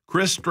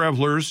Chris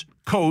Streveler's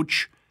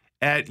coach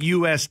at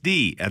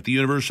USD at the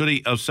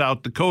University of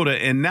South Dakota.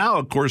 And now,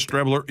 of course,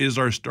 Streveler is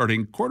our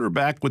starting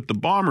quarterback with the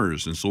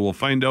Bombers. And so we'll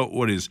find out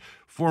what his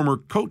former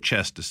coach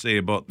has to say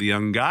about the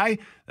young guy.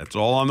 That's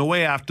all on the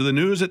way after the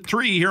news at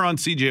 3 here on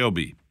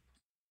CJOB.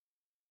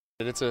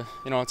 It's a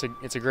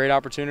great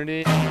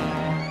opportunity.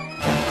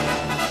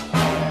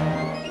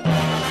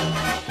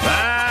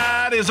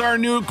 That is our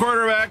new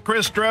quarterback,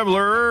 Chris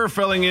Streveler,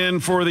 filling in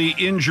for the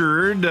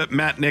injured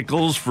Matt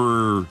Nichols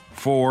for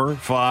 4,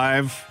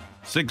 5,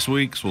 6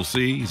 weeks. We'll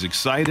see. He's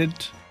excited.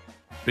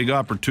 Big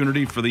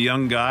opportunity for the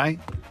young guy.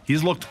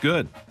 He's looked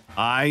good.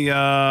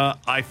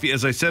 I feel,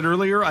 as I said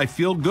earlier, I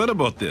feel good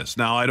about this.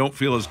 Now, I don't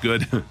feel as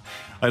good.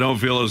 I don't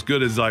feel as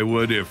good as I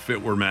would if it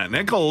were Matt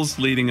Nichols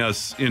leading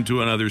us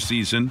into another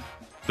season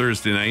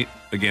Thursday night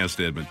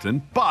against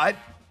Edmonton. But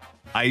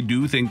I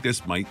do think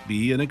this might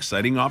be an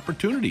exciting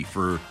opportunity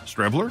for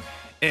Streveler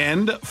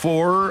and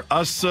for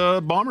us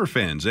Bomber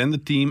fans and the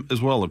team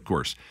as well, of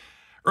course.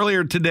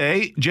 Earlier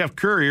today, Jeff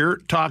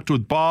Currier talked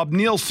with Bob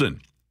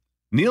Nielsen.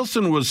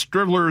 Nielsen was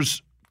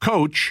Streveler's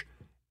coach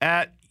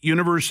at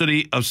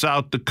University of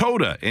South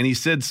Dakota, and he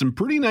said some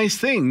pretty nice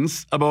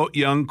things about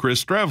young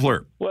Chris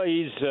Streveler. Well,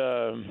 he's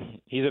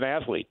an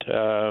athlete,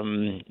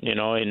 and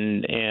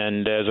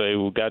as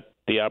I got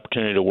the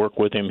opportunity to work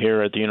with him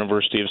here at the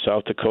University of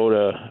South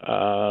Dakota,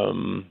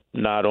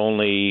 not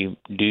only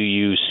do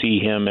you see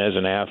him as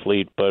an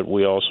athlete, but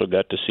we also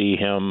got to see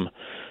him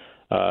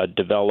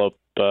develop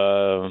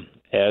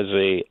as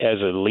a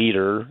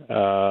leader,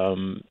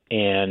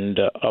 and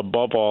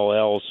above all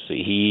else,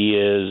 he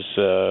is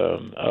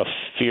a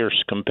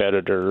fierce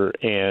competitor,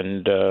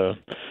 and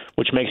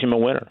which makes him a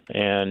winner.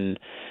 And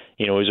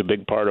he was a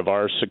big part of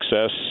our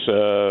success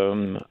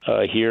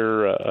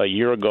here a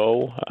year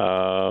ago.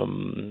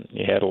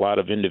 He had a lot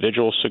of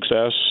individual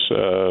success,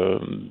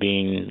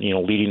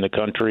 leading the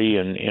country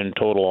in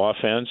total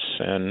offense,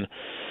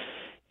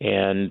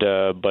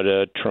 but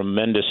a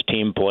tremendous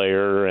team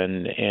player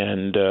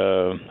and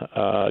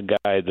a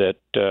guy that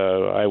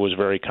I was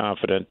very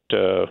confident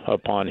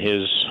upon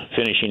his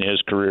finishing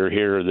his career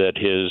here that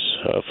his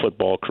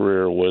football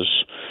career was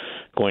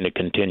going to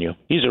continue.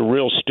 He's a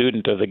real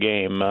student of the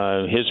game.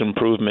 His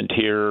improvement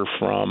here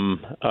from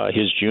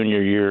his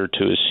junior year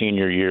to his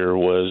senior year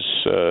was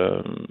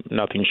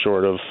nothing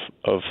short of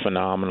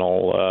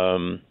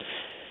phenomenal.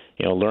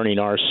 Learning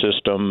our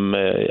system,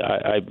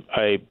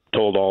 I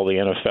told all the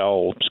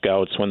NFL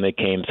scouts when they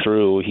came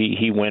through,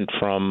 he went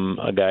from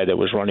a guy that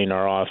was running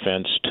our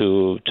offense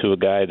to a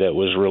guy that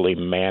was really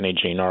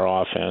managing our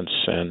offense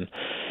and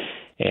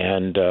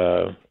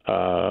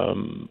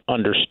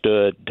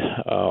understood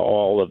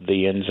all of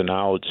the ins and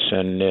outs.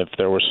 And if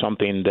there was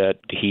something that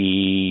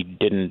he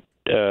didn't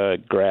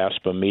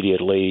grasp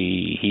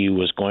immediately, he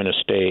was going to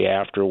stay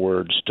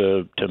afterwards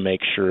to make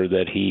sure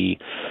that he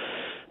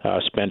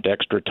spent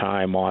extra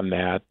time on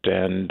that,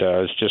 and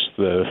it's just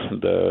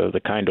the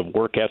kind of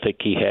work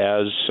ethic he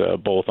has,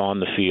 both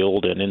on the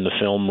field and in the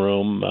film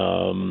room,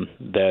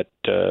 that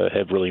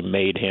have really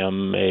made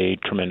him a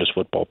tremendous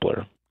football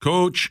player.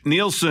 Coach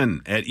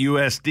Nielsen at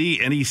USD,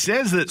 and he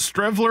says that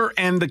Streveler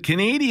and the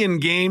Canadian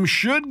game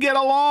should get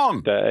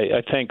along.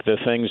 I think the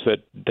things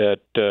that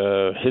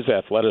his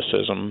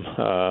athleticism,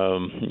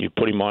 you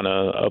put him on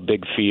a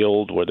big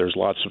field where there's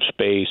lots of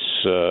space.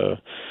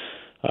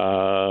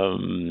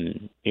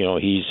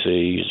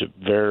 He's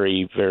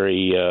very,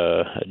 very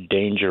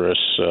dangerous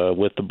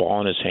with the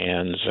ball in his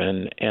hands,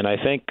 and I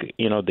think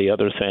the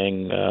other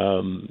thing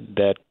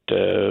that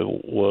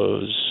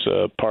was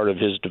part of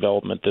his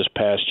development this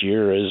past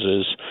year is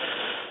his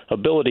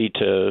ability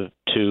to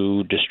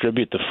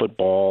distribute the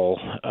football,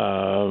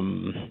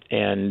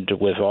 and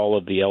with all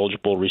of the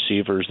eligible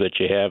receivers that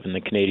you have in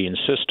the Canadian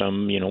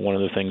system, one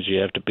of the things you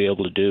have to be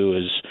able to do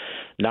is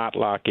not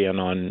lock in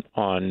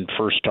on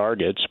first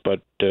targets,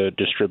 but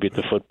distribute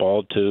the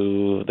football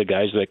to the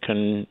guys that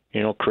can,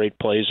 create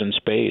plays in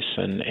space.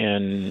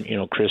 And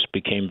Chris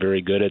became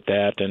very good at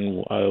that,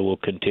 and will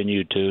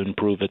continue to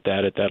improve at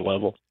that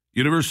level.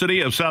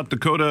 University of South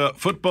Dakota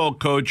football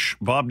coach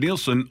Bob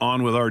Nielsen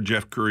on with our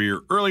Jeff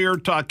Currier earlier,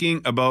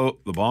 talking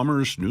about the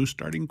Bombers' new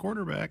starting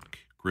quarterback,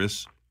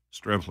 Chris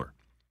Streveler.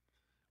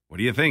 What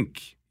do you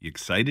think? You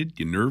excited?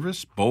 You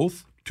nervous?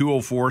 Both?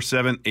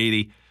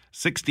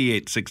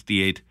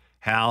 204-780-6868,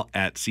 Hal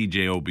at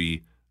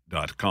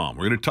CJOB.com.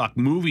 We're going to talk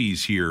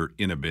movies here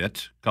in a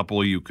bit. A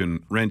couple of you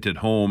can rent at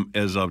home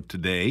as of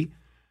today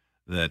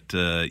that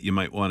you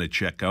might want to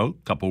check out.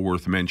 A couple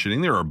worth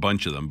mentioning. There are a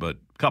bunch of them, but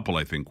a couple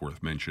I think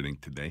worth mentioning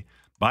today.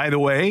 By the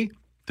way,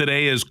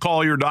 today is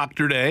Call Your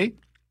Doctor Day.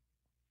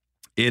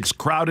 It's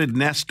Crowded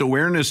Nest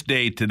Awareness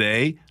Day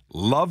today.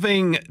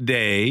 Loving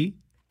Day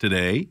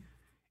today.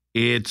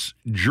 It's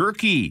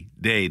Jerky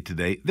Day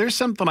today. There's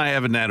something I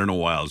haven't had in a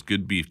while. It's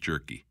good beef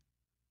jerky,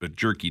 but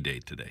Jerky Day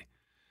today.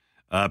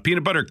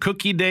 Peanut Butter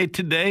Cookie Day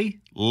today.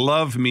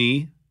 Love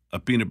me a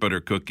peanut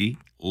butter cookie.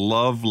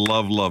 Love,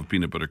 love, love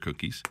peanut butter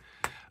cookies.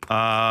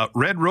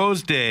 Red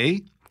Rose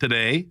Day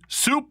today.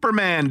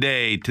 Superman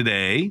Day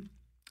today.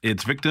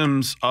 It's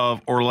Victims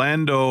of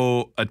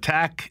Orlando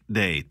Attack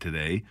Day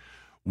today.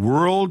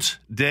 World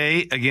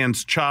Day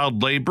Against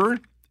Child Labor,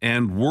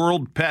 and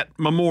World Pet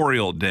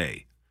Memorial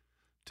Day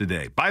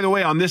today. By the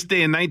way, on this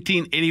day in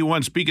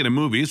 1981, speaking of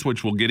movies,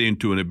 which we'll get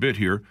into in a bit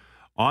here,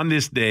 on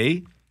this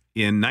day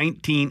in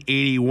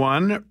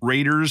 1981,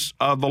 Raiders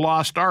of the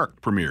Lost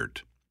Ark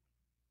premiered.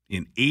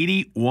 In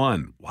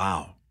 81.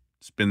 Wow.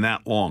 It's been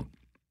that long.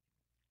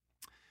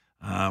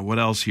 What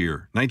else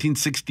here?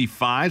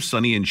 1965,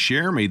 Sonny and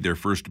Cher made their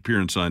first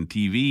appearance on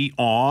TV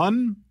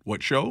on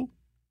what show?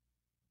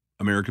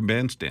 American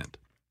Bandstand.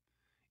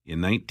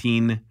 In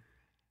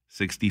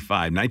 1965.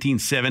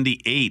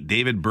 1978,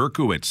 David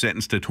Berkowitz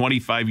sentenced to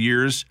 25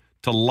 years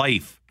to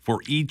life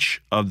for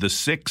each of the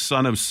 6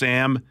 Son of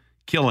Sam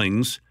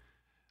killings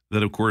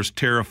that, of course,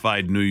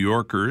 terrified New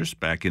Yorkers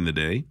back in the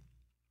day.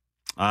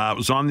 It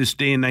was on this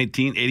day in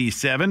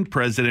 1987,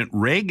 President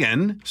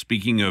Reagan,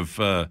 speaking of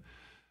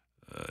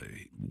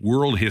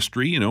world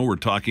history, we're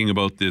talking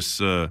about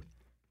this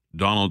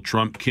Donald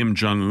Trump, Kim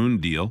Jong-un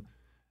deal.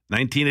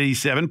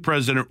 1987,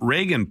 President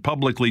Reagan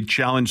publicly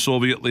challenged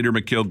Soviet leader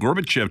Mikhail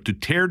Gorbachev to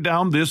tear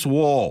down this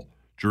wall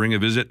during a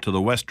visit to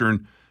the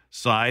western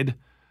side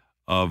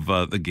of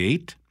the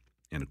gate.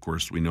 And, of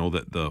course, we know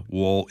that the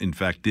wall, in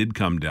fact, did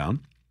come down.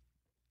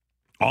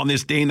 On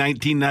this day,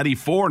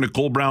 1994,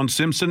 Nicole Brown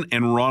Simpson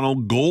and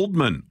Ronald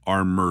Goldman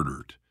are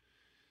murdered.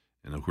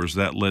 And, of course,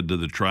 that led to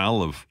the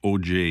trial of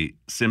O.J.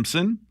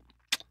 Simpson.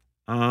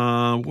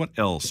 What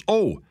else?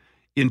 Oh,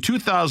 in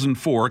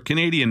 2004,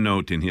 Canadian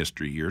note in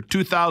history here,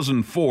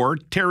 2004,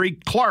 Terry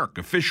Clark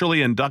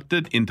officially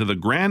inducted into the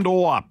Grand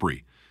Ole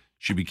Opry.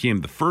 She became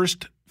the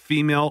first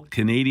female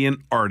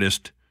Canadian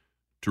artist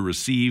to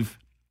receive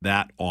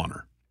that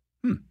honor.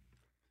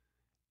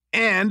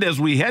 And as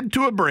we head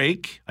to a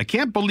break, I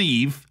can't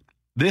believe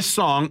this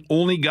song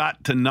only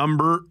got to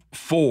number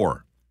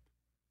 4.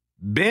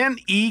 Ben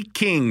E.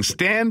 King,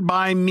 Stand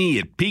By Me.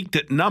 It peaked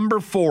at number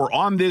 4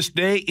 on this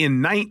day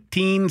in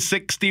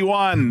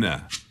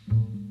 1961.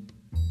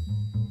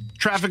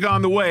 Traffic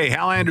on the way.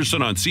 Hal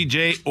Anderson on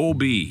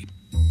CJOB.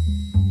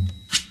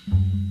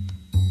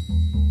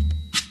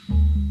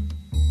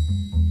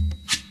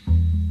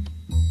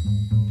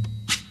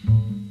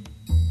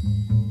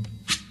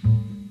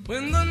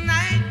 When the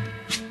night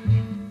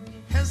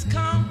has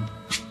come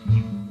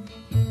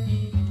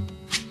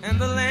and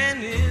the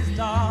land is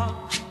dark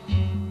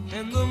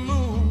and the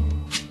moon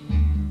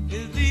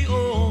is the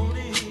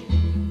only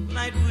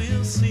light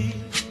we'll see.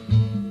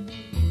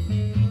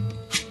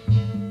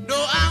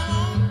 No, I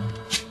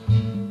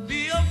won't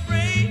be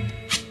afraid.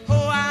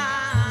 Oh,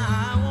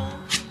 I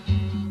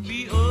won't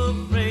be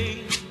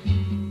afraid.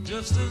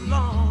 Just as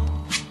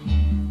long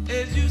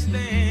as you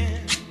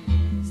stand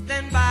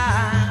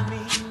by me.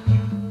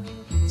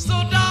 So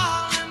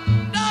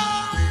darling,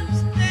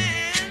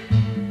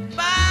 stand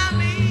by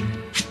me.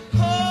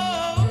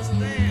 Oh,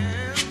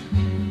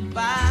 stand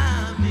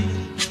by me.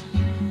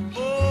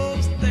 Oh,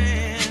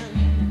 stand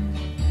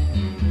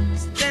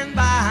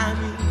by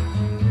me.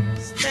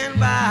 Stand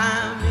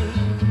by me.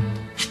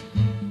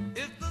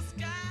 If the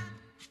sky...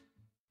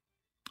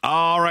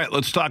 All right,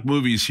 let's talk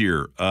movies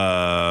here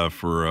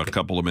for a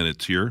couple of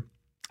minutes here.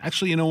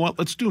 Actually, you know what?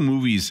 Let's do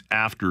movies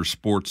after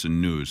sports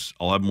and news.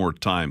 I'll have more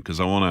time because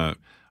I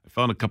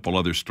found a couple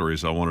other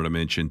stories I wanted to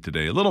mention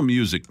today. A little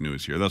music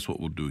news here. That's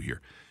what we'll do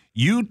here.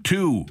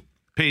 U2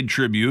 paid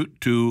tribute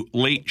to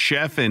late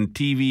chef and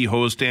TV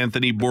host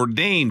Anthony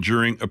Bourdain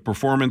during a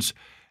performance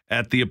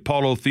at the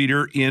Apollo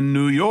Theater in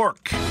New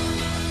York.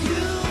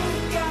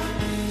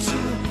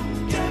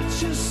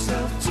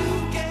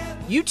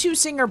 U2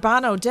 singer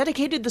Bono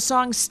dedicated the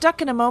song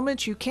Stuck in a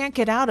Moment You Can't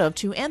Get Out Of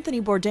to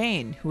Anthony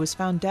Bourdain, who was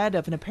found dead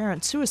of an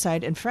apparent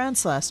suicide in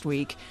France last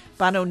week.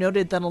 Bono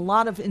noted that a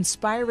lot of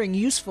inspiring,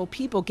 useful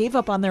people gave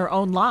up on their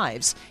own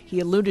lives. He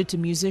alluded to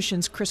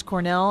musicians Chris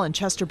Cornell and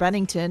Chester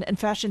Bennington and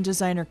fashion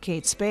designer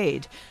Kate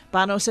Spade.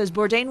 Bono says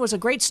Bourdain was a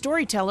great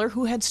storyteller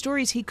who had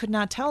stories he could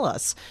not tell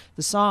us.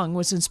 The song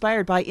was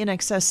inspired by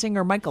INXS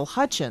singer Michael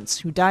Hutchence,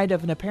 who died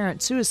of an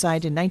apparent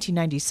suicide in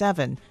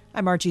 1997.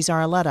 I'm Archie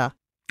Zaraletta.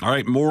 All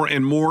right, more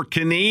and more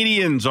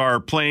Canadians are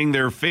playing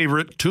their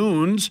favorite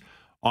tunes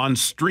on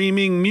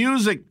streaming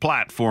music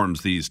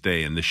platforms these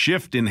days, and the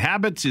shift in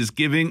habits is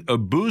giving a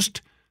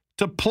boost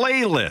to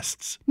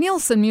playlists.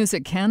 Nielsen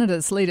Music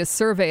Canada's latest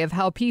survey of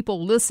how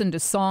people listen to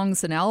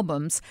songs and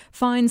albums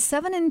finds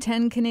 7 in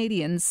 10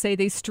 Canadians say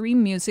they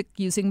stream music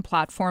using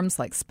platforms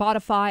like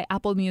Spotify,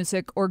 Apple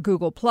Music, or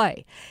Google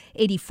Play.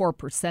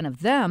 84%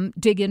 of them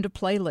dig into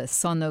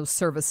playlists on those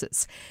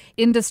services.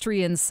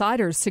 Industry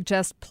insiders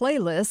suggest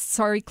playlists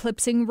are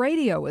eclipsing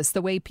radio as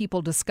the way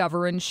people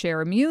discover and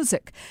share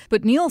music.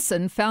 But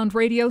Nielsen found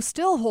radio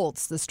still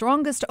holds the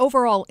strongest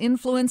overall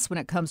influence when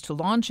it comes to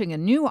launching a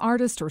new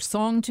artist or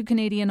song to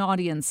Canadian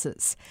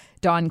audiences.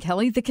 Don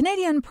Kelly, The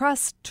Canadian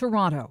Press,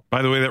 Toronto.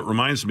 By the way, that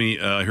reminds me,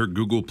 I heard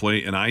Google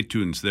Play and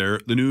iTunes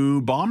there. The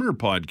new Bomber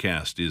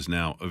podcast is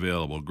now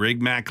available. Greg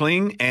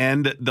Mackling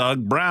and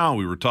Doug Brown.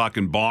 We were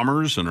talking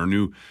Bombers and our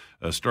new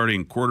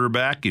starting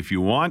quarterback. If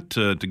you want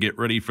to get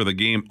ready for the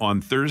game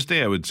on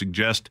Thursday, I would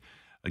suggest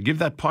give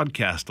that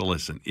podcast a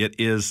listen. It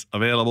is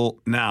available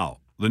now.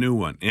 the new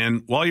one.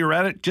 And while you're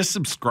at it, just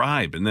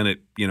subscribe, and then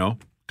it,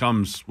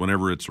 comes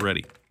whenever it's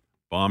ready.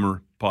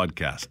 Bomber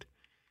Podcast.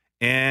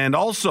 And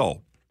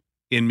also,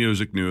 in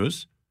music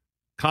news,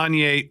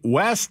 Kanye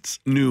West's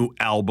new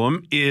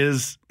album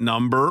is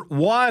number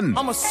 1.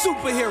 I'm a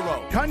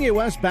superhero. Kanye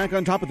West back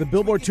on top of the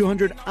Billboard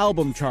 200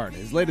 album chart.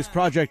 His latest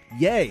project,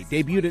 Ye,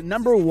 debuted at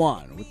number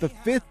 1, with the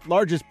 5th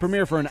largest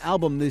premiere for an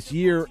album this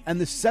year and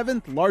the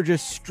 7th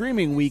largest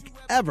streaming week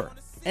ever.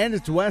 And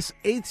it's West's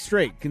 8th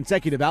straight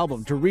consecutive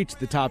album to reach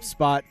the top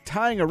spot,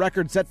 tying a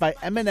record set by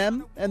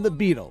Eminem and the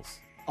Beatles.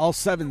 All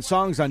 7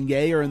 songs on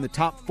Ye are in the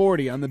top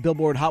 40 on the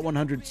Billboard Hot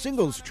 100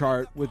 singles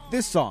chart, with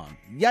this song,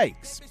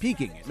 Yikes,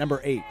 peaking at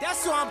number 8.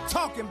 That's what I'm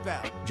talking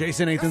about.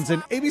 Jason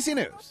Nathanson, ABC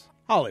News,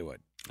 Hollywood.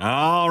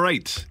 All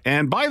right.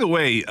 And by the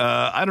way,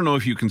 I don't know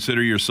if you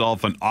consider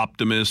yourself an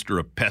optimist or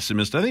a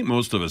pessimist. I think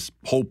most of us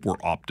hope we're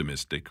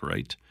optimistic,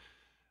 right?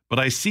 But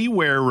I see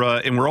where,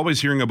 and we're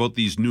always hearing about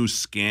these new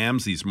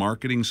scams, these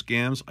marketing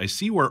scams. I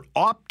see where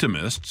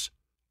optimists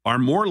are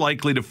more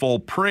likely to fall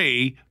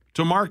prey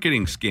to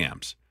marketing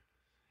scams.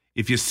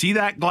 If you see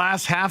that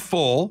glass half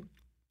full,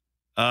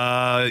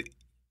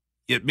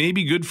 it may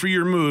be good for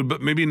your mood,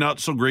 but maybe not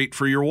so great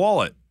for your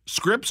wallet.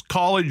 Scripps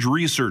College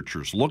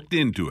researchers looked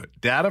into it.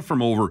 Data from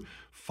over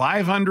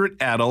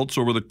 500 adults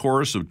over the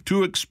course of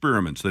 2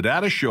 experiments. The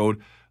data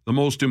showed the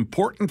most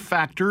important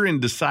factor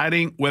in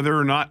deciding whether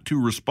or not to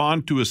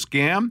respond to a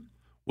scam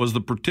was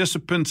the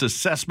participants'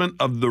 assessment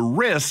of the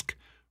risk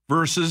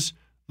versus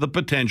the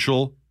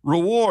potential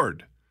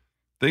reward.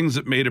 Things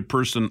that made a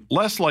person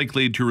less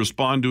likely to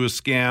respond to a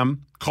scam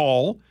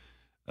call,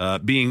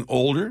 being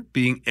older,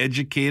 being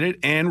educated,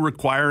 and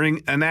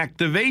requiring an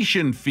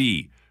activation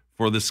fee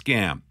for the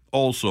scam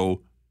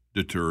also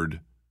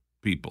deterred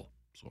people.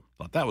 So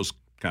I thought that was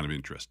kind of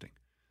interesting.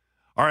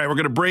 All right, we're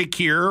going to break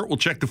here. We'll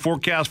check the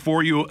forecast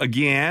for you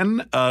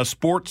again.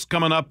 Sports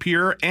coming up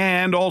here,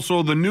 and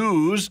also the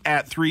news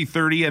at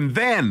 3:30, and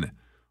then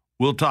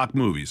we'll talk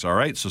movies. All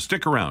right, so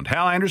stick around.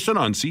 Hal Anderson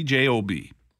on CJOB.